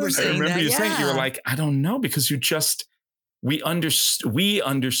do remember saying that. I remember you saying, you were like, I don't know, because we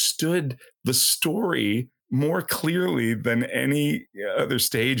understood the story more clearly than any other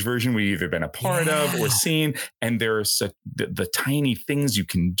stage version we've either been a part of or seen. And there are such the tiny things you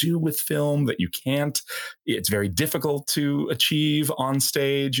can do with film that you can't. It's very difficult to achieve on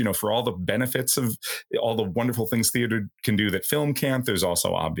stage, for all the benefits of all the wonderful things theater can do that film can't. There's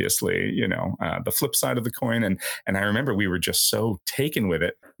also obviously, the flip side of the coin. And I remember we were just so taken with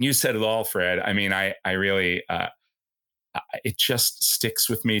it. You said it all, Fred. I mean, I really, it just sticks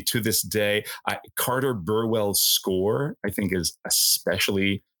with me to this day. Carter Burwell's score, I think, is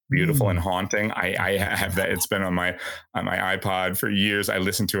especially beautiful and haunting. I have that. It's been on my iPod for years. I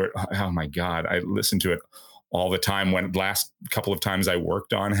listen to it. Oh my God. I listen to it all the time. When last couple of times I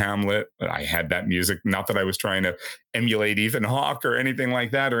worked on Hamlet, I had that music. Not that I was trying to emulate Ethan Hawke or anything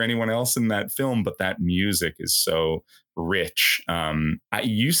like that or anyone else in that film, but that music is so rich.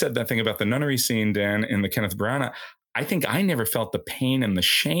 You said that thing about the nunnery scene, Dan, in the Kenneth Branagh. I think I never felt the pain and the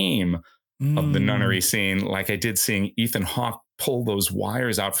shame of the nunnery scene like I did seeing Ethan Hawke pull those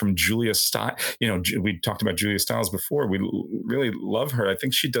wires out from Julia Stiles. We talked about Julia Stiles before. We really love her. I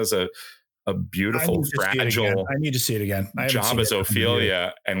think she does a beautiful, fragile. I need to see it again. Job as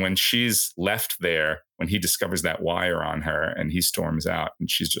Ophelia. And when she's left there, when he discovers that wire on her and he storms out and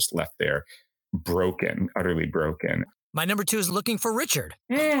she's just left there broken, utterly broken. My number 2 is Looking for Richard.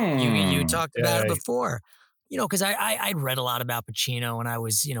 You talked about it before. Because I'd read a lot about Pacino, and I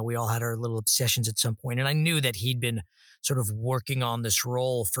was, we all had our little obsessions at some point, and I knew that he'd been sort of working on this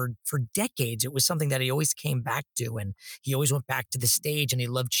role for decades. It was something that he always came back to, and he always went back to the stage, and he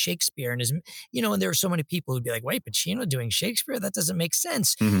loved Shakespeare. And and there are so many people who'd be like, wait, Pacino doing Shakespeare? That doesn't make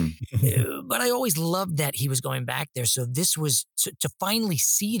sense. But I always loved that he was going back there. So this was to finally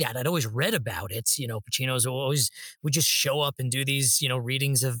see that. I'd always read about it. Pacino's always would just show up and do these,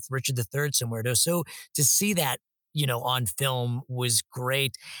 readings of Richard III somewhere. So to see that, on film was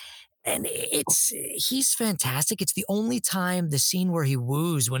great. And he's fantastic. It's the only time the scene where he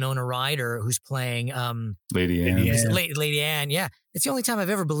woos Winona Ryder, who's playing Lady Anne. Lady Anne, yeah. It's the only time I've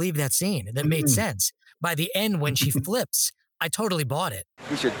ever believed that scene. That made sense. By the end, when she flips, I totally bought it.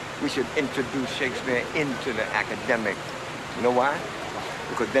 We should introduce Shakespeare into the academic. You know why?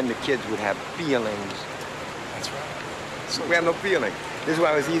 Because then the kids would have feelings. That's right. So we have no feeling. This is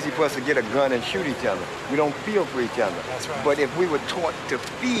why it's easy for us to get a gun and shoot each other. We don't feel for each other. That's right. But if we were taught to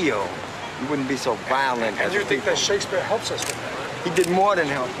feel, we wouldn't be so violent. And you think that Shakespeare helps us with that? He did more than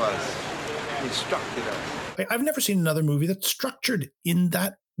help us. He instructed us. I've never seen another movie that's structured in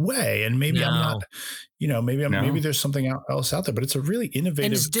that way, and maybe I'm not. Maybe there's something else out there, but it's a really innovative.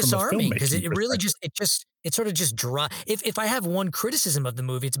 And it's disarming because it really it sort of just draw. If I have one criticism of the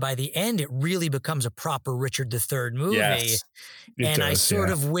movie, it's by the end it really becomes a proper Richard III movie. Yes, I sort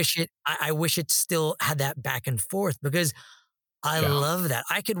of wish it. I wish it still had that back and forth because I love that.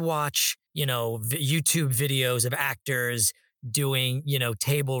 I could watch YouTube videos of actors doing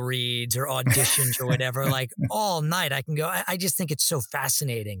table reads or auditions or whatever like all night. I can go. I just think it's so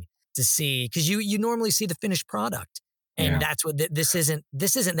fascinating to see because you normally see the finished product, and that's what this isn't.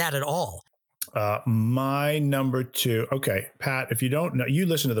 This isn't that at all. My number 2. Okay, Pat, if you don't know, you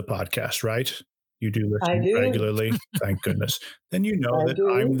listen to the podcast, right? You do listen regularly. Thank goodness. Then you know that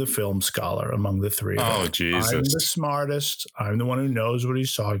I'm the film scholar among the three. Oh, Jesus. I'm the smartest. I'm the one who knows what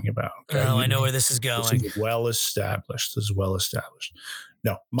he's talking about. Okay? Oh, I know where this is going. This is well established.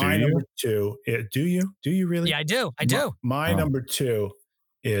 No, my number 2. Do you? Do you really? Yeah, I do. My number 2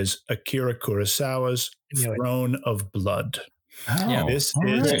 is Akira Kurosawa's Throne of Blood. Oh, yeah. This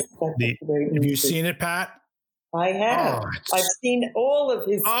is have you seen it, Pat? I have. I've seen all of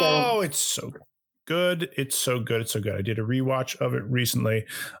his films. Oh, it's so good. It's so good. I did a rewatch of it recently.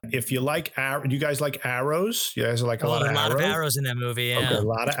 If you like, do you guys like arrows? You guys like a lot of arrows in that movie. Yeah. Okay, a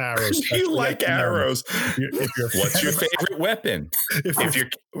lot of arrows. You like arrows? What's your favorite weapon?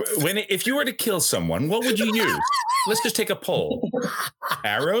 If you were to kill someone, what would you use? Let's just take a poll.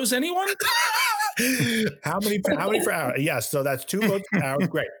 Arrows? Anyone? How many for arrows? Yes. So that's 2 votes for arrows.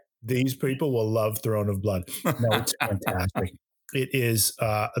 Great. These people will love Throne of Blood. No, it's fantastic. It is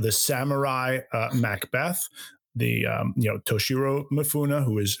the samurai Macbeth, the Toshiro Mifune,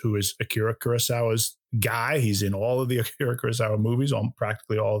 who is Akira Kurosawa's guy. He's in all of the Akira Kurosawa movies,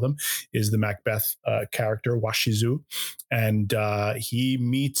 practically all of them. Is the Macbeth character Washizu, and he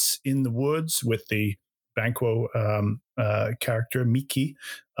meets in the woods with the Banquo character Miki.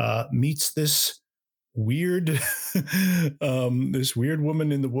 Meets this weird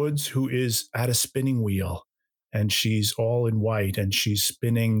woman in the woods who is at a spinning wheel, and she's all in white, and she's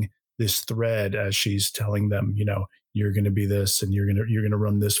spinning this thread as she's telling them, you're going to be this, and you're going to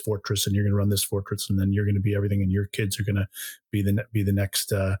run this fortress, and you're going to run this fortress, and then you're going to be everything, and your kids are going to be the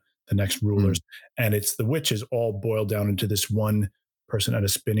next rulers. And it's the witches all boiled down into this one person at a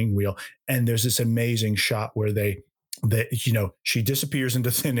spinning wheel. And there's this amazing shot where she disappears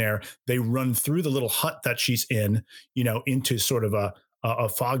into thin air. They run through the little hut that she's in, into sort of a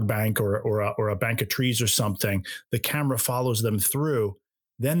fog bank or a bank of trees or something. The camera follows them through.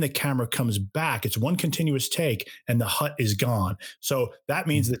 then the camera comes back. It's one continuous take and the hut is gone. So that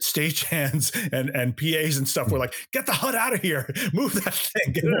means that stagehands and PAs and stuff were like, get the hut out of here, move that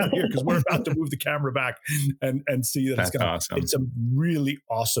thing, get it out of here, because we're about to move the camera back and see that it's gone. Awesome. It's a really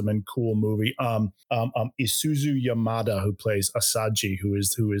awesome and cool movie. Isuzu Yamada, who plays Asaji, who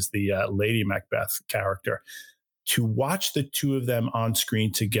is the Lady Macbeth character. To watch the two of them on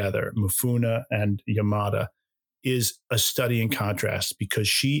screen together, Mifune and Yamada, is a study in contrast, because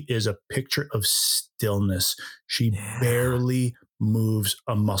she is a picture of stillness. She barely moves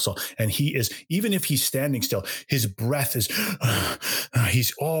a muscle. And he is, even if he's standing still, his breath is,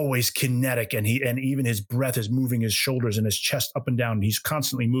 he's always kinetic, and even his breath is moving his shoulders and his chest up and down. And he's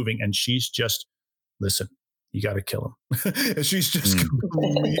constantly moving. And she's just, listen, you got to kill him. And she's just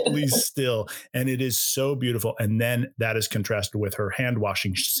completely still. And it is so beautiful. And then that is contrasted with her hand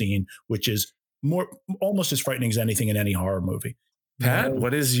washing scene, which is almost as frightening as anything in any horror movie. Pat,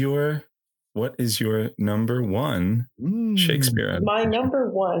 what is your number one Shakespeare? My number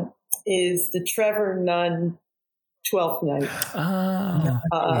one is the Trevor Nunn Twelfth Night.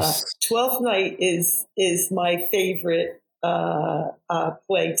 Twelfth Night is my favorite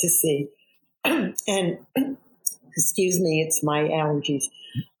play to see. And excuse me, it's my allergies.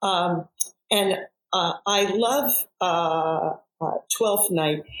 And I love Twelfth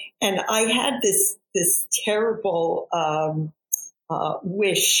Night, and I had this terrible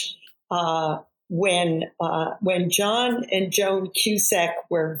wish when John and Joan Cusack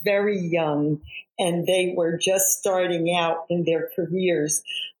were very young and they were just starting out in their careers.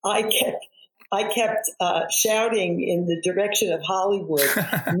 I kept shouting in the direction of Hollywood,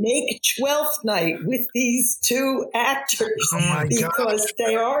 make Twelfth Night with these two actors, because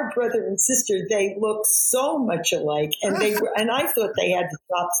they are brother and sister. They look so much alike, and I thought they had the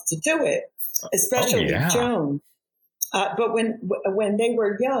chops to do it, especially Joan. But when they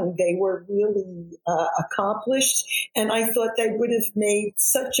were young, they were really accomplished, and I thought they would have made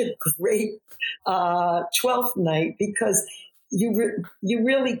such a great Twelfth Night, because you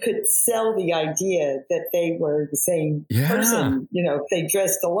really could sell the idea that they were the same person, if they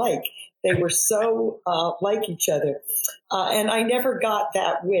dressed alike. They were so like each other. And I never got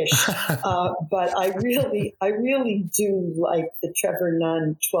that wish. But I really do like the Trevor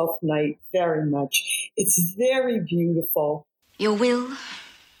Nunn Twelfth Night very much. It's very beautiful. Your will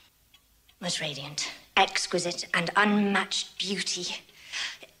was radiant, exquisite, and unmatched beauty.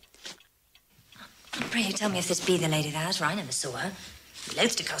 Pray tell me if this be the Lady of the House, for I never saw her.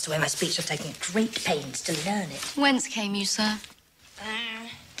 Loath to cast away my speech of taking great pains to learn it. Whence came you, sir?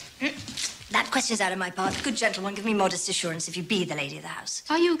 That question's out of my part. Good gentleman, give me modest assurance if you be the Lady of the House.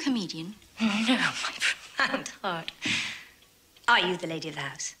 Are you a comedian? No, my profound heart. Are you the Lady of the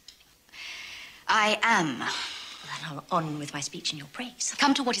House? I am. Well, then I'll on with my speech in your praise.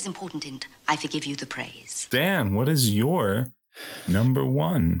 Come to what is important, and I forgive you the praise. Dan, what is your number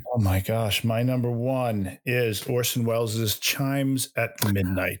one? Oh my gosh, my number one is Orson Welles' Chimes at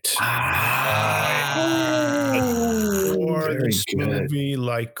Midnight. I adore this movie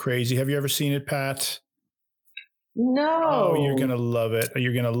like crazy. Have you ever seen it, Pat? No. Oh, you're gonna love it.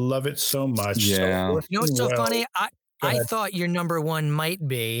 You're gonna love it so much. Yeah. You know what's so funny? I thought your number one might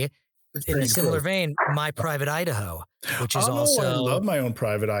be, in a similar vein, My Private Idaho, which is also. I love My Own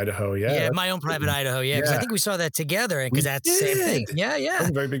Private Idaho. Yeah, My Own Private Idaho. Yeah, because I think we saw that together, because that's the same thing. Yeah. That's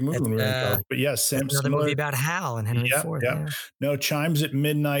a very big movie when we were in college. But yes, another movie about Hal and Henry IV. Yeah. No, Chimes at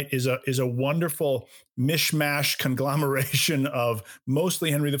Midnight is a wonderful mishmash conglomeration of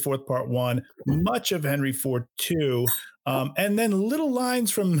mostly Henry IV Part 1, much of Henry IV 2. And then little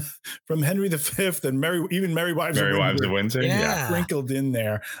lines from Henry V and Merry Wives of Windsor. Yeah. Sprinkled in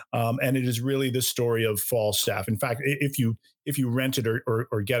there. And it is really the story of Falstaff. In fact, if you rent it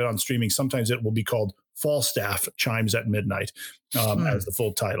or get it on streaming, sometimes it will be called Falstaff Chimes at Midnight as the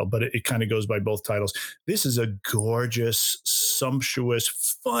full title, but it kind of goes by both titles. This is a gorgeous, sumptuous,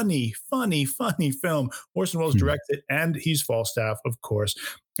 funny film. Orson Welles directs it, and he's Falstaff, of course.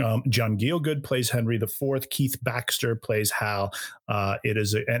 John Gielgud plays Henry IV. Keith Baxter plays Hal. It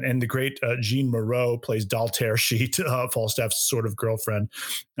is and the great Jean Moreau plays Daltair Sheet, Falstaff's sort of girlfriend.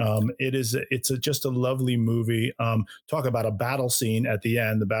 It's just a lovely movie. Talk about a battle scene at the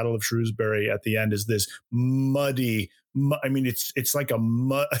end. The Battle of Shrewsbury at the end is this muddy. I mean, it's like a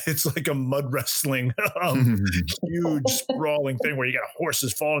mud wrestling, huge sprawling thing where you got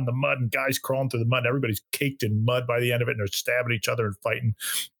horses falling in the mud and guys crawling through the mud. Everybody's caked in mud by the end of it, and they're stabbing each other and fighting.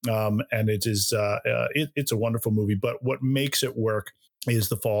 And it is it's a wonderful movie. But what makes it work is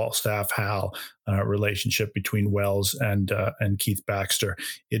the Falstaff Hal relationship between Wells and Keith Baxter.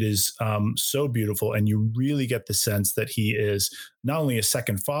 It is so beautiful, and you really get the sense that he is not only a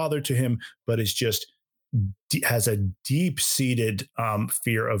second father to him, but is just has a deep-seated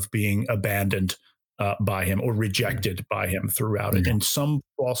fear of being abandoned by him or rejected by him throughout it. And some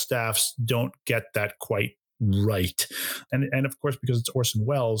Falstaffs don't get that quite right. And of course, because it's Orson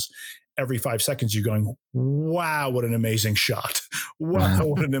Welles, every 5 seconds you're going, wow, what an amazing shot. Wow,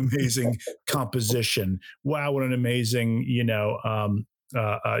 what an amazing composition. Wow, what an amazing,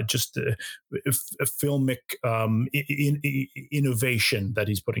 just a filmic innovation that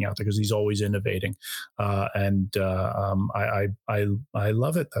he's putting out there, because he's always innovating. I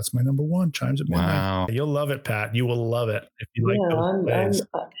love it. That's my number one, Chimes at Midnight. Wow. You'll love it, Pat. You will love it if you like those plays.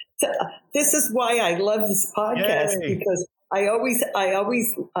 This is why I love this podcast. Yay. Because I always,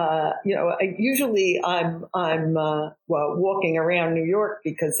 usually I'm walking around New York,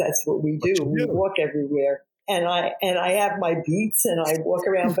 because that's what we do. We walk everywhere, and I have my beats and I walk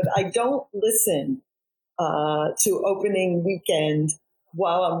around, but I don't listen to opening weekend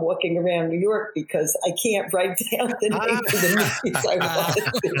while I'm walking around New York, because I can't write down the names of the movies I want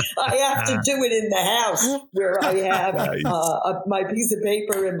to do. I have to do it in the house, where I have my piece of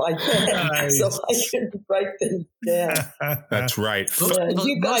paper and my pen, so I can write them down. That's right. Yeah,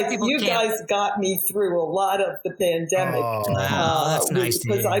 you guys got me through a lot of the pandemic. That's nice to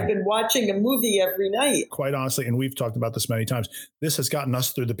because hear. I've been watching a movie every night. Quite honestly, and we've talked about this many times, this has gotten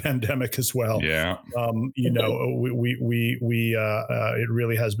us through the pandemic as well. Yeah. It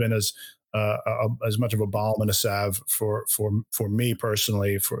really has been as much of a balm and a salve for me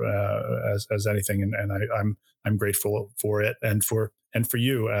personally, as anything, and I'm grateful for it, and for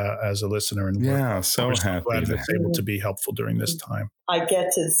you as a listener. And so happy glad that it's able to be helpful during this time. I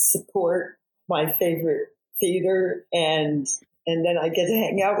get to support my favorite theater, and then I get to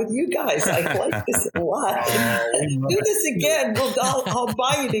hang out with you guys. I like this a lot. Do this again. I'll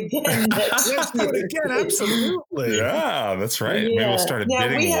buy it again next year. Let's do it again. Absolutely. Yeah, that's right. Maybe we'll start a bidding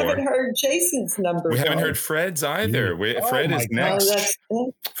war. We haven't heard Jason's number. We haven't heard Fred's either. Fred is next.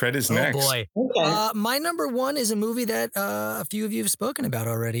 Fred is next. Oh, boy. Okay. My number one is a movie that a few of you have spoken about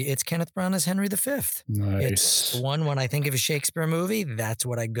already. It's Kenneth Branagh's Henry V. Nice. It's one when I think of a Shakespeare movie, that's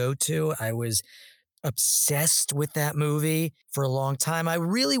what I go to. I was obsessed with that movie for a long time. I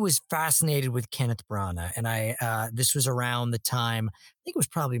really was fascinated with Kenneth Branagh, and this was around the time, I think it was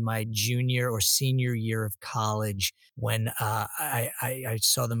probably my junior or senior year of college when I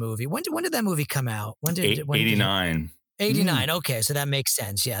saw the movie. When did that movie come out? 89. 89. Okay, so that makes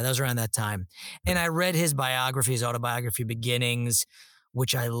sense. Yeah, that was around that time. And I read his biography, his autobiography, Beginnings,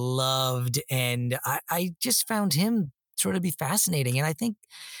 which I loved, and I just found him sort of be fascinating. And I think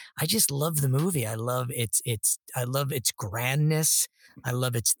I just love the movie. I love its grandness. I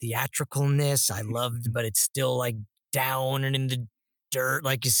love its theatricalness. But it's still like down and in the dirt,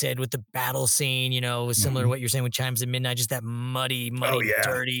 like you said, with the battle scene, similar to what you're saying with Chimes at Midnight, just that muddy,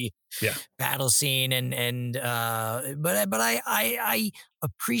 dirty battle scene. But I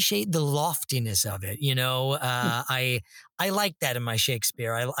appreciate the loftiness of it. I like that in my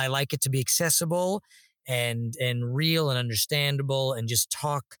Shakespeare. I like it to be accessible and real and understandable and just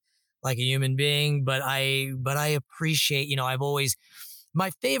talk like a human being. But I appreciate, I've always,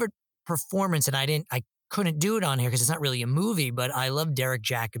 my favorite performance, and I couldn't do it on here because it's not really a movie, but I love Derek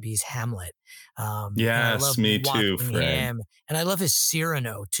Jacobi's Hamlet. Yes, me too, Fred. And I love his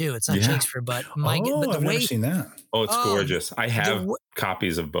Cyrano too. It's not Shakespeare, but I've never seen that. Oh, it's gorgeous. I have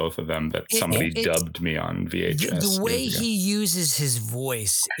copies of both of them that somebody dubbed me on VHS. The way he uses his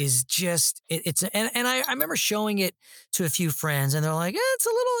voice is just and I remember showing it to a few friends, and they're like, it's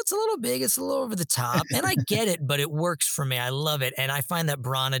a little big, it's a little over the top. And I get it, but it works for me. I love it. And I find that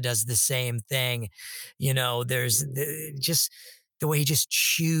Branagh does the same thing. There's just the way he just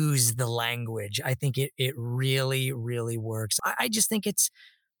chews the language. I think it really, really works. I just think it's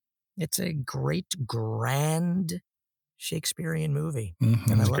a great, grand Shakespearean movie.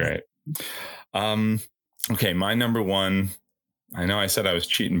 Mm-hmm. And I love great. Okay, my number one. I know I said I was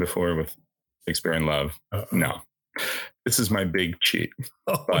cheating before with Shakespeare in Love. No, this is my big cheat.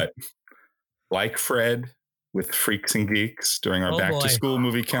 But like Fred with Freaks and Geeks during our back to school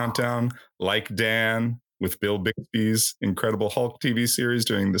movie countdown, like Dan with Bill Bixby's Incredible Hulk TV series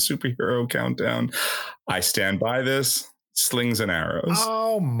during the superhero countdown, I stand by this. Slings and Arrows.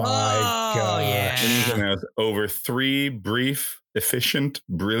 Oh my God. Yeah. Slings and Arrows. Over 3 brief, efficient,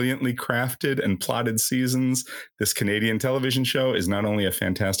 brilliantly crafted and plotted seasons, this Canadian television show is not only a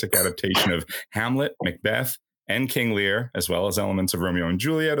fantastic adaptation of Hamlet, Macbeth, and King Lear, as well as elements of Romeo and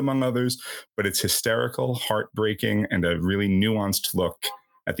Juliet, among others. But it's hysterical, heartbreaking, and a really nuanced look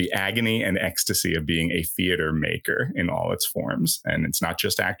at the agony and ecstasy of being a theater maker in all its forms. And it's not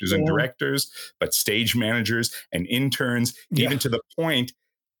just actors and directors, but stage managers and interns, even to the point,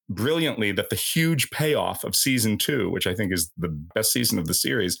 brilliantly, that the huge payoff of season 2, which I think is the best season of the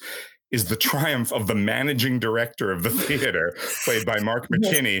series, is the triumph of the managing director of the theater, played by Mark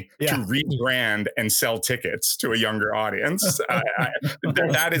McKinney, to rebrand and sell tickets to a younger audience.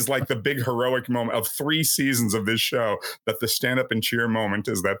 That is like the big heroic moment of 3 seasons of this show, that the stand up and cheer moment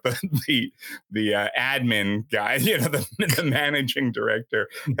is that the admin guy, the managing director,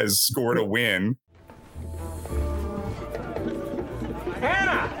 has scored a win.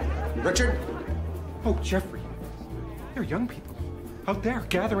 Hannah! Richard? Oh, Jeffrey. They're young people out there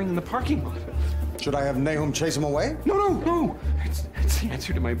gathering in the parking lot. Should I have Nahum chase him away? No. It's the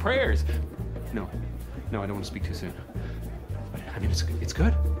answer to my prayers. No, I don't want to speak too soon. I mean, it's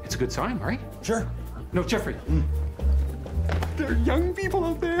good. It's a good sign, right? Sure. No, Jeffrey. There are young people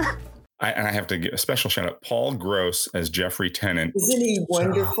out there. And I have to give a special shout out, Paul Gross as Jeffrey Tennant. Isn't he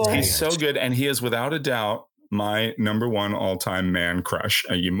wonderful? He's so good. And he is without a doubt my number 1 all-time man crush.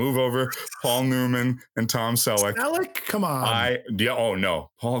 You move over Paul Newman and Tom Selleck. Come on. Oh no,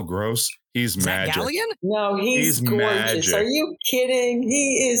 Paul Gross. He's magic. Gallion? No, he's gorgeous. Magic. Are you kidding?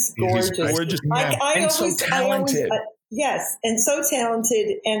 He is gorgeous. He's gorgeous. And so talented. Yes, and so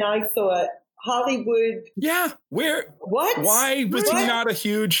talented. And I thought, Hollywood. Yeah. What? Why was he not a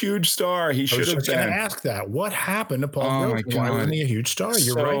huge star? He should have been. I ask that. What happened to Paul Gross? My God. Why wasn't he a huge star?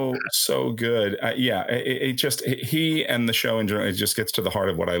 You're right. So good. He and the show in general, it just gets to the heart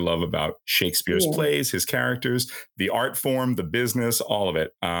of what I love about Shakespeare's plays, his characters, the art form, the business, all of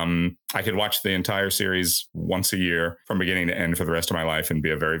it. I could watch the entire series once a year from beginning to end for the rest of my life and be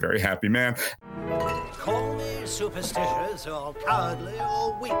a very, very happy man. Call me superstitious or cowardly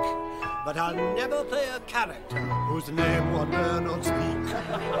or weak, but I'll never play a character whose name one dare not speak.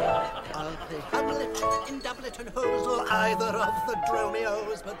 I'll play Hamlet in Doublet and Hose or either of the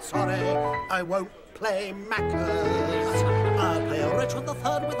Dromios, but sorry, I won't play Macbeth. I'll play Richard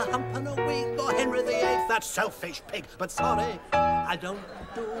III with a hump and a wig, or Henry VIII, that selfish pig, but sorry, I don't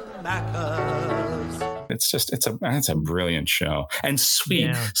do Macbeth. It's a brilliant show, and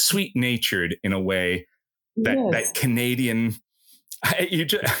sweet-natured in a way that Canadian. I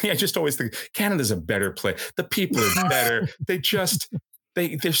just always think Canada's a better place. The people are better.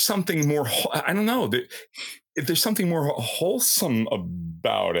 There's something more. I don't know. There's something more wholesome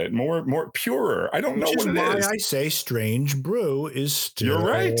about it, more purer. I don't know what it is. Why I say Strange Brew is still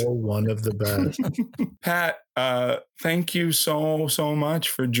one of the best. Pat, thank you so much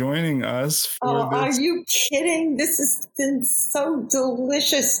for joining us. Are you kidding? This has been so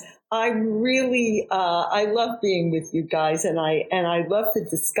delicious. I really, I love being with you guys, and I love the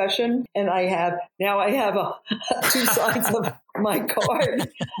discussion. And I have 2 sides of my card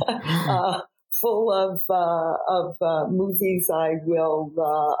full of movies I will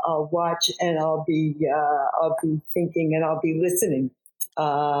I'll watch, and I'll be thinking, and I'll be listening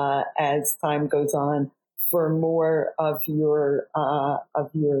as time goes on for more of your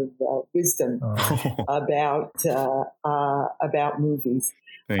wisdom about movies.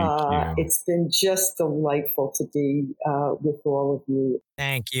 Thank you. It's been just delightful to be with all of you.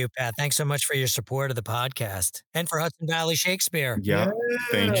 Thank you, Pat. Thanks so much for your support of the podcast and for Hudson Valley Shakespeare. Yeah.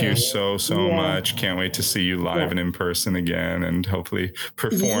 Thank you so much. Can't wait to see you live and in person again, and hopefully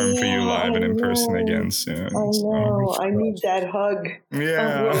perform for you live and in person again soon. I know. I need that hug.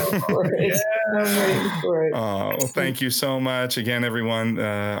 Yeah. I'm waiting for it. Well, thank you so much again, everyone.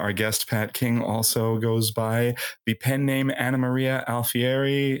 Our guest, Pat King, also goes by the pen name Anna Maria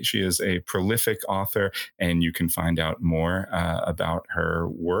Alfieri. She is a prolific author, and you can find out more about her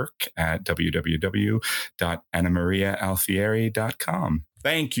work at www.annamariaalfieri.com.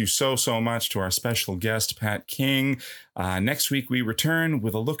 Thank you so much to our special guest, Pat King. Next week, we return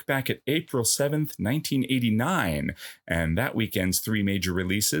with a look back at April 7th, 1989. And that weekend's 3 major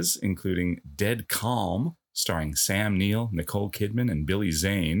releases, including Dead Calm, starring Sam Neill, Nicole Kidman, and Billy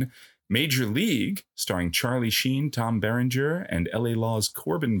Zane. Major League, starring Charlie Sheen, Tom Berenger, and LA Law's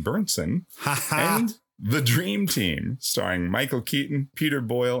Corbin Burnson. And The Dream Team, starring Michael Keaton, Peter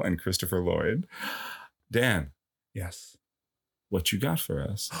Boyle, and Christopher Lloyd. Dan. Yes. What you got for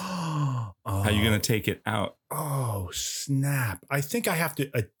us? How you going to take it out? Oh, snap. I think I have to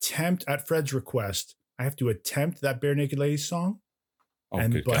attempt, at Fred's request, I have to attempt that Bare Naked Ladies song. I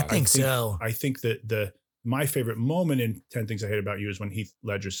think so. I think that my favorite moment in 10 Things I Hate About You is when Heath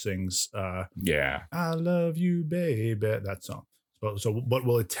Ledger sings I Love You, Baby, that song. But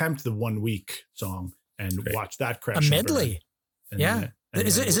we'll attempt the 1 week song. and watch that crash. A and medley. burn. Yeah.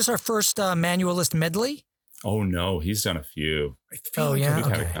 Is this our first manualist medley? Oh no, he's done a few. Oh yeah. We've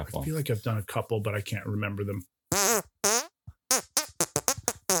had a Okay. couple. I feel like I've done a couple, but I can't remember them.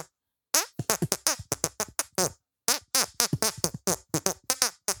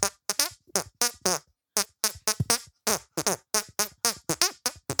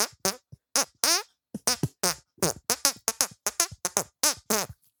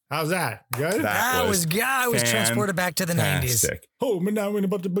 How's that? Good? That was transported back to the 90s. Oh, man, now in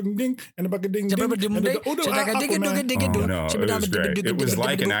about the ding and about the ding ding. Oh no, it was great. It was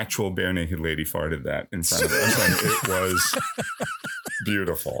like an actual bare naked lady farted that in front of us, and it was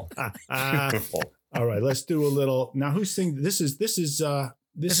beautiful. Beautiful. All right, let's do a little. Now, who's singing? This is the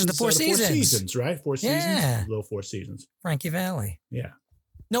Four Seasons. 4 Seasons, right? 4 Seasons. Yeah. Little 4 Seasons. Frankie Valli. Yeah.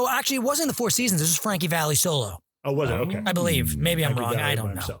 No, actually, it wasn't the Four Seasons. This was Frankie Valli solo. Oh, was it? Okay. I believe. Maybe I'm Frankie wrong. Valli I by don't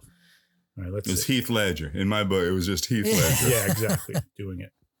know. himself. All right, let's It was see. Heath Ledger. In my book, it was just Heath Ledger. Yeah, exactly. Doing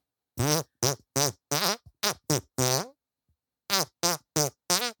it.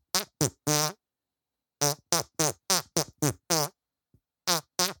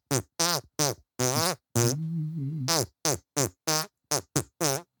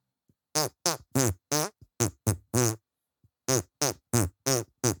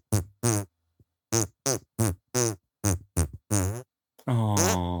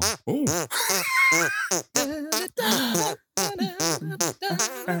 Oh. Ooh.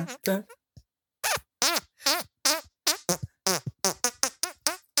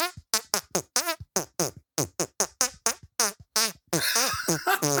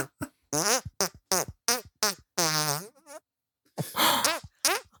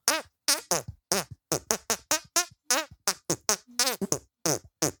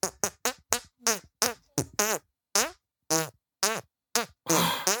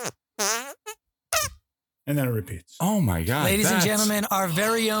 And then it repeats. Oh my God. Ladies and that's- gentlemen, our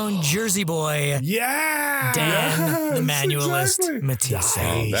very own Jersey boy, Yeah. Dan, the manualist, exactly. Matisse.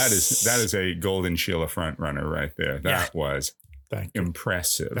 Oh, that is a Golden Sheila front runner right there. That was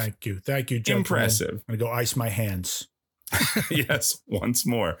impressive. Thank you. Thank you, gentlemen. Impressive. I'm going to go ice my hands. Yes, once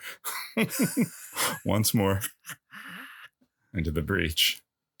more. Once more. Into the breach.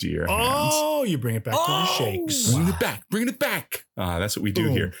 Dear hands. Oh, you bring it back to the shakes. Bring it back. Bring it back. That's what we do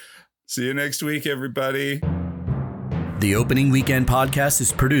Boom. here. See you next week, everybody. The Opening Weekend podcast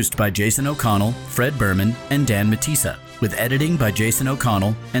is produced by Jason O'Connell, Fred Berman, and Dan Matissa, with editing by Jason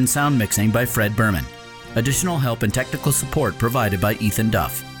O'Connell and sound mixing by Fred Berman. Additional help and technical support provided by Ethan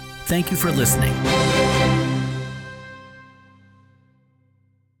Duff. Thank you for listening.